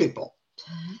to know people.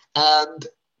 Mm-hmm. And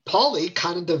Paulie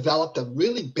kind of developed a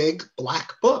really big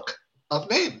black book of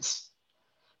names.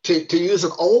 To use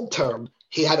an old term,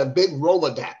 he had a big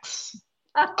Rolodex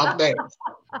of names.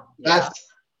 Yeah.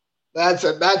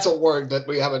 That's a word that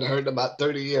we haven't heard in about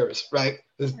 30 years, right?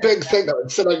 This big thing that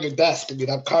would sit on your desk and you'd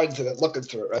have cards in it looking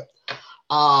through it,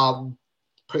 right?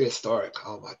 Prehistoric.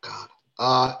 Oh my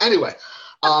God. Anyway,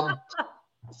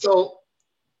 so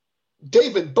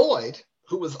David Boyd,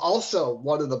 who was also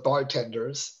one of the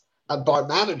bartenders and bar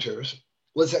managers,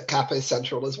 was at Cafe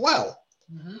Central as well.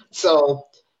 Mm-hmm. So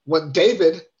when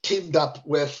David teamed up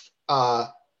with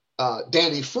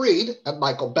Danny Freed and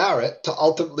Michael Barrett to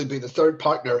ultimately be the third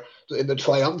partner in the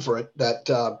triumvirate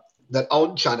that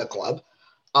owned China Club,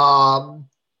 Paulie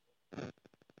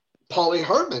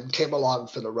Herman came along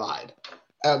for the ride.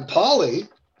 And Paulie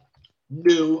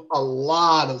knew a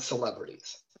lot of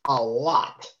celebrities, a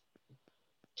lot.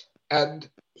 And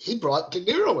he brought De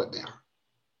Niro in there.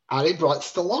 And he brought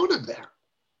Stallone in there.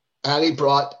 And he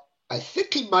brought, I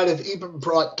think he might have even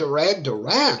brought Duran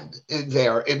Duran in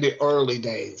there in the early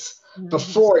days, mm-hmm.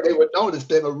 before they were known as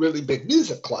being a really big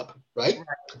music club, right?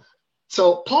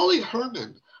 So Paulie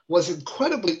Herman was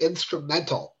incredibly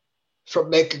instrumental for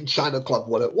making China Club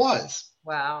what it was.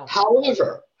 Wow.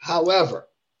 However,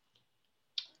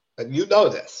 and you know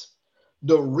this,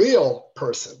 the real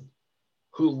person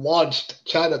who launched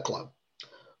China Club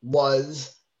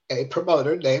was a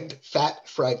promoter named Fat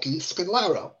Frankie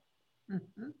Spinlaro,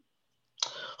 mm-hmm.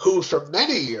 who for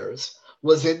many years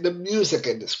was in the music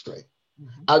industry.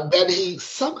 Mm-hmm. And then he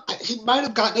might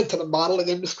have gotten into the modeling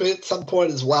industry at some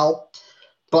point as well.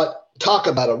 But talk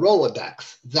about a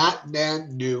Rolodex. That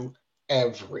man knew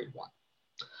everyone.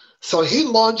 So he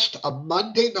launched a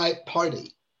Monday night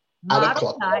party at a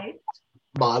club.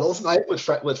 Models Night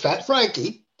with Fat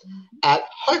Frankie at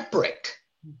Heartbreak,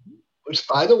 which,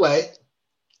 by the way,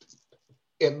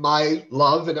 in my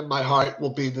love and in my heart,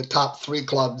 will be the top 3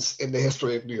 clubs in the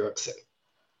history of New York City.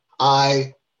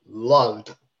 I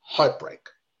loved Heartbreak.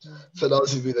 For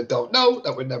those of you that don't know,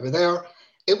 that were never there,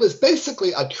 it was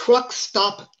basically a truck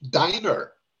stop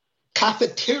diner,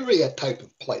 cafeteria type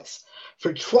of place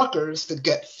for truckers to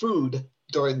get food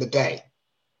during the day.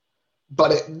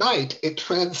 But at night, it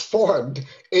transformed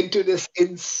into this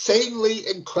insanely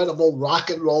incredible rock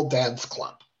and roll dance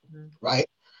club, right?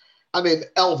 I mean,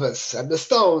 Elvis and the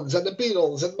Stones and the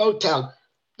Beatles and Motown.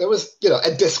 There was,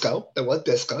 and disco. There was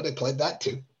disco. They played that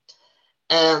too.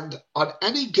 And on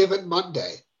any given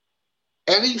Monday,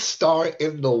 any star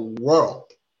in the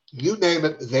world, you name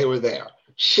it, they were there.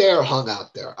 Cher hung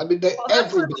out there. I mean,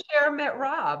 that's where Cher met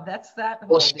Rob. That's that.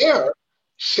 Well,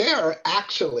 Cher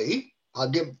actually,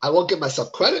 I won't give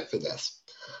myself credit for this,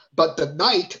 but the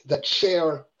night that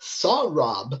Cher saw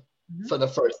Rob for the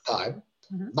first time,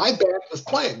 my band was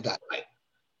playing that night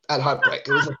at Heartbreak.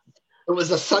 It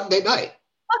was a Sunday night.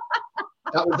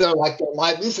 That was their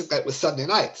live music night was Sunday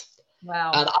nights.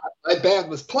 Wow. And my band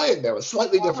was playing there. A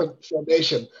slightly different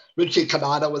formation. Richie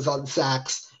Canada was on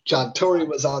sax. John Turry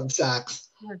was on sax.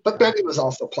 But Benny was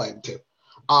also playing too.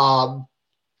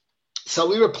 So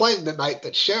we were playing the night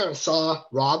that Cher saw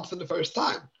Rob for the first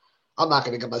time. I'm not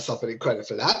going to give myself any credit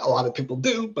for that. A lot of people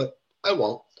do, but I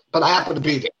won't. But I happen to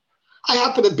be there. I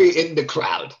happen to be in the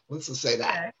crowd. Let's just say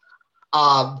that.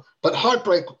 Okay. But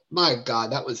Heartbreak, my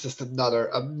God, that was just another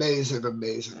amazing,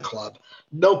 amazing club.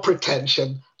 No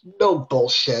pretension, no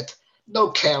bullshit,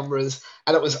 no cameras.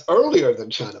 And it was earlier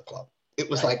than China Club. It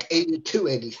was like 82,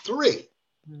 83.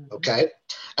 Okay.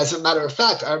 As a matter of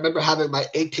fact, I remember having my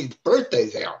 18th birthday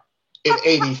there in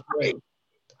 83,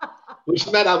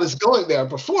 which meant I was going there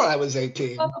before I was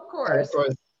 18. Oh, of course.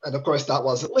 And of course, that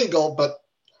wasn't legal, but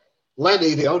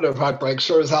Lenny, the owner of Heartbreak,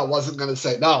 sure as hell wasn't going to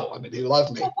say no. I mean, he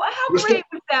loved me. Well, how great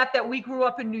was that we grew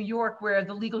up in New York where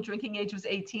the legal drinking age was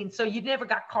 18, so you never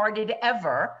got carded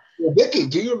ever. Well, Vicky,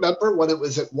 do you remember when it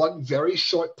was at one very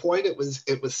short point? It was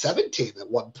 17 at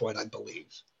one point, I believe.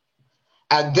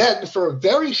 And then for a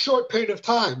very short period of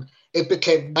time, it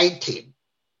became 19.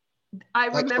 I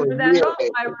remember that.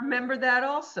 I remember that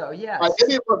also. Yes.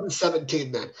 Maybe it wasn't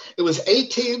 17 then. It was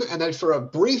 18, and then for a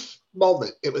brief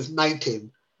moment, it was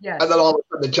 19. Yes. And then all of a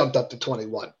sudden, it jumped up to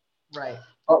 21. Right.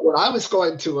 But when I was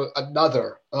going to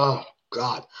another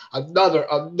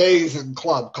amazing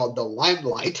club called the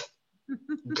Limelight,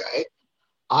 okay,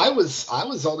 I was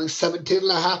only 17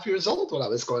 and a half years old when I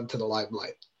was going to the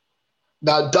Limelight.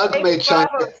 Now, Doug may chime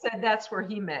in. Robert said that's where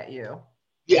he met you.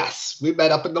 Yes, we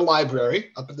met up in the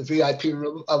library, up in the VIP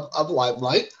room of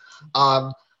Limelight.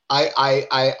 I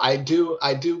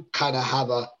do kind of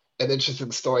have an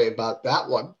interesting story about that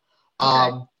one.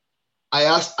 Okay. I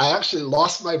actually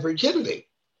lost my virginity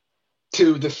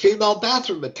to the female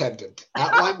bathroom attendant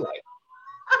at Limelight.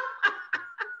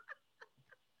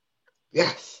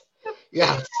 Yes.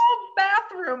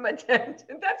 Bathroom attendant.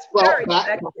 That's very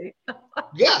sexy.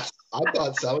 Yes, I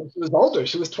thought so. She was older.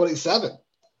 She was 27.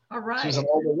 All right. She was an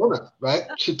older woman, right?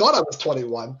 She thought I was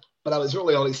 21, but I was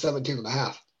really only 17 and a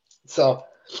half. So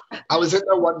I was in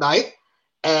there one night,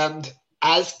 and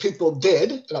as people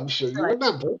did, and I'm sure you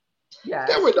remember,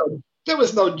 there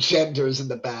was no genders in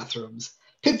the bathrooms.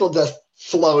 People just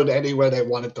flowed anywhere they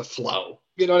wanted to flow.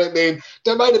 You know what I mean?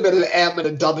 There might have been an M and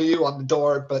a W on the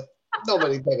door, but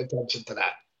nobody paid attention to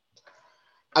that.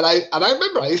 And I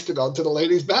remember I used to go to the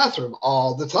ladies' bathroom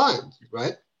all the time,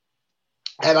 right?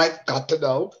 And I got to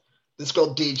know this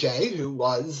girl DJ, who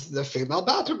was the female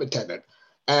bathroom attendant.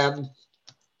 And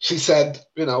she said,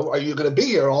 are you going to be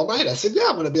here all night? I said, yeah,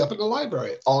 I'm going to be up in the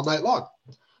library all night long.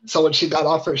 So when she got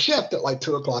off her shift at like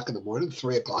 2 o'clock in the morning,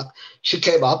 3 o'clock, she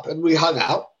came up and we hung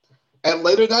out. And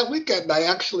later that weekend, I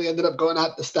actually ended up going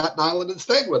out to Staten Island and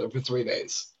staying with her for 3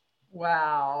 days.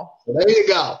 Wow. So there you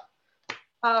go.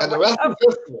 And the rest is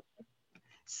history.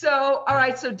 So, all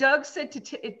right. So Doug said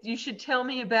you should tell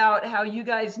me about how you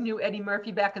guys knew Eddie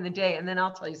Murphy back in the day, and then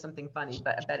I'll tell you something funny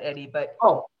about Eddie. But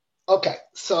okay.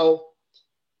 So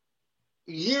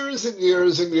years and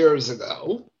years and years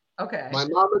ago, my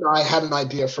mom and I had an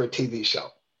idea for a TV show.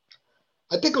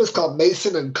 I think it was called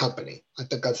Mason and Company. I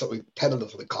think that's what we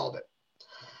tentatively called it.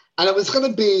 And it was going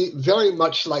to be very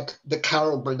much like the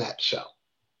Carol Burnett show,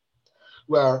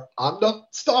 where I'm the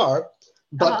star,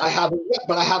 but I have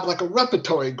like a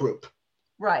repertory group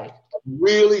Right.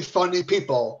 Really funny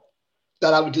people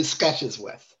that I would do sketches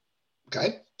with.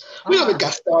 Okay. We have a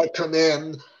guest star come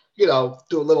in, do a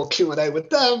little Q&A with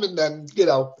them, and then,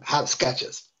 have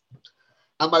sketches.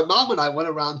 And my mom and I went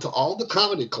around to all the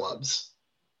comedy clubs,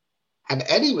 and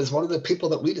Eddie was one of the people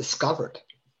that we discovered.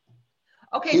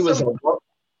 Okay, he was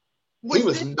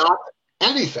not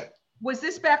anything. Was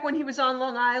this back when he was on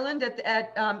Long Island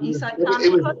at Eastside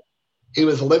Comedy Club? He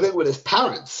was living with his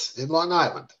parents in Long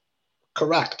Island.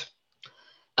 Correct.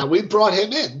 And we brought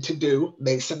him in to do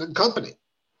Mason and Company.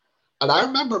 And I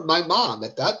remember my mom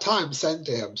at that time saying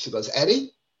to him, she goes,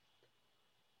 Eddie,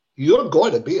 you're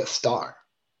going to be a star.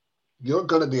 You're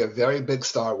going to be a very big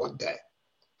star one day.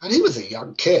 And he was a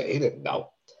young kid. He didn't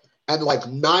know. And like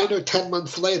 9 or 10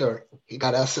 months later, he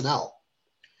got SNL.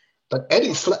 But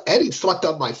Eddie slept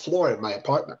on my floor in my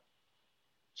apartment.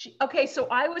 Okay, so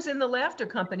I was in the Laughter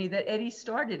Company that Eddie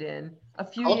started in a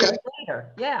few years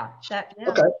later. Yeah.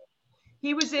 Okay.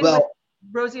 He was in with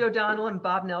Rosie O'Donnell and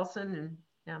Bob Nelson,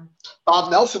 and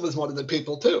Bob Nelson was one of the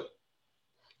people too.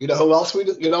 You know who else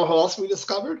we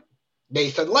discovered?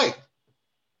 Nathan Lane.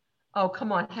 Oh,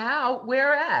 come on. How?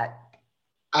 Where at?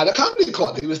 At a comedy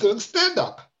club. He was doing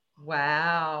stand-up.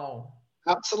 Wow.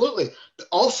 Absolutely.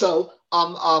 Also,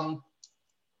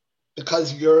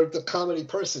 because you're the comedy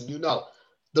person,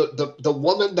 the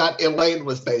woman that Elaine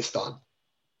was based on.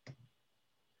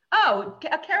 Oh,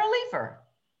 Carol Leifer.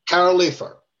 Carol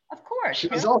Leifer. Of course. She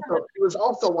was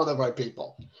also one of our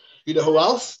people. You know who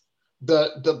else?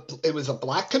 It was a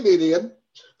black comedian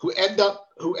who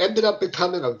ended up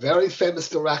becoming a very famous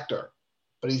director,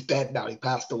 but he's dead now. He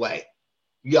passed away.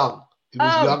 Young. He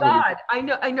was young. God.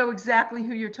 I know exactly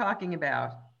who you're talking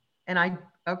about. And I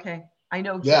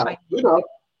know. Yeah, you know.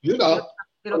 He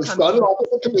started off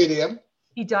as a comedian.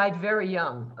 He died very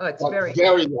young. Oh, it's very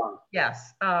young.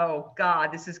 Yes. Oh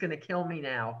God, this is going to kill me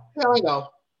now. Yeah, I know.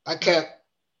 I can't.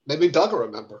 Maybe Doug will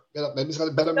remember. Maybe he's got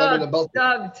a better memory than both.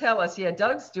 Doug, tell us. Yeah,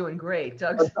 Doug's doing great.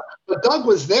 But Doug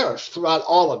was there throughout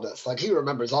all of this. Like, he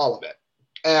remembers all of it.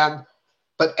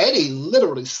 But Eddie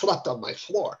literally slept on my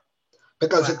floor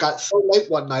because it got so late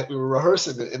one night. We were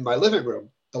rehearsing in my living room,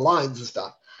 the lines and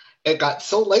stuff. It got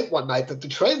so late one night that the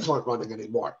trains weren't running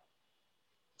anymore.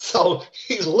 So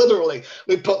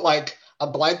we put like a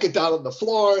blanket down on the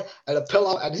floor and a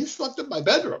pillow, and he slept in my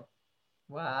bedroom.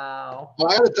 Wow.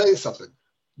 Well, I got to tell you something.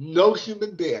 No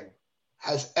human being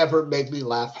has ever made me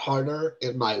laugh harder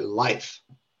in my life.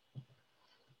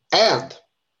 And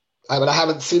I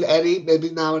haven't seen Eddie maybe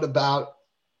now in about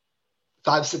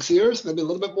 5-6 years, maybe a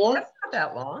little bit more. That's not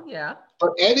that long, yeah.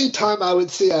 But anytime I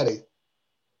would see Eddie,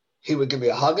 he would give me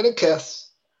a hug and a kiss,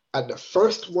 and the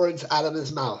first words out of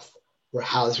his mouth were,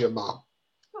 "How's your mom?"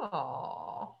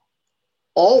 Aww.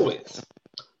 Always.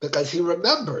 Because he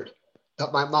remembered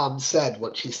that my mom said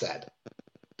what she said,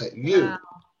 that you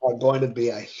are going to be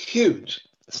a huge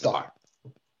star.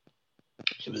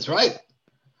 She was right.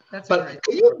 That's but right.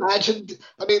 Can you imagine?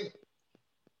 I mean,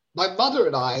 my mother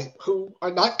and I, who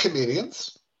are not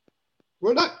comedians,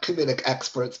 we're not comedic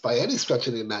experts by any stretch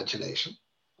of the imagination.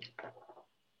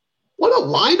 What a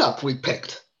lineup we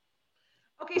picked.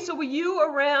 Okay, so were you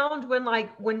around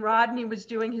when Rodney was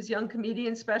doing his young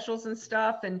comedian specials and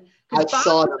stuff? And I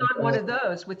saw Bob was on one of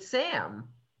those with Sam.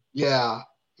 Yeah.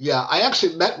 I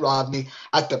actually met Rodney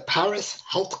at the Paris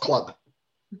Health Club,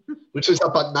 which was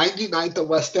up on 99th and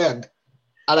West End,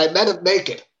 and I met him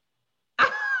naked.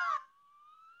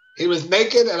 He was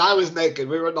naked and I was naked.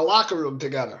 We were in the locker room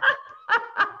together.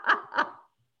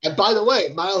 And by the way,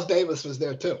 Miles Davis was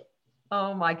there too.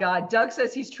 Oh my God. Doug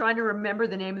says he's trying to remember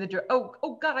the name of the drug.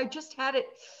 Oh God, I just had it.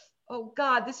 Oh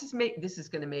God, this is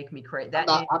going to make me crazy. I'm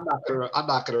not going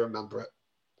to remember it.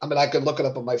 I mean, I could look it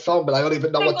up on my phone, but I don't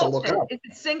even know what to look up. Is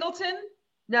it Singleton?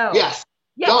 No. Yes.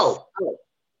 No.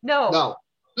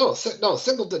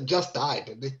 Singleton just died,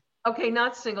 didn't he? Okay,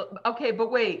 not single. Okay,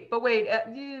 but wait.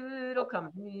 It'll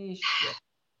come.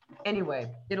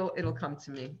 Anyway, it'll come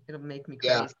to me. It'll make me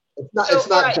crazy. Yeah. It's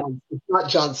not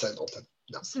John Singleton.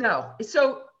 No.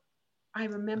 So I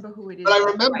remember who it is. But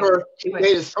I remember he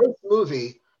made his first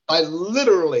movie by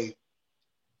literally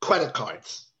credit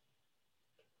cards.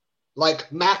 Like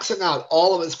maxing out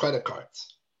all of his credit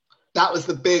cards. That was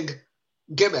the big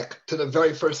gimmick to the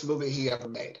very first movie he ever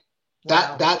made.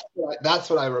 Wow. That's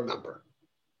what I remember.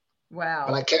 Wow.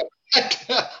 But I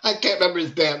can't remember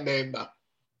his damn name though.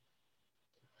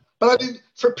 But I mean,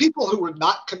 for people who were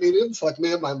not comedians like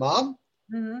me and my mom,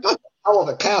 that's a hell of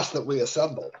a cast that we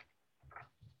assembled.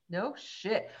 No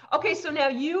shit. Okay, so now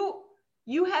you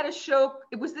had a show.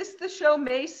 Was this the show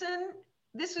Mason?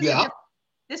 This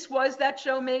was that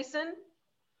show Mason?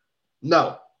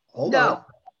 No. Hold on.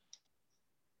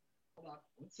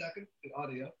 second, the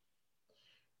audio.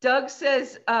 Doug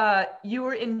says you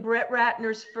were in Brett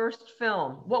Ratner's first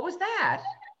film. What was that?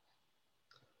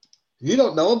 You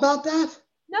don't know about that?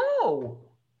 No.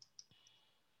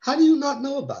 How do you not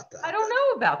know about that? I don't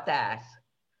know about that.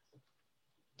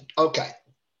 Okay.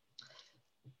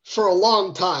 For a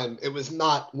long time, it was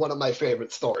not one of my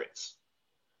favorite stories.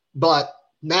 But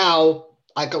now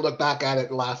I can look back at it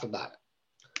and laugh about it.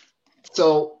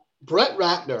 So Brett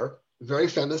Ratner, very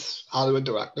famous Hollywood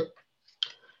director,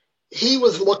 he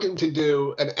was looking to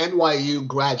do an NYU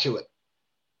graduate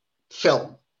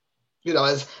film, you know,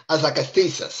 as like a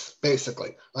thesis,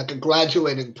 basically, like a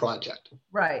graduating project.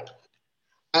 Right.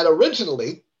 And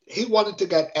originally, he wanted to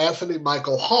get Anthony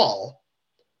Michael Hall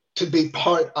to be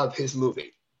part of his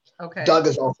movie. Okay. Doug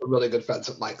is also really good friends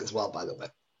with Mike as well, by the way.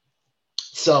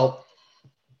 So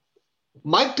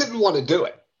Mike didn't want to do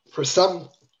it for some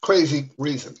crazy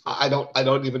reason. I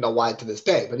don't even know why to this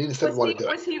day, but he just didn't want to do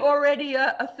it. Was he already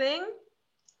a thing?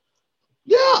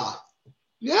 Yeah.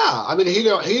 I mean,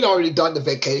 he'd already done the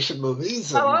Vacation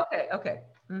movies. And, okay.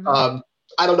 Mm-hmm.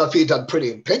 I don't know if he'd done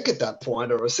Pretty in Pink at that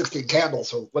point or 16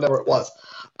 Candles or whatever it was.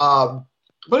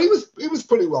 But he was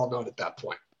pretty well known at that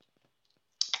point.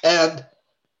 And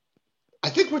I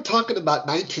think we're talking about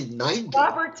 1990.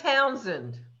 Robert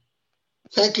Townsend.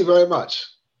 Thank you very much.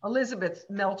 Elizabeth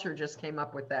Melcher just came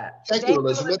up with that. Thank you,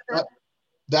 Elizabeth.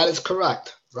 That is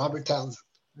correct. Robert Townsend.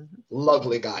 Mm-hmm.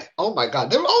 Lovely guy. Oh my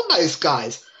God. They were all nice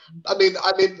guys. I mean,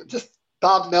 just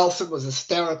Bob Nelson was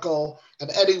hysterical, and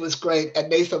Eddie was great, and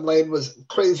Nathan Lane was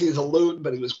crazy as a loon,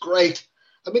 but he was great.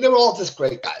 I mean, they were all just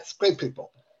great guys, great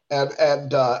people.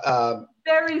 And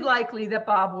very likely that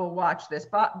Bob will watch this.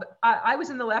 Bob, I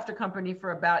was in the Laughter Company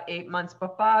for about 8 months,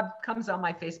 but Bob comes on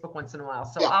my Facebook once in a while,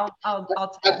 so yeah. I'll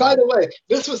tell And by the way,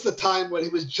 this was the time when he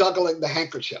was juggling the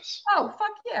handkerchiefs. Oh,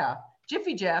 fuck yeah.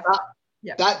 Jiffy Jeff.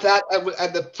 Yeah. That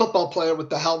and the football player with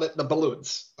the helmet and the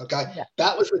balloons. Okay. Yeah.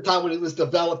 That was the time when he was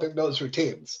developing those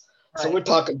routines. Right. So we're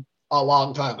talking a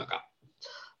long time ago.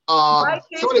 My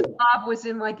case with Bob was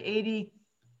in like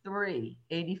 83,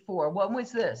 84. When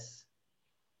was this?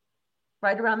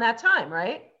 Right around that time,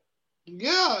 right?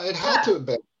 Yeah, it had to have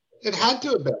been. It had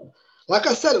to have been. Like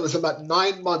I said, it was about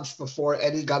 9 months before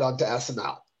Eddie got onto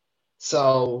SNL.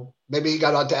 So maybe he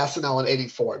got onto SNL in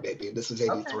 84, maybe. And this was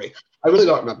 83. Okay. I really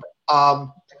don't remember.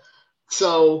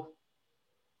 So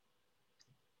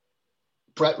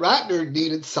Brett Ratner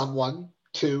needed someone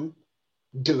to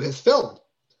do his film.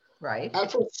 Right. And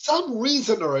for some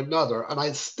reason or another, and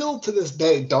I still to this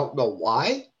day don't know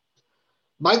why,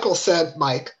 Mike said,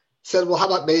 well, how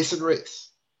about Mason Reese?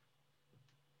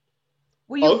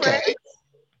 Were you friends?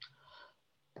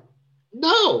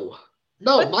 No.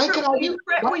 Mike and I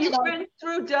were you friends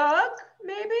through Doug,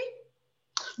 maybe?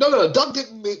 No. Doug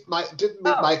didn't meet Mike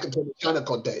until the China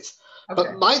Club days. Okay.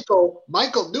 But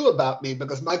Michael knew about me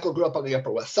because Michael grew up on the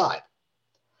Upper West Side.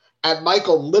 And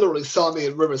Michael literally saw me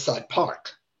in Riverside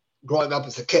Park growing up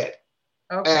as a kid.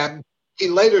 Okay. And he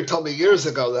later told me years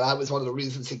ago that I was one of the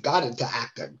reasons he got into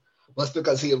acting was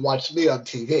because he had watched me on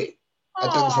TV.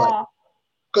 And things like,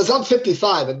 because I'm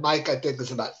 55 and Mike, I think,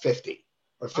 is about 50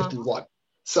 or 51.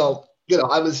 So, you know,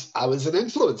 I was an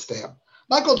influence to him.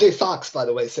 Michael J. Fox, by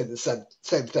the way, said the same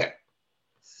thing.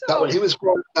 That when he was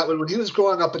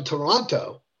growing up in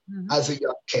Toronto as a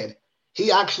young kid,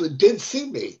 he actually did see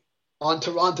me on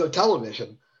Toronto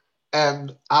television,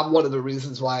 and I'm one of the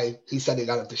reasons why he said he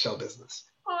got into show business.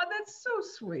 Oh, that's so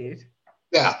sweet.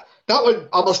 Yeah, that one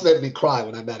almost made me cry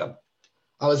when I met him.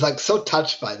 I was like so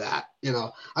touched by that. You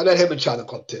know, I met him in China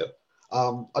Club too.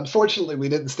 Unfortunately, we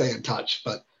didn't stay in touch,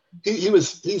 but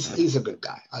he's a good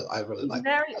guy. I really like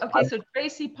him. Okay, so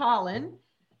Tracy Pollan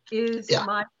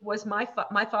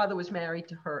my father was married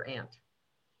to her aunt.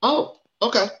 Oh,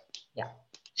 okay. Yeah.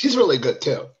 She's really good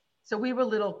too. So we were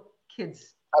little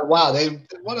kids. Wow,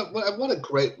 what a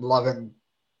great loving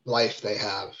life they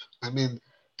have. I mean,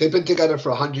 they've been together for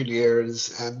 100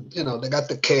 years, and you know they got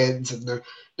the kids, and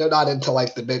they're not into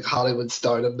like the big Hollywood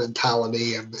stardom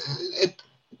mentality, and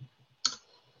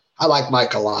I like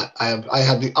Mike a lot. I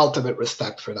have the ultimate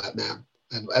respect for that man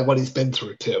and what he's been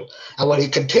through too, and what he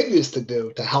continues to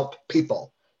do to help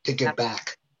people to give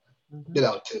back, you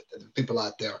know, to people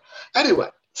out there. Anyway,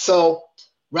 so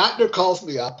Ratner calls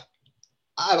me up.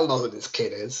 I don't know who this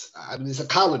kid is. I mean, he's a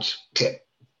college kid.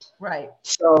 Right.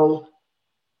 So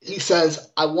he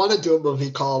says, I want to do a movie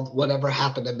called Whatever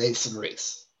Happened to Mason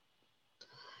Reese.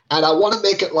 And I want to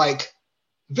make it like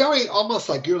very almost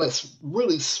like you're this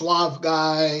really suave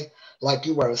guy, like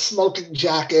you wear a smoking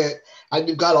jacket and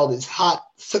you've got all these hot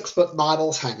 6-foot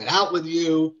models hanging out with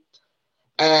you.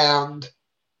 And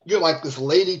you're like this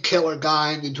lady killer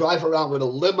guy, and you drive around with a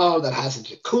limo that has a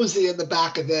jacuzzi in the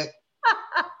back of it.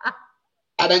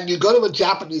 And then you go to a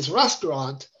Japanese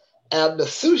restaurant, and the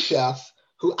sous chef,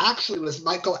 who actually was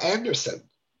Michael Anderson,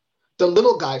 the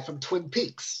little guy from Twin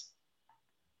Peaks.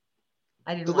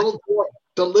 The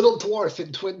little dwarf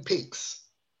in Twin Peaks.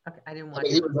 Okay, I didn't watch.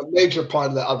 He was a major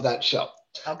part of that show.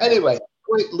 Okay. Anyway,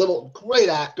 great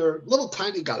actor, little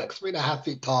tiny guy, like 3.5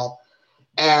 feet tall,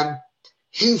 and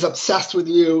he's obsessed with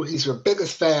you. He's your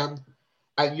biggest fan,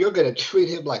 and you're going to treat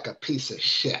him like a piece of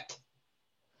shit.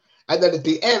 And then at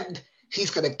the end,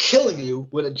 he's going to kill you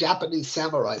with a Japanese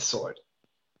samurai sword.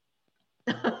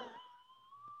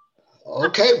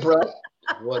 Okay, Brett,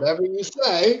 whatever you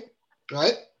say,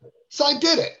 right? So I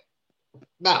did it.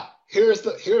 Now, here's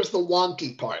the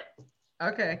wonky part.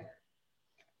 Okay.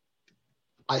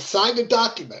 I signed a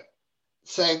document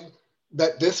saying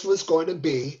that this was going to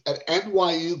be an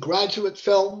NYU graduate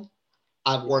film.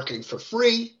 I'm working for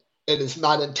free. It is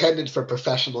not intended for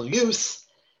professional use.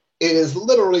 It is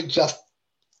literally just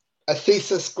a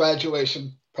thesis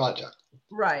graduation project.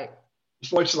 Right.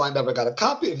 Unfortunately, I never got a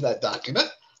copy of that document,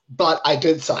 but I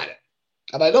did sign it.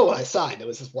 And I know what I signed. It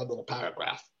was just one little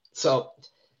paragraph. So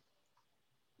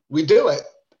we do it.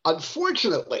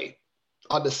 Unfortunately,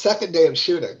 on the second day of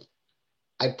shooting,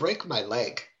 I break my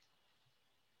leg.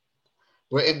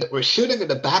 We're shooting in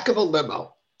the back of a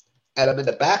limo, and I'm in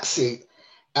the back seat,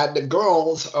 and the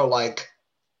girls are like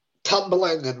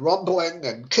tumbling and rumbling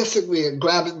and kissing me and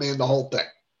grabbing me and the whole thing.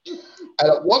 And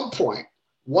at one point,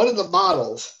 one of the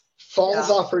models falls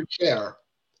off her chair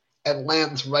and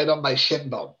lands right on my shin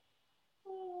bone.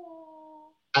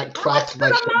 And cracked my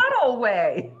shin bone. How much could a model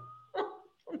weigh?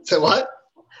 Say what?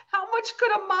 How much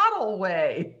could a model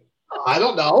weigh? I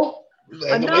don't know.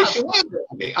 And the way she landed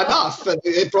on me. Enough. And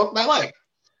it broke my leg.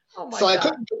 Oh my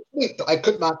God. I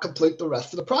could not complete the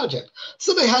rest of the project.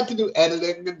 So they had to do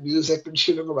editing and music and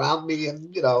shooting around me,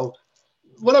 and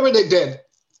whatever they did,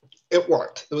 it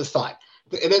worked. It was fine.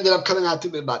 It ended up coming out to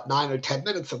be about 9 or 10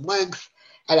 minutes in length,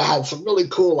 and it had some really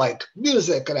cool like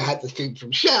music, and it had the theme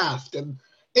from Shaft, and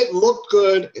it looked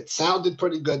good. It sounded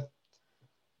pretty good.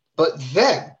 But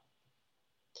then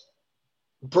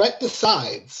Brett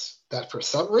decides that for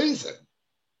some reason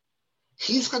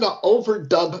he's going to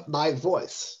overdub my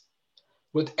voice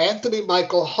with Anthony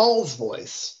Michael Hall's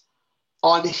voice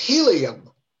on helium.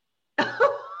 So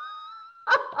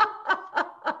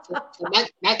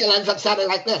Michael ends up sounding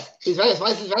like this. His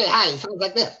voice is very high. He sounds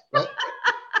like this. Right?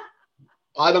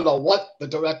 I don't know what the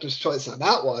director's choice on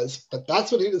that was, but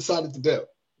that's what he decided to do.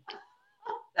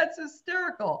 That's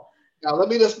hysterical. Now, let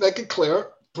me just make it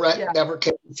clear. Brett never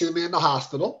came to see me in the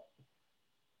hospital.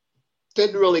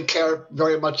 Didn't really care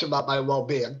very much about my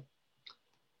well-being.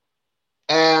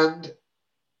 And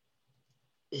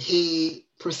he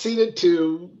proceeded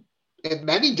to, in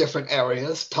many different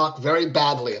areas, talk very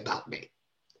badly about me.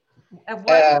 And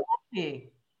what did he?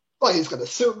 Well, he's going to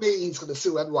sue me. He's going to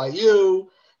sue NYU.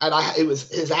 And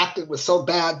his acting was so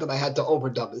bad that I had to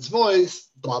overdub his voice,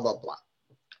 blah, blah, blah.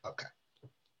 Okay.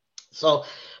 So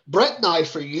Brett and I,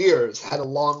 for years, had a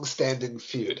long-standing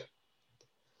feud.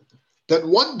 Then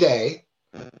one day,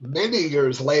 many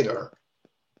years later,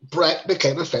 Brett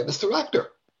became a famous director.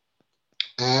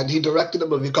 And he directed a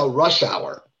movie called Rush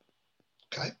Hour.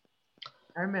 Okay?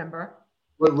 I remember.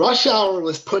 When Rush Hour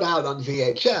was put out on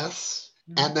VHS,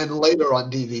 and then later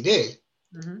on DVD,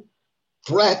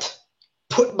 Brett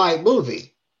put my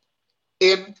movie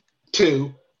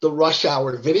into the Rush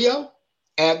Hour video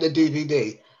and the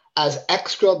DVD as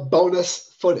extra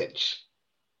bonus footage.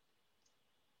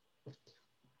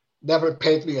 Never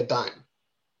paid me a dime.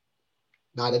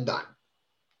 Not a dime.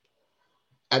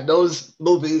 And those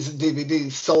movies and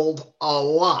DVDs sold a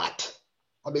lot.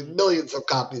 I mean, millions of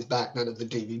copies back then of the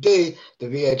DVD, the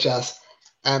VHS,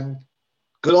 and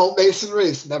good old Mason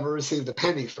Reese never received a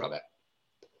penny from it.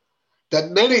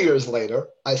 Then many years later,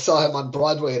 I saw him on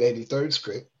Broadway at 83rd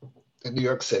Street in New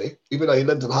York City, even though he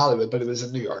lived in Hollywood, but he was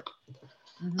in New York.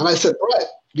 And I said, Brett,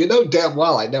 you know damn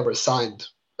well I never signed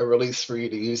a release for you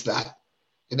to use that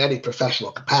in any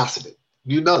professional capacity.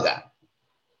 You know that.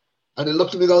 And he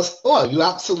looked at me and goes, oh, you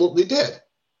absolutely did.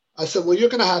 I said, well, you're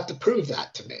going to have to prove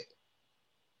that to me.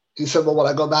 He said, well, when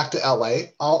I go back to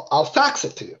LA, I'll fax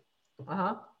it to you.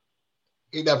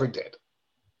 He never did.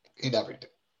 He never did.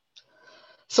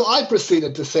 So I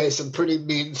proceeded to say some pretty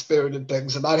mean-spirited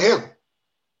things about him,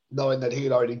 knowing that he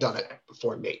had already done it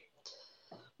before me.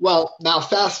 Well, now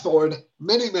fast forward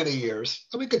many, many years,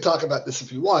 and we could talk about this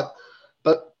if you want,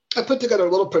 but I put together a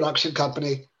little production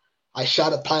company. I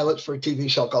shot a pilot for a TV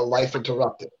show called Life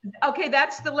Interrupted. Okay,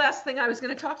 that's the last thing I was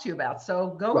going to talk to you about.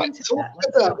 So go into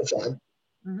that.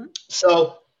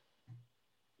 So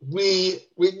we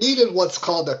needed what's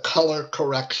called a color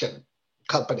correction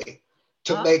company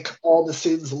to make all the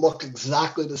scenes look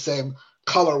exactly the same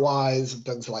color-wise and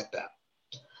things like that.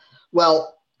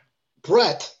 Well,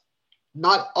 Brett,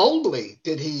 not only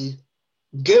did he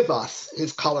give us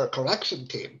his color correction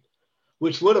team,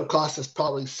 which would have cost us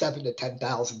probably $7,000 to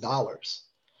 $10,000,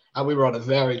 and we were on a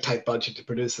very tight budget to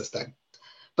produce this thing,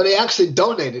 but he actually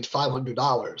donated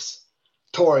 $500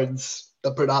 towards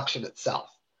the production itself.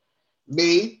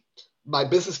 Me, my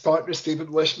business partner, Stephen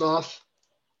Wishnoff,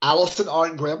 Allison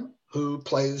Arngrim, who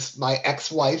plays my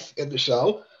ex-wife in the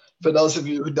show. For those of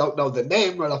you who don't know the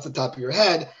name right off the top of your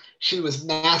head, she was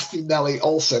Nasty Nellie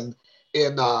Olson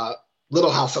in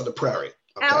Little House on the Prairie.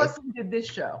 Okay? Allison did this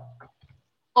show.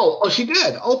 Oh, she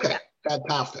did? Okay,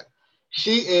 fantastic.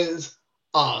 She is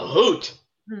a hoot,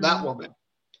 that woman.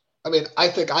 I mean, I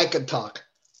think I can talk.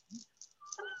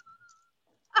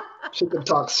 She can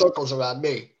talk circles around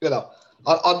me. You know,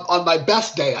 on my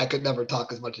best day, I could never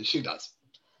talk as much as she does.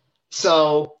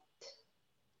 So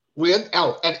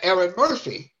and Erin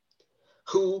Murphy,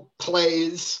 who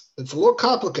plays, it's a little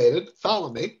complicated,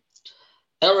 follow me.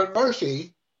 Erin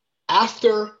Murphy,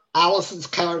 after Allison's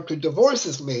character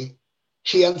divorces me,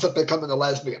 she ends up becoming a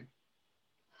lesbian.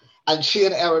 And she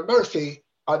and Erin Murphy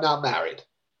are now married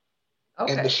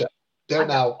in the show. They're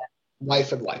now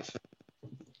wife and wife.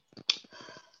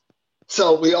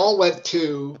 So we all went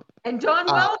to... And Dawn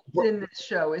Wells is in this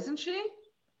show, isn't she?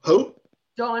 Who?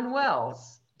 Dawn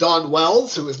Wells. Dawn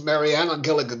Wells, who is Marianne on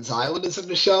Gilligan's Island, is in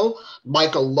the show.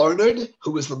 Michael Learnard,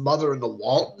 who is the mother in the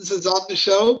Waltons, is on the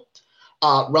show.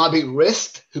 Robbie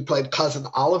Rist, who played Cousin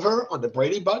Oliver on the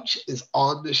Brady Bunch, is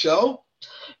on the show.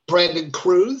 Brandon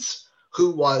Cruz,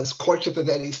 who was Courtship of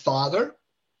Eddie's father,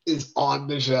 is on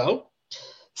the show.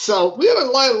 So we had a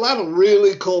lot of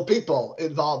really cool people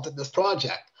involved in this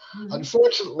project. Mm-hmm.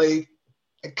 Unfortunately,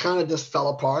 it kind of just fell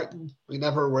apart and we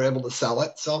never were able to sell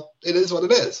it. So it is what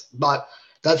it is. But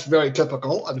that's very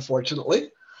typical,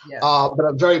 unfortunately. Yeah. But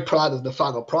I'm very proud of the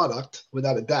final product,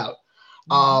 without a doubt.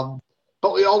 Mm-hmm.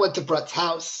 But we all went to Brett's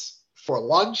house for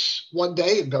lunch one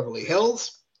day in Beverly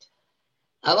Hills.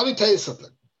 And let me tell you something.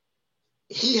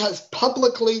 He has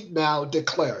publicly now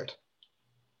declared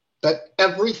that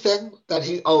everything that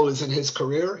he owes in his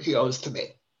career, he owes to me.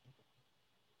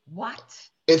 What?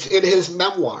 It's in his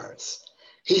memoirs.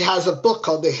 He has a book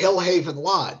called The Hillhaven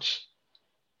Lodge.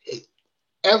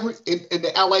 In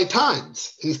the LA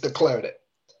Times, he's declared it.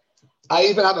 I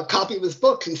even have a copy of his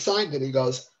book. He signed it. He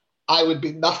goes, I would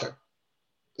be nothing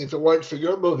if it weren't for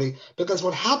your movie. Because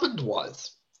what happened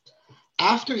was,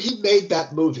 after he made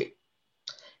that movie,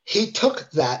 he took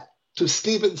that to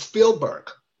Steven Spielberg.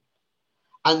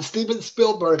 And Steven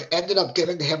Spielberg ended up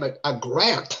giving him a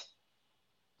grant,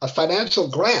 a financial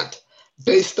grant,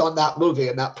 based on that movie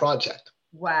and that project.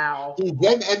 Wow. He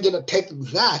then ended up taking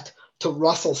that to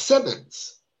Russell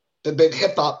Simmons, the big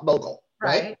hip-hop mogul,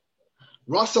 right?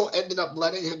 Russell ended up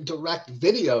letting him direct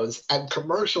videos and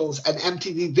commercials and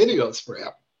MTV videos for him.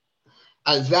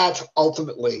 And that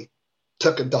ultimately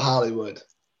took him to Hollywood.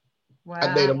 Wow.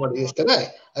 And made him what he is today.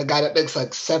 A guy that makes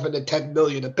like $7 to $10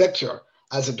 million a picture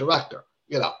as a director,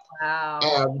 you know. Wow.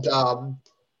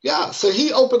 And so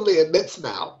he openly admits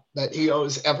now that he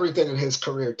owes everything in his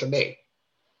career to me.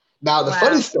 Now, the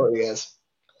funny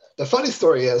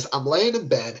story is I'm laying in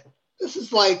bed. This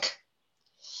is like,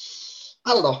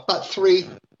 I don't know, about three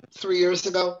years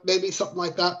ago, maybe something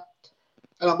like that.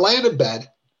 And I'm laying in bed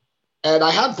and I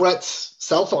had Brett's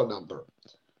cell phone number.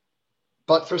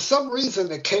 But for some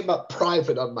reason, it came up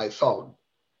private on my phone,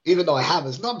 even though I have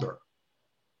his number.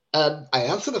 And I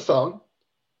answer the phone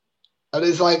and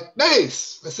he's like,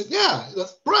 Mace. I said, yeah. He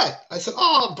goes, Brett. I said,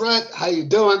 oh, Brett, how you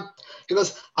doing? He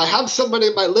goes, I have somebody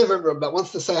in my living room that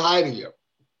wants to say hi to you.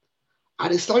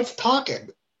 And he starts talking.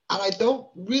 And I don't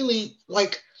really,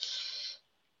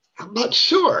 I'm not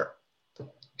sure.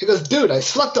 He goes, dude, I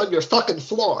slept on your fucking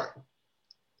floor.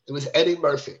 It was Eddie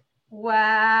Murphy.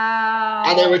 Wow.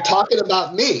 And they were talking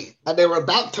about me. And they were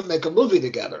about to make a movie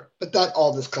together. But that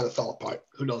all just kind of fell apart.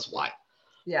 Who knows why.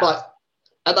 Yeah.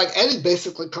 And Eddie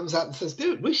basically comes out and says,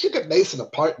 dude, we should get Mason a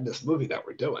part in this movie that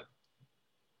we're doing.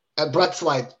 And Brett's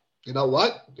like, you know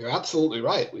what? You're absolutely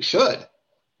right. We should.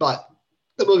 But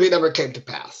the movie never came to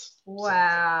pass.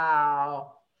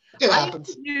 Wow. So it happens.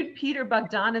 I interviewed Peter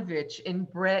Bogdanovich in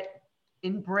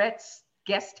Brett's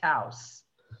guest house.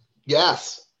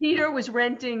 Yes. Peter was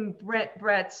renting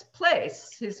Brett's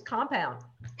place, his compound.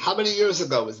 How many years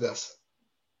ago was this?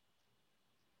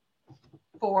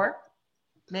 4,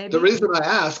 maybe. The reason I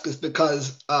ask is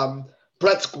because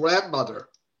Brett's grandmother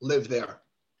lived there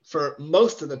for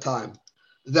most of the time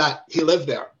that he lived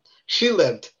there. She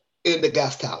lived in the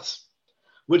guest house,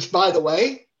 which, by the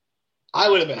way, I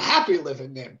would have been happy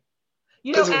living in.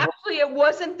 You know, actually, it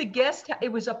wasn't the guest house.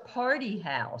 It was a party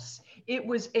house. It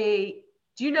was a,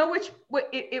 do you know what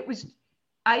it was?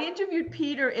 I interviewed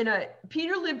Peter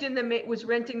Peter lived was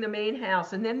renting the main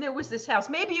house. And then there was this house.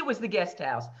 Maybe it was the guest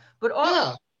house, but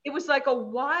it was like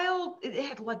it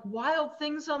had like wild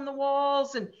things on the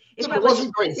walls. And it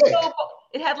wasn't very big.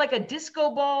 It had like a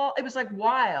disco ball. It was like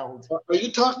wild. Are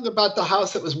you talking about the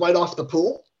house that was right off the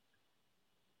pool?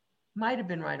 Might have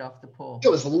been right off the pool. It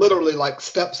was literally like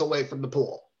steps away from the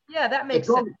pool. Yeah, that makes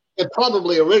sense. It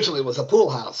probably originally was a pool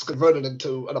house converted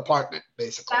into an apartment,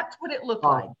 basically. That's what it looked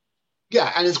like.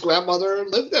 Yeah, and his grandmother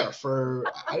lived there for,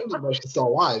 I don't know if she's still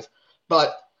alive.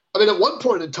 But, I mean, at one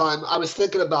point in time, I was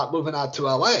thinking about moving out to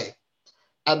LA.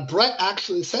 And Brett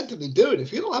actually said to me, dude,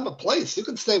 if you don't have a place, you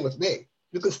can stay with me.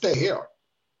 You can stay here.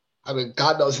 I mean,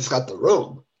 God knows he's got the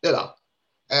room, you know.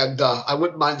 And I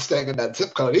wouldn't mind staying in that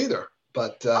zip code either.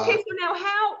 But okay, so now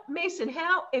Mason,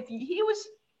 if he was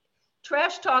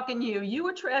trash talking you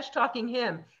were trash talking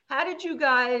him, how did you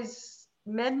guys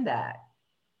mend that?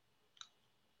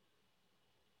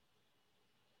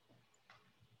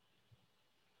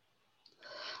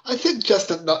 I think just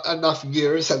enough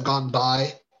years had gone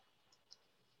by.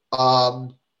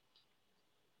 And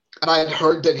I had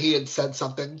heard that he had said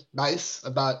something nice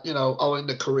about, you know, owing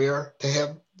the career to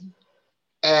him.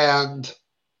 And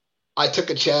I took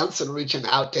a chance in reaching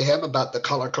out to him about the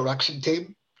color correction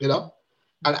team, you know,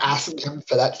 and asking him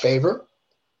for that favor.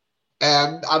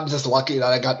 And I'm just lucky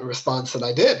that I got the response that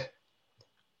I did.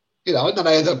 You know, and then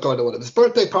I ended up going to one of his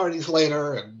birthday parties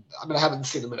later. And I mean, I haven't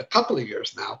seen him in a couple of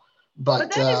years now.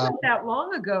 But that isn't that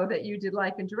long ago that you did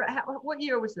Life Interrupted. What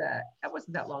year was that? That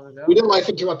wasn't that long ago. We did Life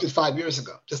Interrupted 5 years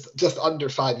ago, just under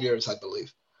 5 years, I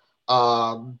believe.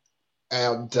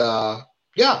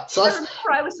 Yeah, so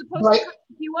I was supposed to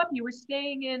pick you up. You were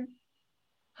staying in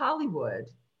Hollywood.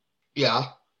 Yeah.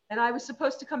 And I was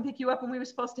supposed to come pick you up, and we were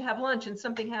supposed to have lunch, and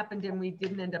something happened, and we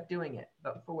didn't end up doing it,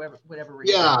 but for whatever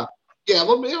reason. Yeah.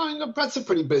 Well, you know, Brett's a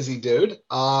pretty busy dude.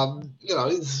 You know,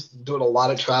 he's doing a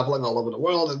lot of traveling all over the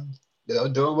world, and you know,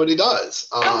 doing what he does.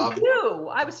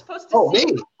 I was supposed to see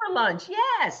you for lunch.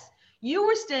 Yes, you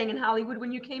were staying in Hollywood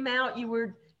when you came out. You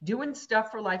were doing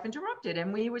stuff for Life Interrupted,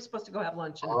 and we were supposed to go have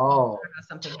lunch. And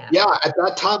something happened. Yeah, at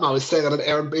that time I was staying at an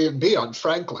Airbnb on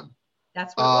Franklin.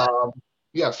 That's what it was.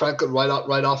 Yeah, Franklin, right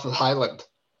off of Highland.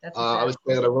 I was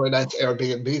staying at a really nice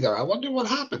Airbnb there. I wonder what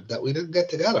happened that we didn't get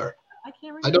together. I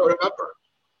can't remember. I don't remember.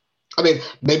 I mean,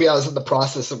 maybe I was in the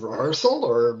process of rehearsal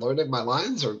or learning my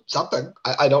lines or something.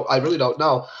 I really don't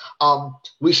know.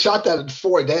 We shot that in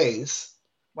 4 days.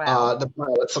 Wow. The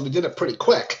pilot, so we did it pretty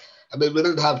quick. I mean, we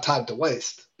didn't have time to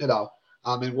waste, you know.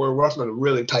 I mean, we're working on a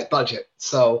really tight budget.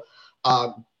 So,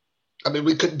 I mean,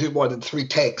 we couldn't do more than 3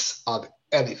 takes on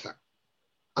anything.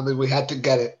 I mean, we had to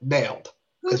get it nailed.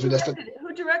 Who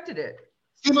directed it?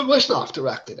 Steven Wishnoff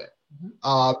directed it.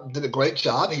 Did a great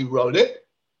job. He wrote it.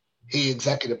 He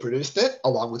executive produced it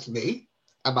along with me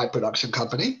and my production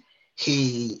company.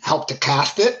 He helped to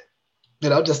cast it, you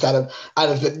know, just out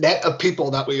of the net of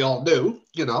people that we all knew,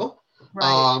 you know.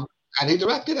 Right. And he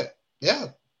directed it. Yeah.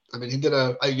 I mean, he did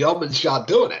a yeoman's job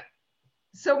doing it.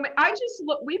 So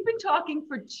we've been talking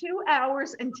for 2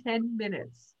 hours and 10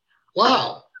 minutes.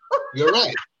 Wow. You're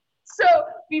right. So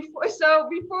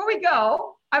before we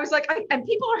go, I was like, and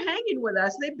people are hanging with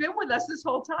us. They've been with us this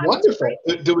whole time. Wonderful.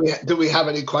 Do we have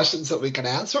any questions that we can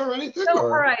answer or anything? All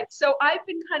right. So I've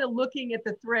been kind of looking at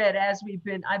the thread as I've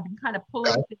been kind of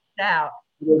pulling things out.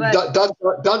 But,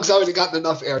 Doug's already gotten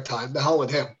enough airtime. The hell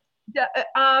with him.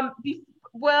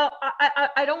 Well,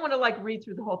 I don't want to like read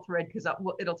through the whole thread because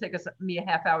it'll take me a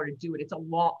half hour to do it. It's a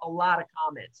lot of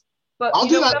comments. But I'll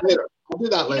do that later.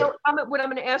 What I'm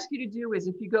going to ask you to do is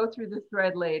if you go through the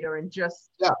thread later and just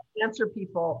answer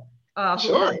people.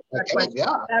 Sure.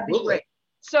 That'd be great.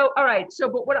 So, all right. So,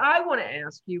 but what I want to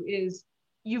ask you is,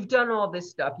 you've done all this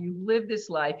stuff. You've lived this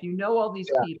life. You know all these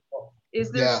people.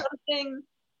 Is there something?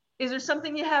 Is there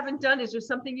something you haven't done? Is there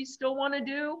something you still want to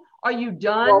do? Are you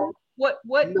done? Well,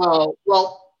 what? No.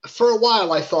 Well, for a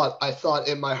while, I thought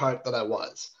in my heart that I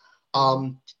was.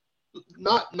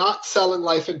 Not selling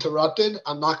Life Interrupted,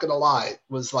 I'm not gonna lie,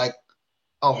 was like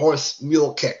a horse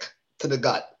mule kick to the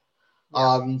gut.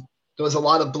 There was a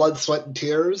lot of blood, sweat, and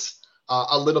tears.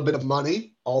 A little bit of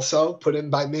money also put in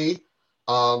by me.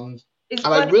 Is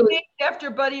Buddy named after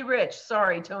Buddy Rich?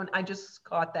 Sorry, Tone, I just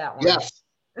caught that one.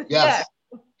 Yes.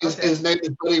 His name is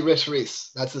Buddy Rich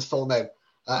Reese. That's his full name.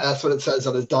 That's what it says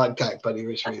on his dog tag, Buddy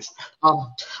Rich Reese.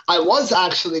 I was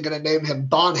actually going to name him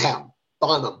Bonham.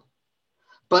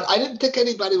 But I didn't think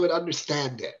anybody would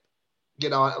understand it. You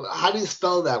know, how do you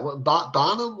spell that?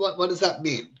 Bonham? What does that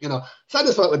mean? You know, so I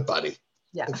just went with Buddy.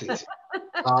 Yeah. It's easy.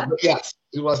 But yes,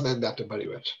 he was named after Buddy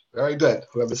Rich. Very good.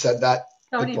 Whoever said that.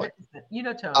 Tony Vincent. You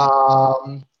know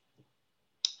Tony.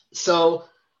 So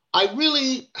I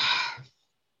really,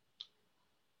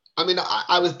 I mean,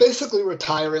 I was basically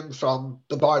retiring from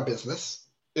the bar business,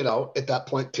 you know, at that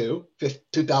point too,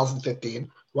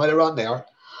 2015, right around there.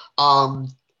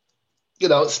 You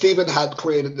know, Stephen had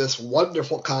created this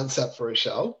wonderful concept for a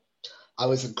show. I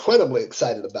was incredibly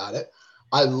excited about it.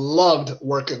 I loved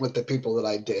working with the people that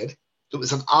I did. It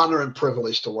was an honor and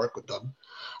privilege to work with them.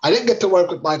 I didn't get to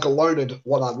work with Michael Learned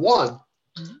one-on-one,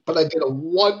 but I did a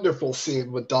wonderful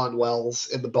scene with Dawn Wells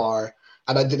in the bar,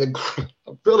 and I did a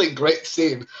really great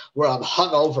scene where I'm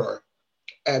hungover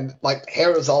and like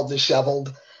hair is all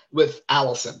disheveled with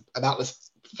Allison, and that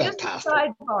was fantastic. Just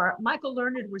a sidebar, Michael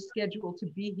Learned was scheduled to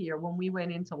be here when we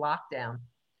went into lockdown.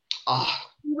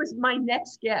 He was my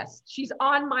next guest. She's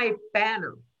on my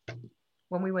banner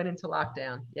when we went into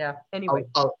lockdown. Yeah. Anyway.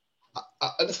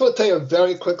 I just want to tell you a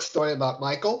very quick story about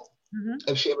Michael.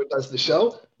 If she ever does the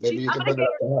show, maybe you can bring her up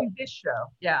to this show.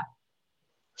 Yeah.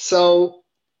 So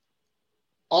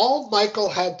all Michael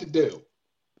had to do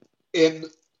in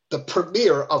the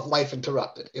premiere of Life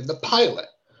Interrupted, in the pilot,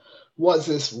 was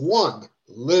this one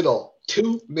little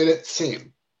 2-minute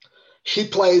scene. She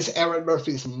plays Erin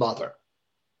Murphy's mother.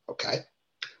 Okay.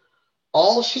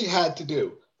 All she had to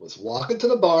do was walk into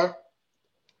the bar.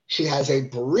 She has a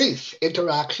brief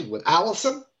interaction with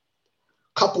Allison,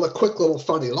 a couple of quick little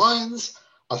funny lines,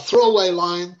 a throwaway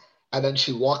line, and then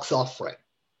she walks off frame.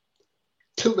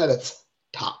 2 minutes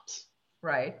tops.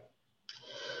 Right.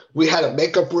 We had a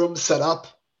makeup room set up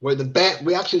where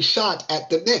we actually shot at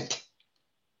the Mint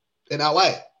in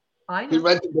LA. I know.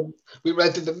 We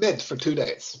rented the Mint for 2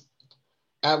 days.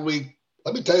 And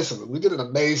let me tell you something, we did an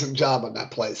amazing job on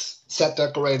that place. Set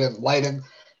decorating, lighting.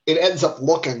 It ends up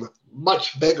looking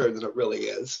much bigger than it really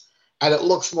is. And it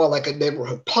looks more like a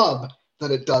neighborhood pub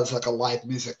than it does like a live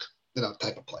music, you know,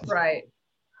 type of place. Right.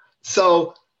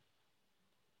 So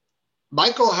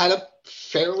Michael had a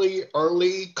fairly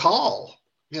early call,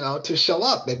 you know, to show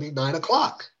up, maybe 9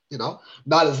 o'clock, you know,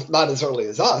 not as early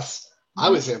as us. I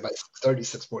was there by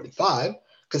 6:30, 6:45,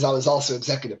 because I was also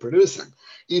executive producing.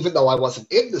 Even though I wasn't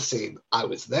in the scene, I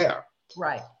was there.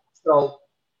 Right. So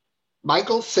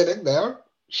Michael's sitting there.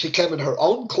 She came in her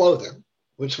own clothing,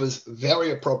 which was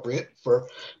very appropriate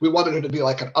we wanted her to be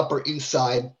like an Upper East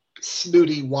Side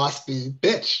snooty, waspy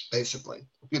bitch, basically,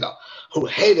 you know, who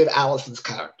hated Allison's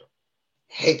character,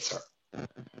 hates her,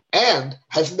 and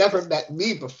has never met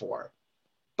me before,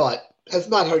 but has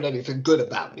not heard anything good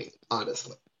about me,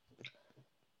 honestly.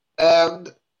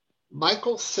 And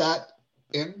Michael sat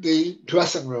in the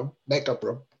dressing room, makeup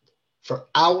room, for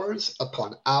hours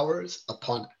upon hours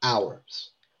upon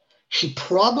hours. She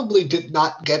probably did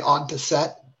not get onto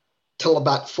set till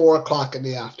about 4 o'clock in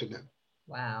the afternoon.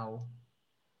 Wow.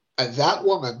 And that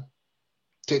woman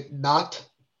did not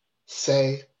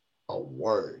say a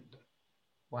word.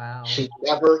 Wow. She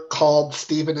never called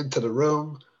Stephen into the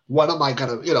room. When am I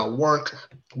going to, work?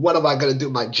 When am I going to do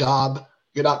my job?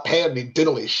 You're not paying me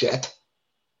diddly shit.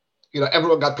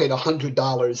 Everyone got paid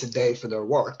 $100 a day for their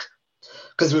work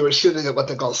because we were shooting at what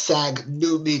they call SAG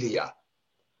New Media.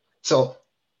 So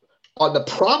on the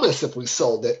promise, if we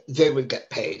sold it, they would get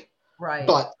paid. Right.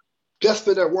 But just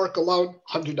for their work alone,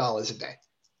 $100 a day.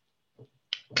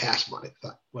 Cash money,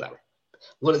 whatever.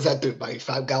 What does that do? Buy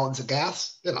 5 gallons of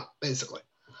gas? Basically.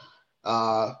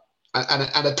 And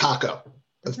a taco.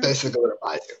 That's basically what it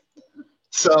buys you.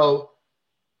 So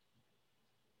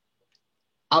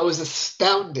I was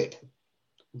astounded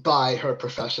by her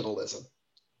professionalism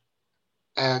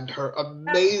and her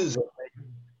amazing,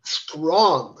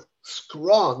 strong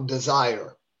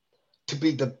desire to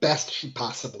be the best she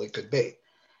possibly could be.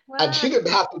 Wow. And she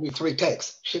didn't have to do 3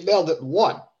 takes. She nailed it in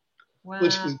 1,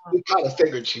 which we kind of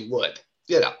figured she would.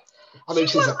 I mean,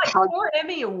 she's like 4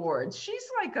 Emmy Awards. She's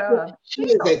like a... She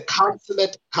is a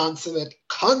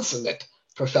consummate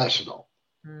professional.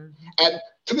 Mm-hmm. And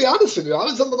to be honest with you, I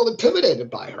was a little intimidated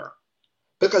by her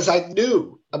because I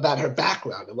knew about her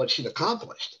background and what she'd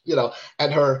accomplished,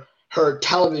 and her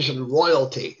television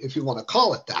royalty, if you want to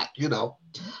call it that,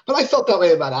 But I felt that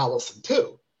way about Allison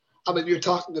too. I mean, you're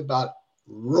talking about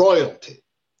royalty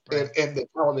in the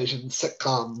television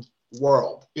sitcom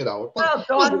world, Well,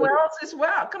 Dawn Wells as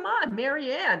well. Come on,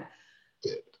 Marianne.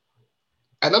 Dude.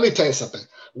 And let me tell you something.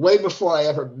 Way before I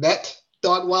ever met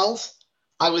Dawn Wells,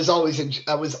 I was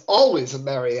always a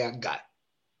Marianne guy.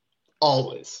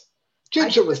 Always.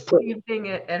 Ginger was pretty. Evening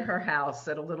at her house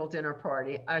at a little dinner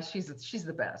party. She's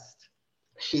the best.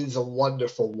 She's a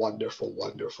wonderful, wonderful,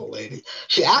 wonderful lady.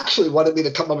 She actually wanted me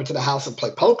to come over to the house and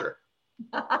play poker.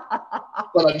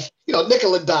 But,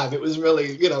 nickel and dime, it was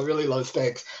really, really low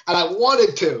stakes. And I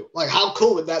wanted to. Like, how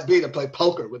cool would that be to play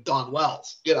poker with Dawn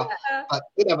Wells? But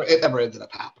it never ended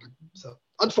up happening. So,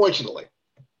 unfortunately.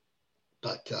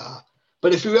 But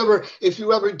if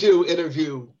you ever do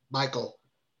interview Michael,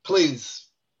 please,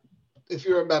 if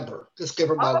you remember, just give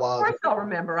her my love. Of course I'll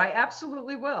remember. I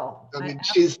absolutely will. I mean,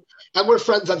 and we're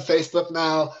friends on Facebook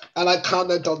now, and I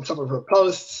comment on some of her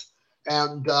posts.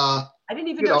 And I didn't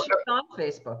even know she was on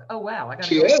Facebook. Oh, wow.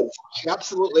 She is. She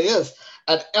absolutely is.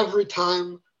 And every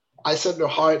time I send her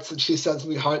hearts and she sends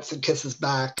me hearts and kisses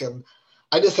back. And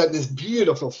I just had this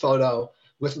beautiful photo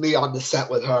with me on the set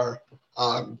with her.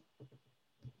 And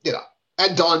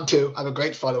Dawn too. I have a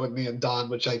great photo with me and Dawn,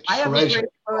 which I treasure. I have a great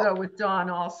photo with Dawn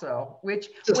also, which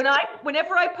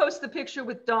whenever I post the picture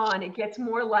with Dawn, it gets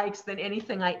more likes than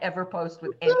anything I ever post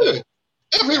with anyone.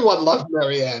 Everyone loved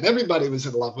Marianne. Everybody was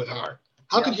in love with her.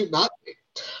 How could you not be?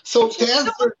 So she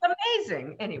looks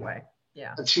amazing anyway.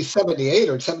 Yeah. And she's 78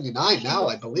 or 79 now,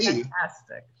 I believe.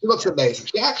 Fantastic. She looks amazing.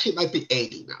 She actually might be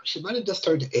 80 now. She might have just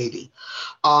turned 80.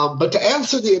 But to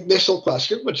answer the initial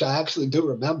question, which I actually do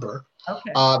remember,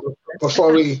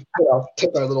 before we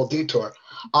take our little detour,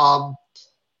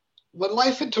 when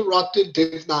Life Interrupted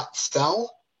did not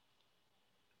sell,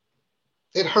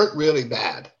 it hurt really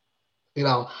bad.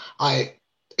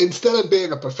 Instead of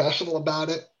being a professional about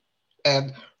it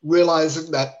and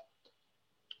realizing that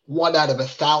 1 out of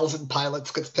 1,000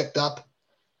 pilots gets picked up,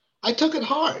 I took it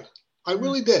hard. I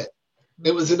really did.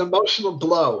 It was an emotional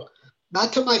blow,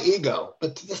 not to my ego,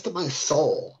 but just to my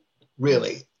soul,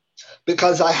 really,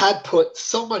 because I had put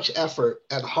so much effort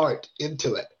and heart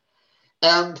into it.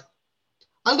 And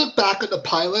I look back at the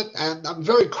pilot, and I'm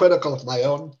very critical of my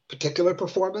own particular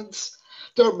performance.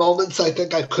 There are moments I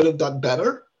think I could have done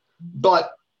better,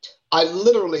 but I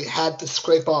literally had to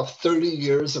scrape off 30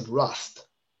 years of rust.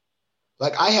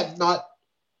 Like, I had not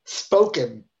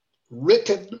spoken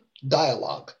written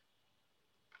dialogue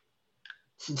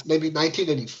since maybe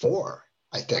 1984,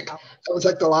 I think. That was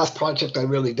like the last project I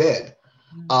really did.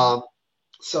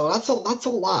 So that's a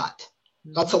lot.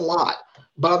 That's a lot.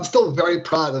 But I'm still very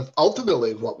proud of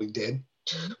ultimately what we did.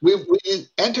 We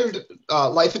entered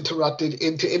Life Interrupted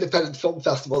into independent film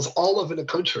festivals all over the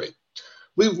country.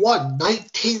 We won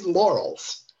 19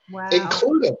 laurels,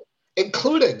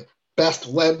 including Best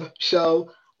Web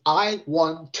Show. I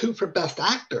won 2 for Best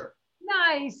Actor.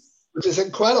 Nice. Which is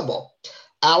incredible.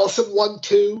 Allison won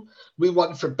 2. We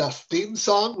won for Best Theme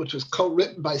Song, which was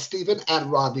co-written by Stephen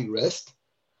and Robbie Rist.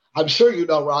 I'm sure you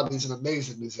know Robbie's an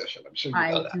amazing musician. I'm sure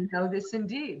you know that. I do know this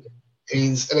indeed.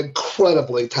 He's an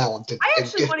incredibly talented. I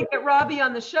actually want to get Robbie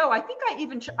on the show. I think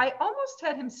I almost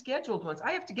had him scheduled once.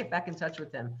 I have to get back in touch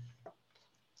with him.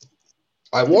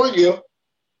 I warn you,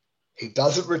 he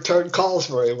doesn't return calls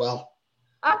very well.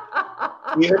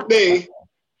 You and me.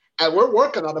 And we're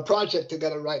working on a project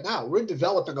together right now. We're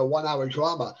developing a 1-hour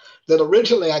drama that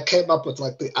originally I came up with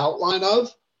like the outline of.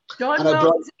 Dawn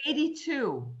Wells is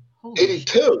 82. Holy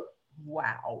 82. Shit.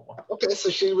 Wow. Okay, so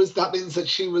that means that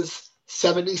she was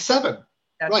 77,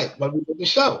 right, when we did the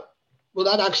show. Well,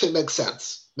 that actually makes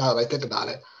sense now that I think about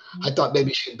it. Mm-hmm. I thought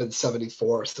maybe she'd been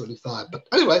 74 or 75. But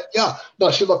anyway, yeah.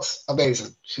 No, she looks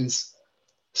amazing. She's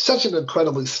such an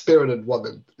incredibly spirited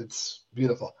woman. It's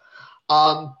beautiful.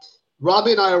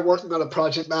 Robbie and I are working on a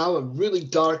project now, a really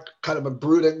dark, kind of a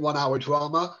brooding 1-hour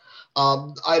drama.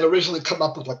 I'd originally come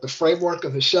up with like the framework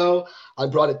of the show. I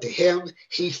brought it to him.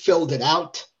 He filled it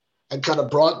out and kind of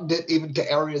broadened it even to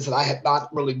areas that I had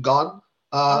not really gone,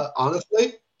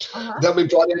 honestly. Then we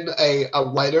brought in a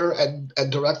writer and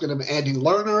directed him, Andy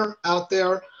Lerner, out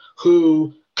there,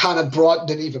 who kind of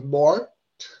broadened it even more.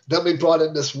 Then we brought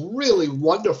in this really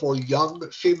wonderful young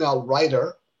female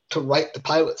writer to write the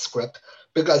pilot script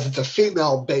because it's a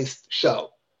female-based show.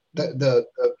 The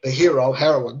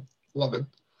heroine woman,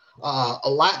 a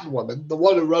Latin woman. The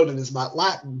one who wrote it is not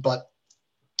Latin, but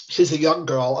she's a young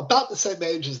girl, about the same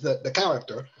age as the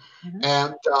character. Mm-hmm.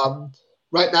 And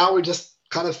right now we're just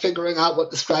kind of figuring out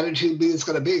what the strategy is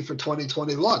going to be for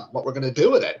 2021, what we're going to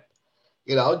do with it.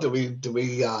 Do we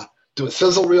do a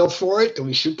sizzle reel for it? Do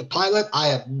we shoot the pilot? I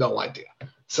have no idea.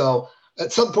 So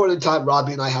at some point in time,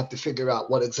 Robbie and I have to figure out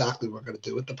what exactly we're going to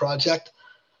do with the project.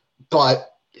 But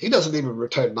he doesn't even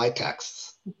return my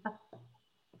texts.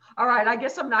 All right, I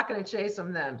guess I'm not going to chase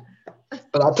him then.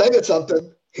 But I'll tell you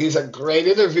something. He's a great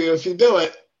interview if you do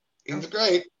it. He's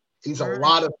great. He's a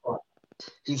lot of fun.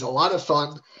 He's a lot of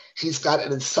fun. He's got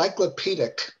an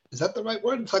encyclopedic, is that the right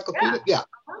word? Encyclopedic? Yeah.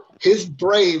 His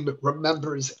brain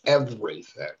remembers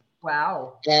everything.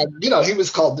 Wow. And, he was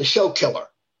called the show killer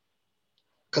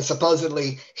because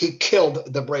supposedly he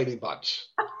killed the Brady Bunch.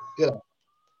 You know,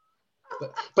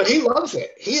 but he loves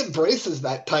it. He embraces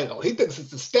that title. He thinks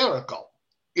it's hysterical.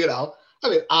 You know, I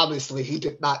mean, obviously he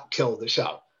did not kill the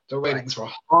show. The ratings were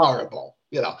horrible.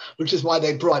 You know, which is why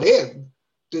they brought in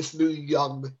this new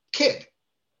young kid,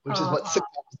 which is what sitcoms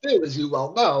do, as you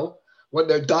well know. When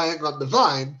they're dying on the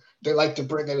vine, they like to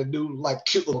bring in a new, like,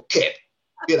 cute little kid.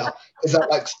 You know, is that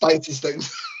like spices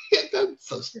things? That's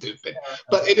so stupid.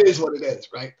 But it is what it is,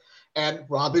 right? And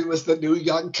Robbie was the new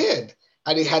young kid.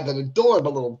 And he had that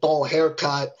adorable little bowl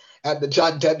haircut and the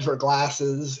John Denver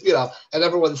glasses, you know, and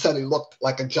everyone said he looked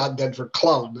like a John Denver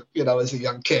clone, you know, as a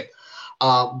young kid.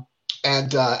 And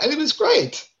he was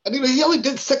great. And he only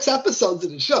did 6 episodes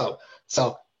of the show.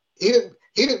 So he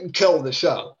didn't kill the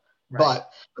show. Right.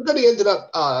 But then he ended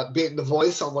up being the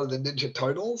voice on one of the Ninja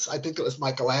Turtles. I think it was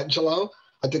Michelangelo.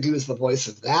 I think he was the voice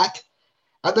of that.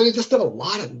 And then he just did a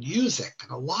lot of music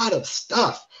and a lot of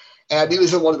stuff. And he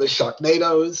was in one of the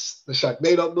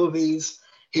Sharknado movies.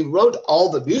 He wrote all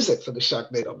the music for the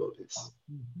Sharknado movies,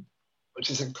 which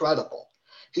is incredible.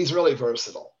 He's really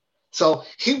versatile. So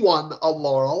he won a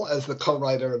laurel as the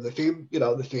co-writer of the theme,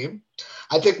 the theme.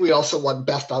 I think we also won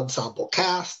Best Ensemble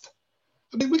Cast.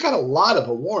 I mean, we got a lot of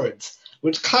awards,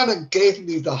 which kind of gave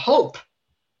me the hope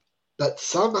that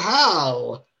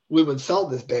somehow we would sell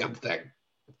this damn thing.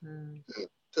 It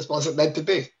just wasn't meant to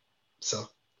be. So,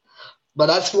 but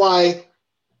that's why,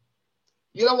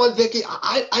 you know what, Vicky?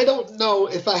 I don't know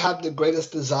if I have the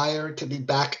greatest desire to be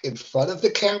back in front of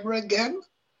the camera again.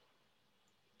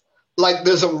 Like,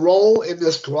 there's a role in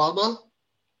this drama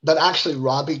that actually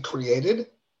Robbie created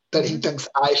that he thinks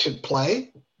I should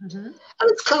play. And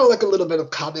it's kind of like a little bit of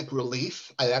comic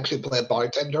relief. I actually play a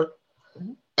bartender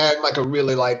and like a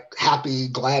really like happy,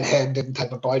 glad-handed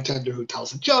type of bartender who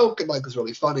tells a joke and like is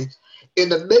really funny in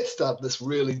the midst of this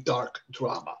really dark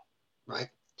drama, right?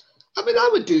 I mean, I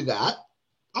would do that.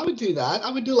 I would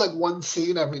do like one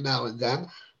scene every now and then,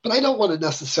 but I don't want to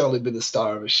necessarily be the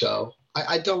star of a show.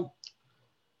 I don't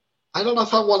know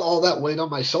if I want all that weight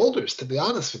on my shoulders, to be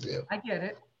honest with you. I get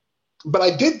it. But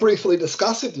I did briefly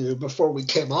discuss with you before we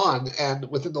came on, and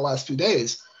within the last few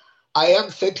days, I am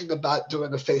thinking about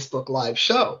doing a Facebook Live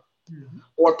show,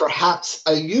 or perhaps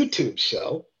a YouTube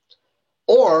show,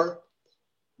 or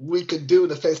we could do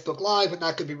the Facebook Live, and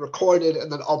that could be recorded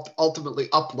and then ultimately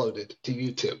uploaded to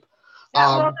YouTube.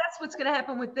 Well, that's what's going to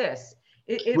happen with this.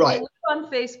 It will live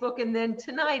on Facebook, and then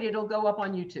tonight it'll go up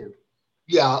on YouTube.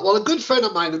 Yeah, well, a good friend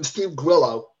of mine, Steve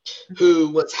Grillo, who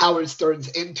was Howard Stern's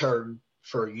intern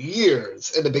for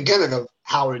years in the beginning of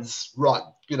Howard's run,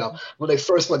 when they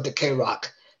first went to K-Rock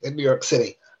in New York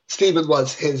City. Steven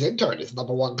was his intern, his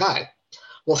number one guy.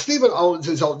 Well, Steven owns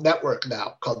his own network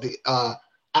now called the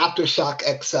Aftershock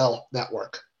XL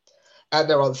network. And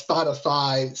they're on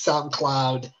Spotify,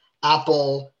 SoundCloud,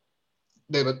 Apple.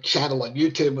 They have a channel on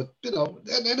YouTube with,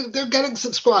 and they're getting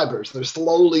subscribers. They're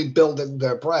slowly building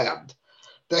their brand.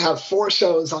 They have 4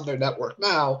 shows on their network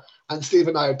now, and Steve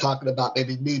and I are talking about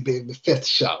maybe me being the 5th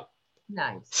show.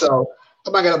 Nice. So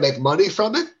am I going to make money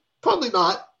from it? Probably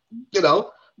not,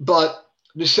 but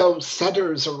the show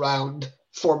centers around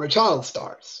former child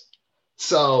stars.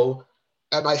 So,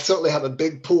 and I certainly have a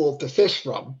big pool to fish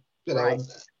from,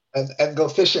 and go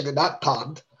fishing in that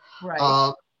pond.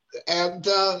 Right.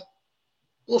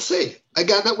 We'll see.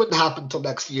 Again, that wouldn't happen until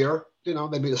next year.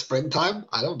 Maybe the springtime.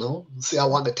 I don't know. We'll see how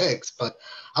long it takes, but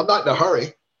I'm not in a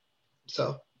hurry.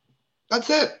 So that's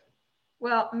it.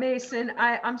 Well, Mason,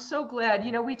 I'm so glad.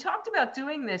 We talked about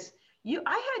doing this. You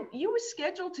were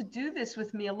scheduled to do this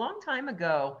with me a long time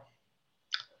ago.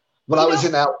 When I was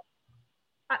in LA.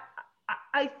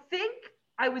 I think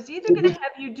I was either going to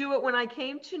have you do it when I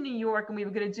came to New York and we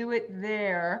were going to do it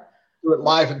there. Do it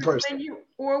live in person.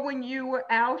 When you were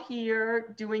out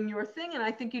here doing your thing, and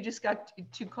I think you just got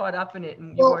too caught up in it.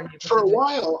 And you weren't able for a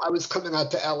while, I was coming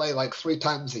out to LA like 3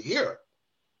 times a year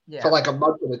for like a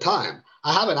month at a time.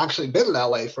 I haven't actually been in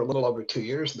LA for a little over 2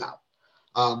 years now.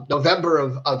 November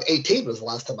of 18 was the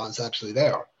last time I was actually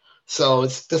there. So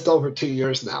it's just over 2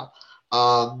 years now.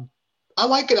 I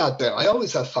like it out there. I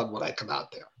always have fun when I come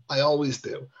out there. I always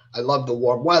do. I love the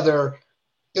warm weather.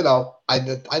 I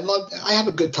have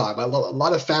a good time. I love a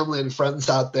lot of family and friends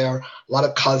out there, a lot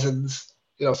of cousins,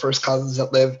 first cousins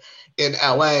that live in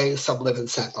LA. Some live in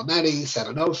San Clemente, San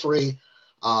Onofre.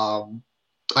 I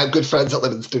have good friends that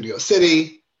live in Studio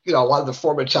City, a lot of the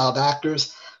former child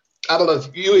actors. I don't know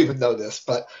if you even know this,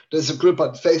 but there's a group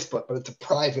on Facebook, but it's a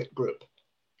private group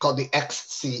called the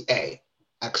XCA,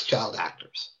 Ex-Child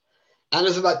Actors. And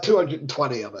there's about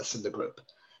 220 of us in the group.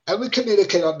 And we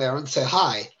communicate on there and say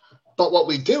hi. But what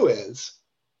we do is,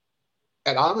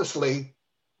 and honestly,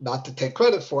 not to take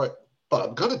credit for it, but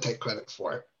I'm going to take credit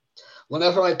for it.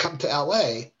 Whenever I come to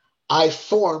LA, I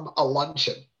form a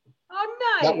luncheon.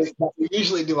 Oh, nice. That we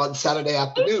usually do on Saturday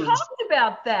afternoons. We talked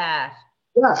about that.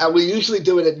 Yeah, and we usually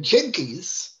do it at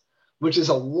Jinkies, which is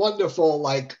a wonderful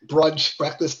like brunch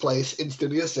breakfast place in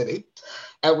Studio City.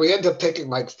 And we end up taking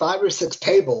like 5 or 6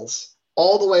 tables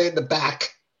all the way in the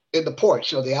back in the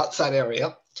porch, the outside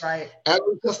area. Right. And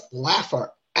we just laugh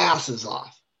our asses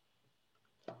off.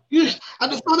 Usually,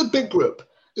 and it's not a big group.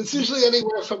 It's usually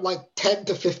anywhere from like 10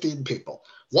 to 15 people.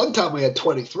 One time we had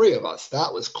 23 of us.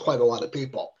 That was quite a lot of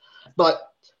people. But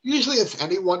usually it's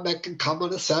anyone that can come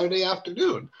on a Saturday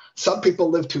afternoon. Some people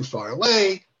live too far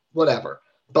away, whatever.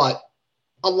 But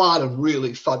a lot of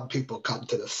really fun people come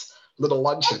to this little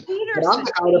luncheon. But I'm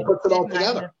the guy that puts it all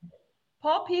together.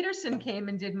 Paul Peterson came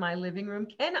and did my living room.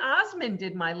 Ken Osmond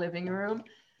did my living room.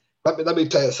 Let me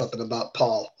tell you something about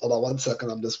Paul. Hold on one second.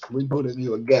 I'm just rebooting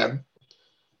you again.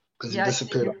 Because you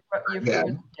disappeared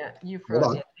again. You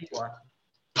froze. Yeah, you are.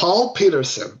 Paul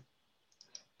Peterson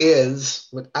is,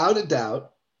 without a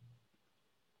doubt,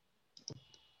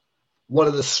 one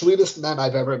of the sweetest men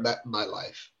I've ever met in my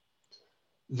life.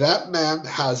 That man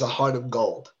has a heart of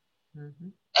gold. Mm-hmm.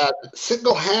 And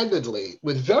single-handedly,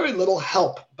 with very little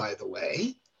help, by the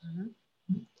way,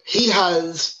 he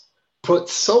has put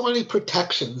so many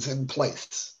protections in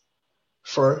place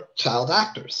for child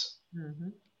actors. Mm-hmm.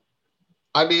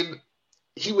 I mean,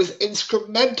 he was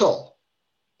instrumental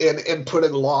in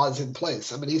putting laws in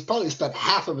place. I mean, he's probably spent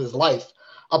half of his life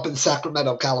up in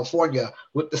Sacramento, California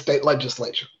with the state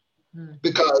legislature. Mm-hmm.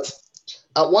 Because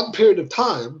at one period of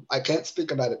time, I can't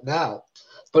speak about it now,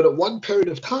 but at one period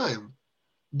of time,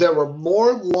 there were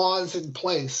more laws in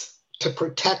place to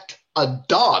protect a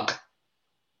dog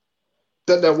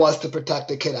than there was to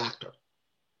protect a kid actor.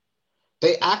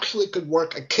 They actually could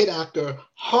work a kid actor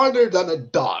harder than a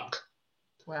dog.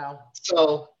 Wow.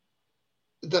 So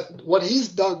what he's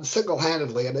done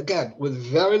single-handedly, and again, with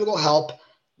very little help,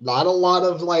 not a lot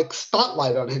of like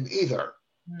spotlight on him either,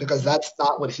 because that's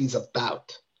not what he's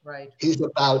about. Right. He's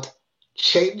about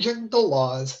changing the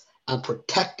laws and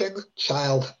protecting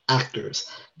child actors.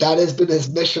 That has been his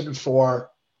mission for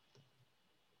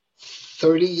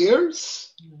 30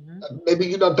 years. Mm-hmm. Maybe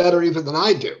you know better even than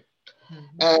I do.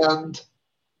 Mm-hmm. And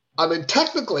I mean,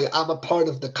 technically, I'm a part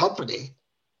of the company,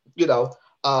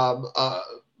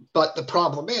 but the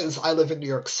problem is I live in New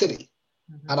York City,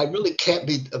 and I really can't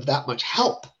be of that much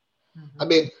help. Mm-hmm. I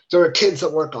mean, there are kids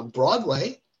that work on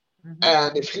Broadway,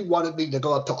 and if he wanted me to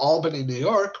go up to Albany, New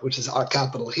York, which is our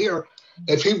capital here,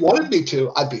 if he wanted me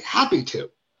to, I'd be happy to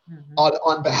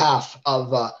on behalf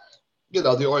of,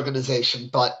 the organization,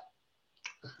 but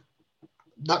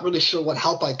not really sure what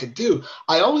help I could do.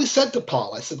 I always said to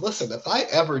Paul, I said, listen, if I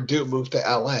ever do move to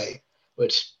LA,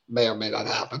 which may or may not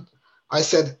happen, I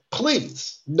said,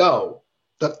 please know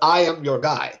that I am your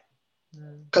guy.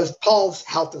 Because Paul's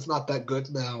health is not that good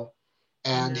now,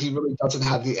 and he really doesn't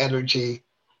have the energy.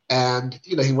 And,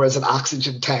 he wears an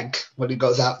oxygen tank when he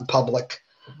goes out in public.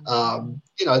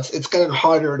 It's getting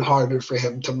harder and harder for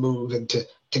him to move and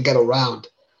to get around.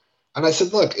 And I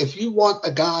said, look, if you want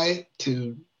a guy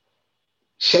to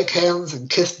shake hands and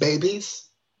kiss babies,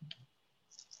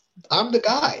 I'm the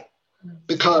guy.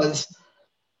 Because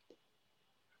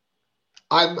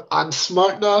I'm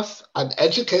smart enough, I'm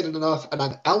educated enough, and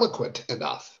I'm eloquent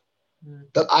enough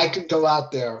that I can go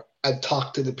out there and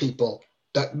talk to the people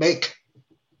that make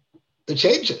the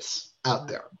changes out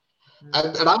there.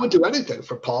 And I would do anything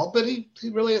for Paul, but he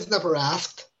really has never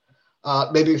asked.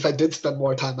 Maybe if I did spend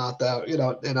more time out there,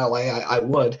 in LA, I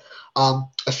would.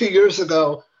 A few years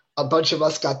ago, a bunch of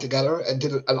us got together and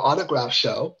did an autograph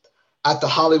show at the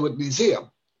Hollywood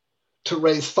Museum to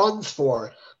raise funds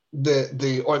for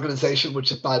the organization,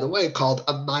 which is, by the way, called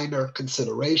A Minor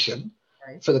Consideration.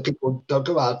 Right. For the people who don't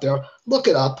go out there, look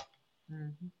it up.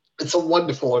 Mm-hmm. It's a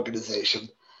wonderful organization.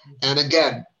 Mm-hmm. And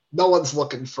again, no one's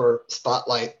looking for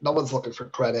spotlight. No one's looking for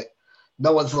credit.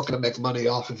 No one's looking to make money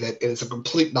off of it. It is a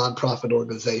complete nonprofit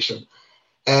organization.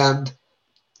 And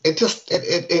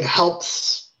it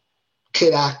helps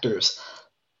kid actors.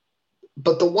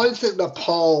 But the one thing that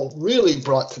Paul really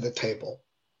brought to the table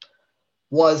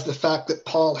was the fact that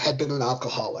Paul had been an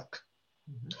alcoholic,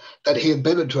 that he had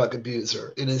been a drug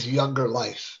abuser in his younger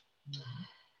life.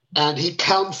 And he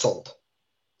counseled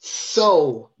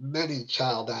so many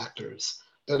child actors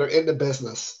that are in the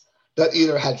business that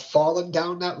either had fallen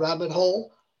down that rabbit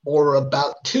hole or were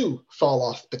about to fall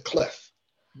off the cliff.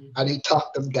 And he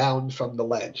talked them down from the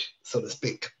ledge, so to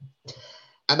speak.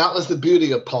 And that was the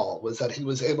beauty of Paul, was that he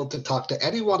was able to talk to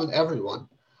anyone and everyone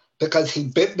because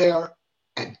he'd been there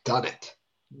and done it.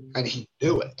 And he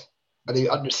knew it. And he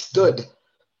understood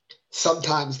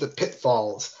sometimes the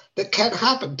pitfalls that can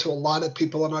happen to a lot of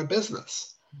people in our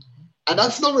business. And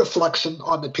that's no reflection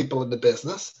on the people in the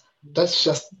business. That's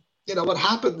just, what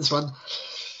happens when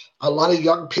a lot of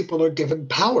young people are given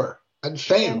power and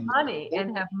fame. And money,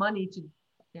 and have money to,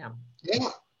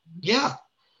 Yeah.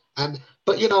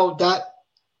 But that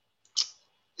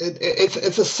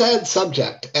it's a sad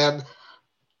subject. And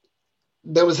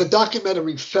there was a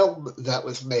documentary film that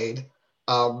was made.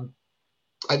 I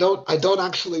don't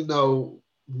actually know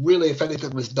really if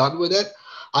anything was done with it.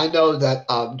 I know that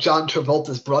John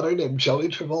Travolta's brother, named Joey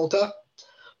Travolta,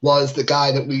 was the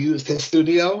guy that we used his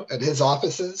studio and his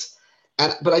offices.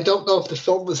 But I don't know if the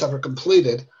film was ever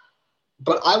completed.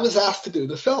 But I was asked to do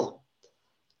the film.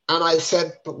 And I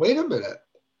said, but wait a minute.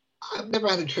 I've never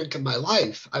had a drink in my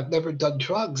life. I've never done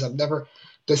drugs.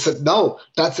 They said, no,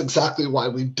 that's exactly why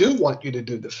we do want you to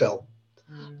do the film.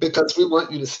 Because we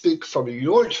want you to speak from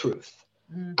your truth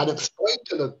and explain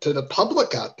to the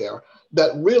public out there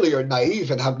that really are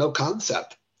naive and have no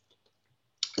concept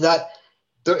that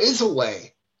there is a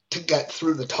way to get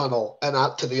through the tunnel and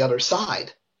out to the other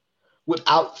side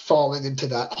without falling into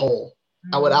that hole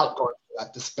and without going through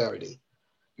that disparity.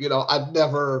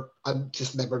 I've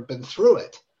just never been through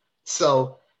it.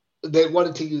 So they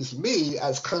wanted to use me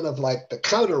as kind of like the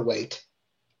counterweight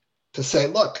to say,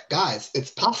 look, guys,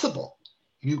 it's possible.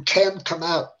 You can come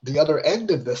out the other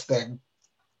end of this thing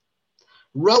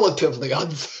relatively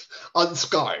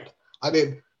unscarred. I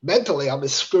mean, mentally, I'm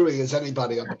as screwy as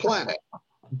anybody on the planet.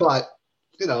 But,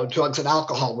 drugs and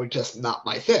alcohol were just not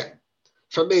my thing.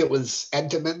 For me, it was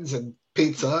Entenmann's and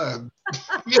pizza and,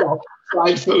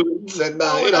 fried foods. And,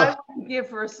 I wouldn't give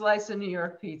for a slice of New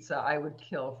York pizza. I would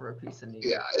kill for a piece of New York.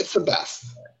 Yeah, it's the best.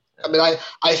 I mean,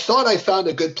 I thought I found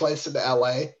a good place in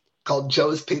LA called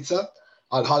Joe's Pizza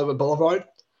on Hollywood Boulevard,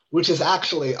 which is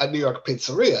actually a New York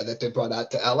pizzeria that they brought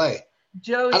out to LA.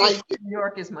 Joe's in New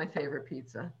York is my favorite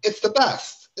pizza. It's the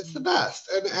best. It's the best.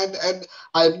 And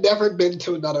I've never been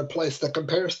to another place that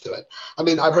compares to it. I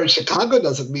mean, I've heard Chicago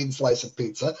does a mean slice of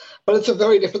pizza, but it's a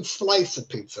very different slice of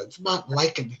pizza. It's not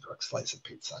like a New York slice of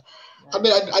pizza. Right. I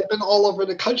mean, I've been all over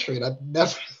the country and I've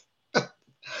never,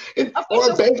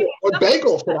 or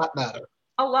bagel for that matter.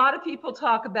 A lot of people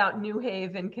talk about New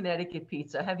Haven, Connecticut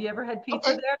pizza. Have you ever had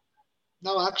pizza there?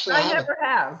 No, actually, I never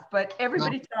have, but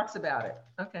everybody talks about it.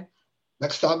 Okay.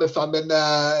 Next time, if I'm in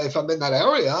that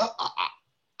area,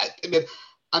 I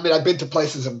mean, I've been to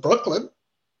places in Brooklyn.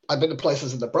 I've been to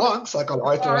places in the Bronx, like on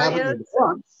Arthur Avenue in the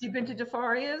Bronx. You've been to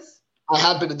DeFaria's? I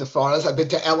have been to DeFaria's. I've been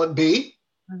to L&B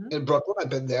in Brooklyn. I've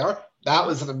been there. That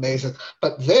was an amazing.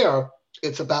 But there,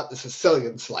 it's about the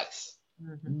Sicilian slice,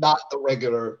 not the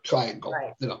regular triangle,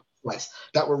 slice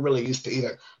that we're really used to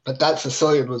eating. But that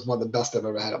Sicilian was one of the best I've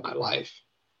ever had in my life.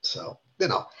 So,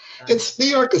 it's New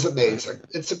York is amazing.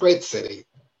 It's a great city.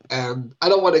 And I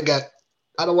don't want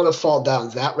to fall down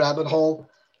that rabbit hole,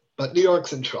 but New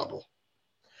York's in trouble.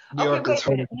 New York is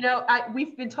hurting.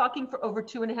 We've been talking for over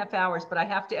 2.5 hours, but I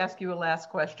have to ask you a last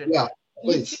question. Yeah,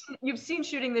 please. You've seen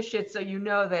Shooting the Shit, so you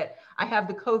know that I have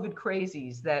the COVID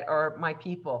crazies that are my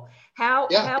people. How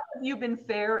have you been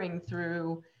faring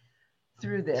through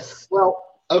this? Well,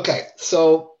 okay.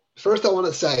 So first I want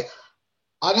to say,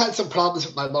 I've had some problems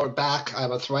with my lower back. I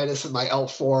have arthritis in my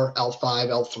L4, L5,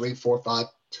 L3, 4, 5.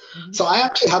 So I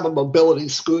actually have a mobility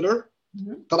scooter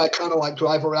that I kind of like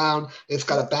drive around. It's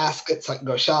got a basket so I can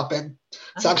go shopping.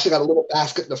 It's actually got a little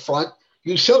basket in the front.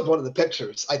 You showed one of the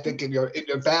pictures, I think, in your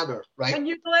banner, right? And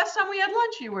the last time we had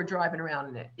lunch, you were driving around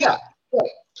in it. Yeah.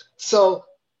 Right. So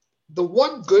the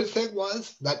one good thing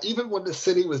was that even when the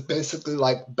city was basically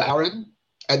like barren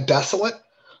and desolate,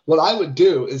 what I would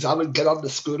do is I would get on the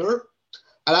scooter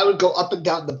and I would go up and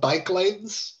down the bike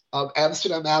lanes of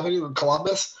Amsterdam Avenue in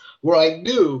Columbus, where I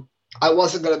knew I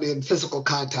wasn't going to be in physical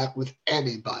contact with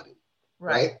anybody,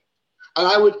 right? And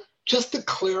I would, just to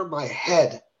clear my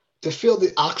head, to feel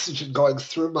the oxygen going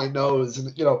through my nose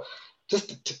and,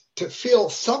 just to feel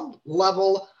some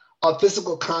level of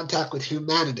physical contact with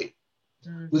humanity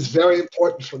was very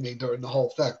important for me during the whole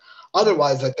thing.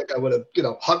 Otherwise, I think I would have,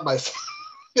 hung myself,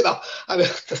 I mean,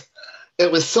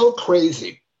 it was so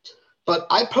crazy. But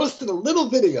I posted a little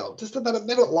video, just about a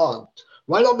minute long,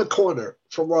 right on the corner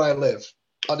from where I live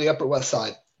on the Upper West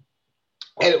Side.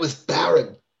 And it was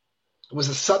barren. It was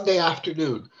a Sunday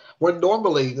afternoon where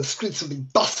normally the streets would be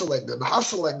bustling and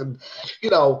hustling and,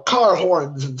 car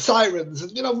horns and sirens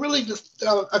and, really just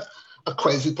a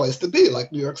crazy place to be,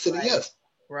 like New York City is.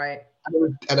 Right.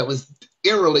 And it was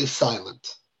eerily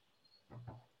silent.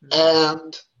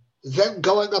 And then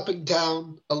going up and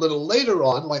down a little later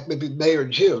on, like maybe May or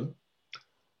June,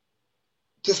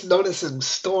 just noticing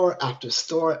store after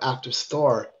store after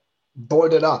store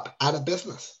boarded up, out of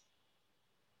business.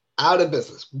 Out of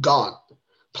business, gone.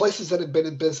 Places that have been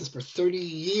in business for 30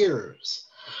 years.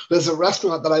 There's a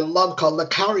restaurant that I love called La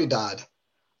Caridad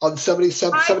on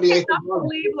 77, 78th. I cannot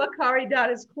believe La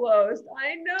Caridad is closed.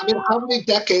 I know. I mean, how many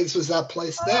decades was that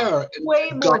place there?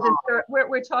 Way more than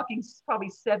we're talking probably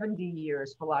 70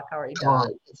 years for La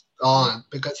Caridad. It's gone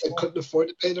because they couldn't afford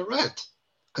to pay the rent.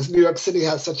 Because New York City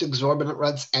has such exorbitant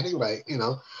rents anyway, you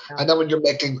know. Yeah. And then when you're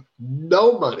making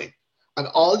no money and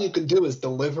all you can do is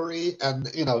delivery and,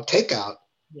 you know, takeout.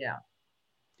 Yeah.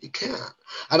 You can't.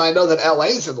 And I know that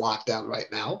LA's in lockdown right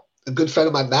now. A good friend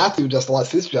of mine, Matthew, just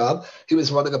lost his job. He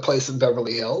was running a place in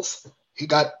Beverly Hills. He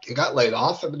got laid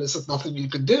off. I mean, there's just nothing you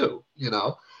can do, you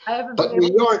know. I haven't been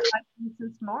able to work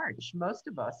since March. Most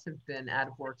of us have been out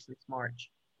of work since March.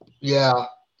 Yeah,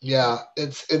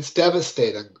 it's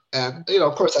devastating. And, you know,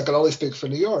 of course, I can only speak for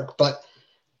New York, but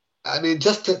I mean,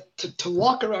 just to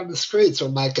walk around the streets, or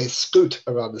in my case, scoot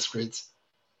around the streets,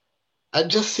 and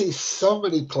just see so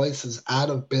many places out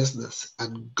of business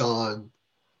and gone.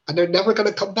 And they're never going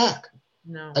to come back.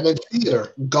 No. And then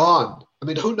theater, gone. I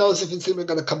mean, who knows if it's even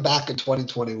going to come back in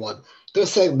 2021? They're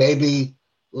saying maybe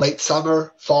late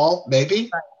summer, fall, maybe.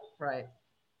 Right.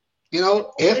 You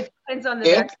know, it depends on the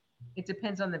vaccine. It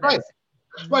depends on the vaccine.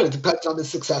 Right. It depends on the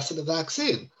success of the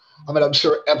vaccine. I mean, I'm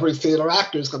sure every theater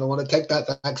actor is going to want to take that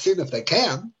vaccine if they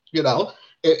can, you know,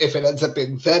 if it ends up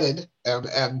being vetted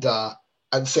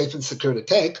and safe and secure to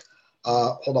take.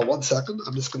 Hold on one second.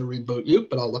 I'm just going to reboot you,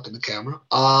 but I'll look in the camera.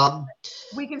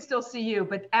 We can still see you,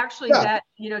 but actually that,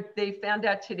 you know, they found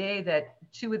out today that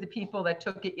 2 of the people that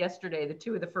took it yesterday, the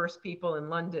 2 of the first people in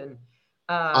London,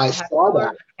 had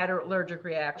an allergic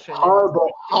reaction.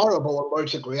 Horrible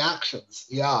allergic reactions.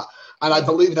 Yeah. And I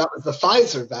believe that was the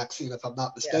Pfizer vaccine, if I'm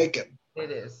not mistaken. Yeah,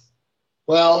 it is.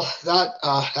 Well,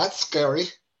 that's scary.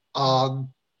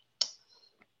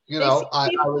 You know, I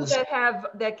was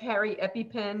that carry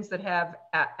EpiPens, that have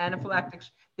anaphylactic,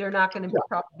 they're not going to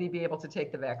probably be able to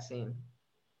take the vaccine.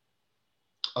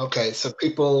 Okay, so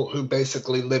people who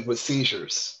basically live with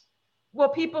seizures. Well,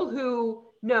 people who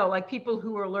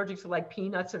are allergic to like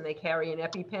peanuts and they carry an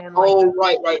EpiPen.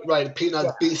 Right.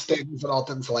 Peanuts, bee stings, and all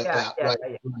things like that.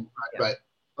 Right.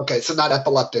 Okay, so not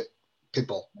epileptic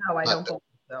people. No, I don't believe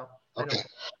so. Okay.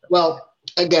 Well,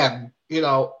 again, you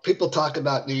know, people talk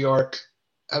about New York.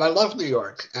 And I love New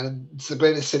York, and it's the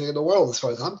greatest city in the world as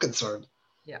far as I'm concerned.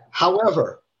 Yeah.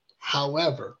 However,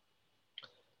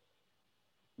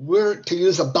 we're, to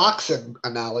use a boxing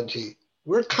analogy,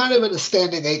 we're kind of in a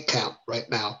standing 8 count right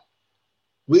now.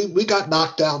 We got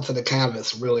knocked down to the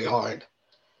canvas really hard,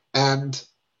 and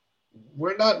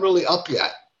we're not really up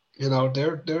yet. You know,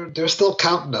 they're still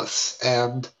counting us,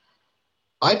 and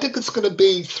I think it's going to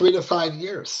be 3 to 5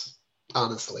 years,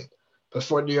 honestly,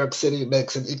 before New York City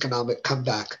makes an economic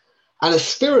comeback and a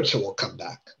spiritual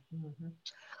comeback. Mm-hmm.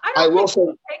 I don't think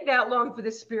it'll take that long for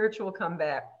this spiritual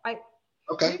comeback.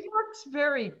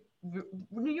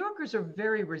 New Yorkers are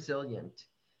very resilient.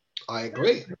 I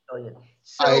agree.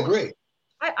 So I agree.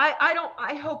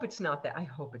 I hope it's not that. I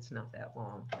hope it's not that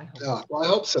long. I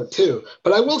hope so too.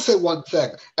 But I will say one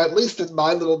thing, at least in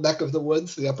my little neck of the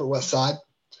woods, the Upper West Side,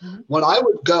 when I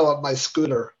would go on my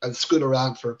scooter and scoot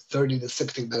around for 30 to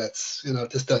 60 minutes, you know,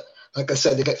 just to, like I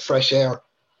said, to get fresh air,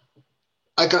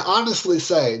 I can honestly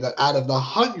say that out of the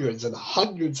hundreds and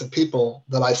hundreds of people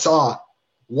that I saw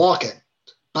walking,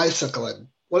 bicycling,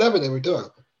 whatever they were doing,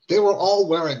 they were all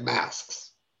wearing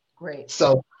masks. Great.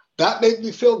 So that made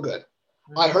me feel good.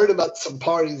 I heard about some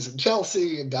parties in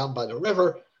Chelsea and down by the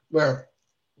river where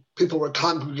people were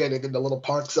congregating in the little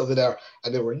parks over there,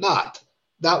 and they were not.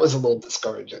 That was a little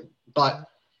discouraging. But,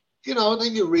 you know,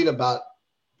 then you read about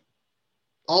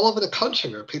all over the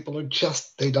country where people are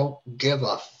just, they don't give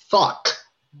a fuck.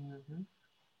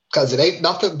 Because it ain't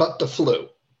nothing but the flu.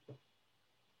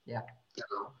 Yeah. You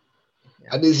know?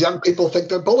 And these young people think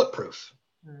they're bulletproof.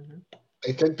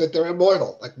 They think that they're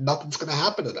immortal, like nothing's going to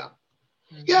happen to them.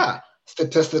 Yeah,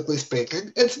 statistically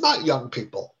speaking, it's not young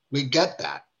people. We get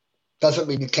that. Doesn't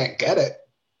mean you can't get it.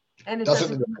 And it doesn't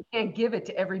mean you can't give it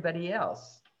to everybody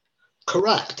else.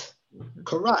 Correct.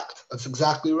 That's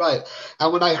exactly right.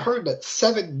 And when I heard that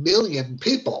 7 million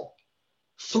people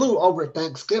flew over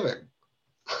Thanksgiving,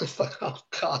 I was like, oh,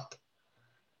 God.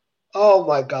 Oh,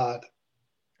 my God.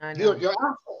 I know. You're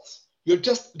assholes.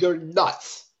 You're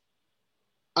nuts.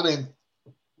 I mean,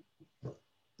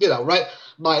 you know, right?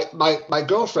 My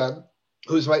girlfriend,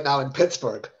 who's right now in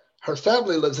Pittsburgh, her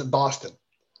family lives in Boston.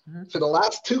 For the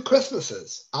last 2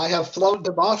 Christmases, I have flown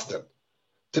to Boston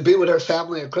to be with her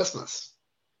family at Christmas.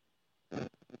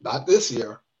 Not this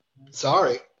year.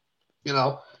 Sorry. You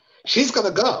know, she's going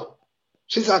to go.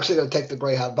 she's actually going to take the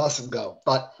Greyhound bus and go,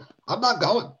 but I'm not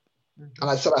going. Mm-hmm. And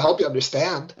I said, I hope you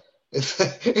understand. It's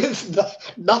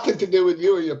nothing to do with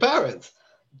you or your parents,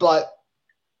 but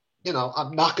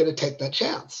I'm not going to take that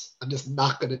chance. I'm just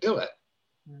not going to do it.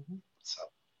 Mm-hmm. So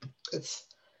it's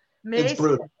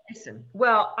brutal. Mason.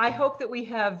 Well, I hope that we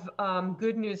have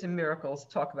good news and miracles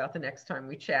to talk about the next time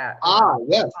we chat.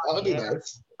 Yes, that would be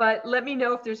nice. But let me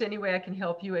know if there's any way I can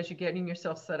help you as you're getting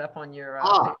yourself set up on your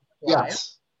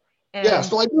yes.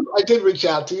 Yes, well, I did reach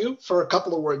out to you for a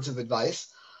couple of words of advice.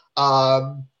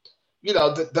 The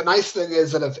nice thing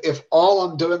is that if all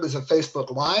I'm doing is a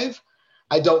Facebook Live,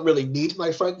 I don't really need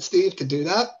my friend Steve to do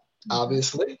that,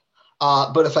 obviously.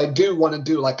 But if I do want to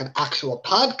do like an actual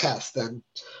podcast then,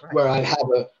 where I have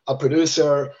a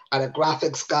producer and a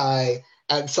graphics guy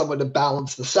and someone to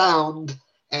balance the sound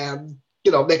and,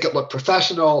 make it look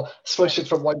professional, switch it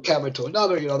from one camera to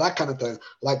another, that kind of thing,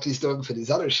 like he's doing for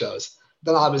these other shows,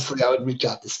 then obviously I would reach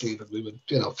out to Steve and we would,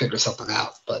 figure something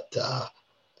out. But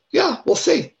we'll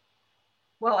see.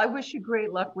 Well, I wish you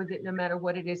great luck with it no matter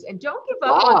what it is. And don't give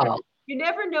up on it. You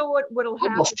never know what'll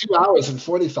happen. Almost 2 hours and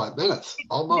 45 minutes.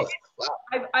 Almost. Wow.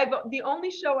 I've the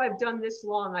only show I've done this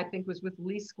long, I think, was with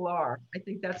Lee Sklar. I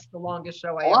think that's the longest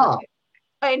show I ever did.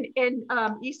 And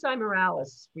Esai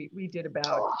Morales, we did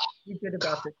about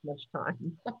this much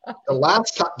time. The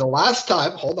last time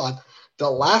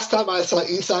I saw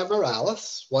Esai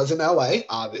Morales was in LA,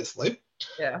 obviously.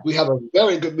 Yeah. We have a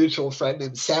very good mutual friend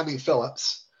named Sammy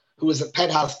Phillips, who was at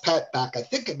Penthouse Pet back, I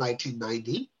think, in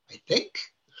 1990.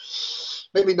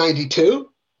 Maybe 92.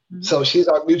 Mm-hmm. So she's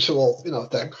our mutual,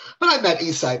 thing. But I met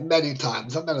Esai many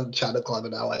times. I met him in China Club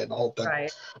in LA and the whole thing.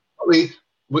 Right.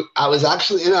 I was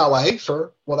actually in LA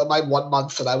for one of my 1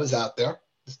 months that I was out there,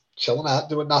 just chilling out,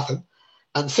 doing nothing.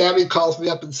 And Sammy calls me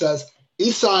up and says,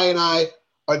 Esai and I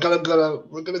are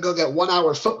we're gonna go get 1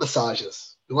 hour foot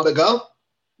massages. You want to go?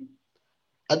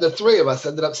 And the three of us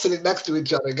ended up sitting next to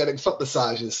each other getting foot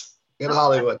massages in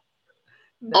Hollywood.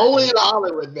 No. Only in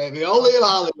Hollywood, baby. Only in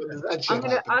Hollywood is that shit.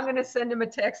 I'm gonna send him a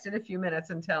text in a few minutes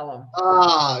and tell him.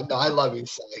 No, I love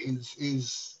Esai.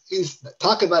 He's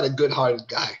talking about a good-hearted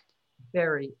guy.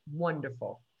 Very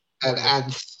wonderful.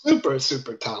 And super,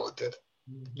 super talented,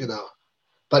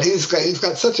 But he's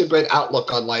got such a great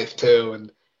outlook on life too,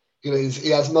 and he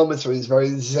has moments where he's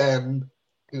very zen.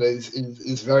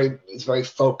 He's very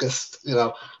focused.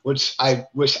 Which I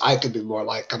wish I could be more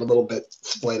like. I'm a little bit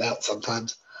splayed out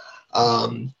sometimes.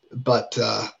 But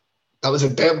that was a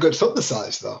damn good foot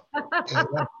massage, though.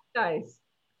 Nice.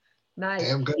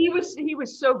 Damn good. He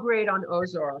was so great on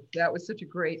Ozark. That was such a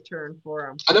great turn for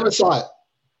him. I never saw it.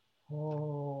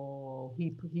 Oh,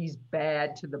 he's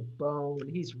bad to the bone.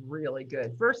 He's really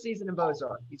good. First season of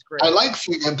Ozark. He's great. I like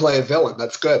seeing him play a villain.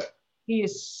 That's good. He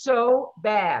is so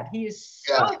bad. He is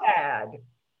so bad.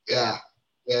 Yeah.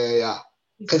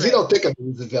 Because you don't think of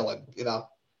him as a villain,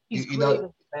 He's really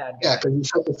bad. Yeah, because he's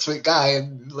such a sweet guy,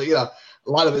 and a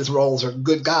lot of his roles are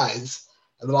good guys.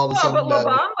 And then all of a sudden, but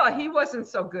La Bamba, he wasn't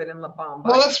so good in La Bamba.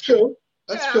 Well, that's true.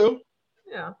 That's true.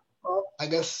 Yeah. Well, I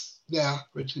guess,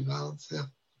 Richie Valens,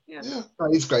 Yeah. No,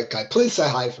 he's a great guy. Please say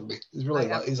hi for me. He's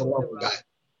he's a lovely guy.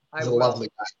 He's a lovely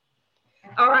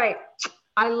guy. All right.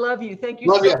 I love you. Thank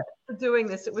you so much for doing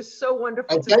this. It was so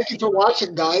wonderful. And thank you for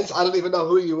watching, guys. I don't even know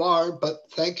who you are, but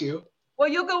thank you. Well,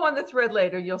 you'll go on the thread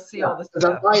later. You'll see all this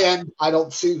stuff. On my end, I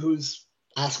don't see who's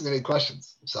asking any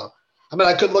questions. So,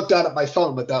 I could look down at my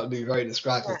phone, but that would be very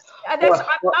distracting. Yeah.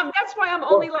 That's why I'm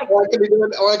only like. Or I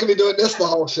could be doing this the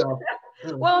whole show.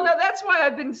 Well, no, that's why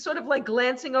I've been sort of like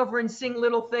glancing over and seeing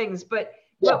little things, but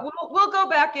we'll go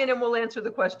back in and we'll answer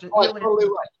the question. Oh, I totally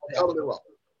will.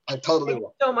 Thank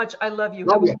you so much. I love you.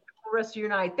 Have a wonderful rest of your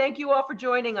night. Thank you all for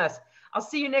joining us. I'll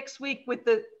see you next week with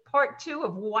the part 2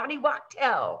 of Waddy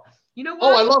Wachtel. You know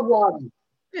what? Oh, I love Waddy.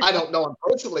 I don't know him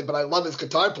personally, but I love his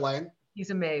guitar playing.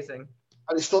 He's amazing.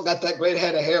 And he's still got that great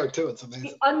head of hair, too. It's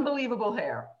amazing. Unbelievable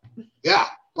hair. Yeah.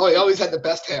 Oh, he always had the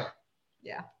best hair.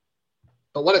 Yeah.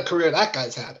 But what a career that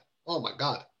guy's had. Oh, my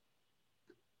God.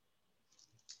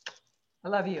 I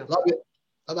love you. Love you.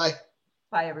 Bye-bye.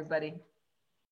 Bye, everybody.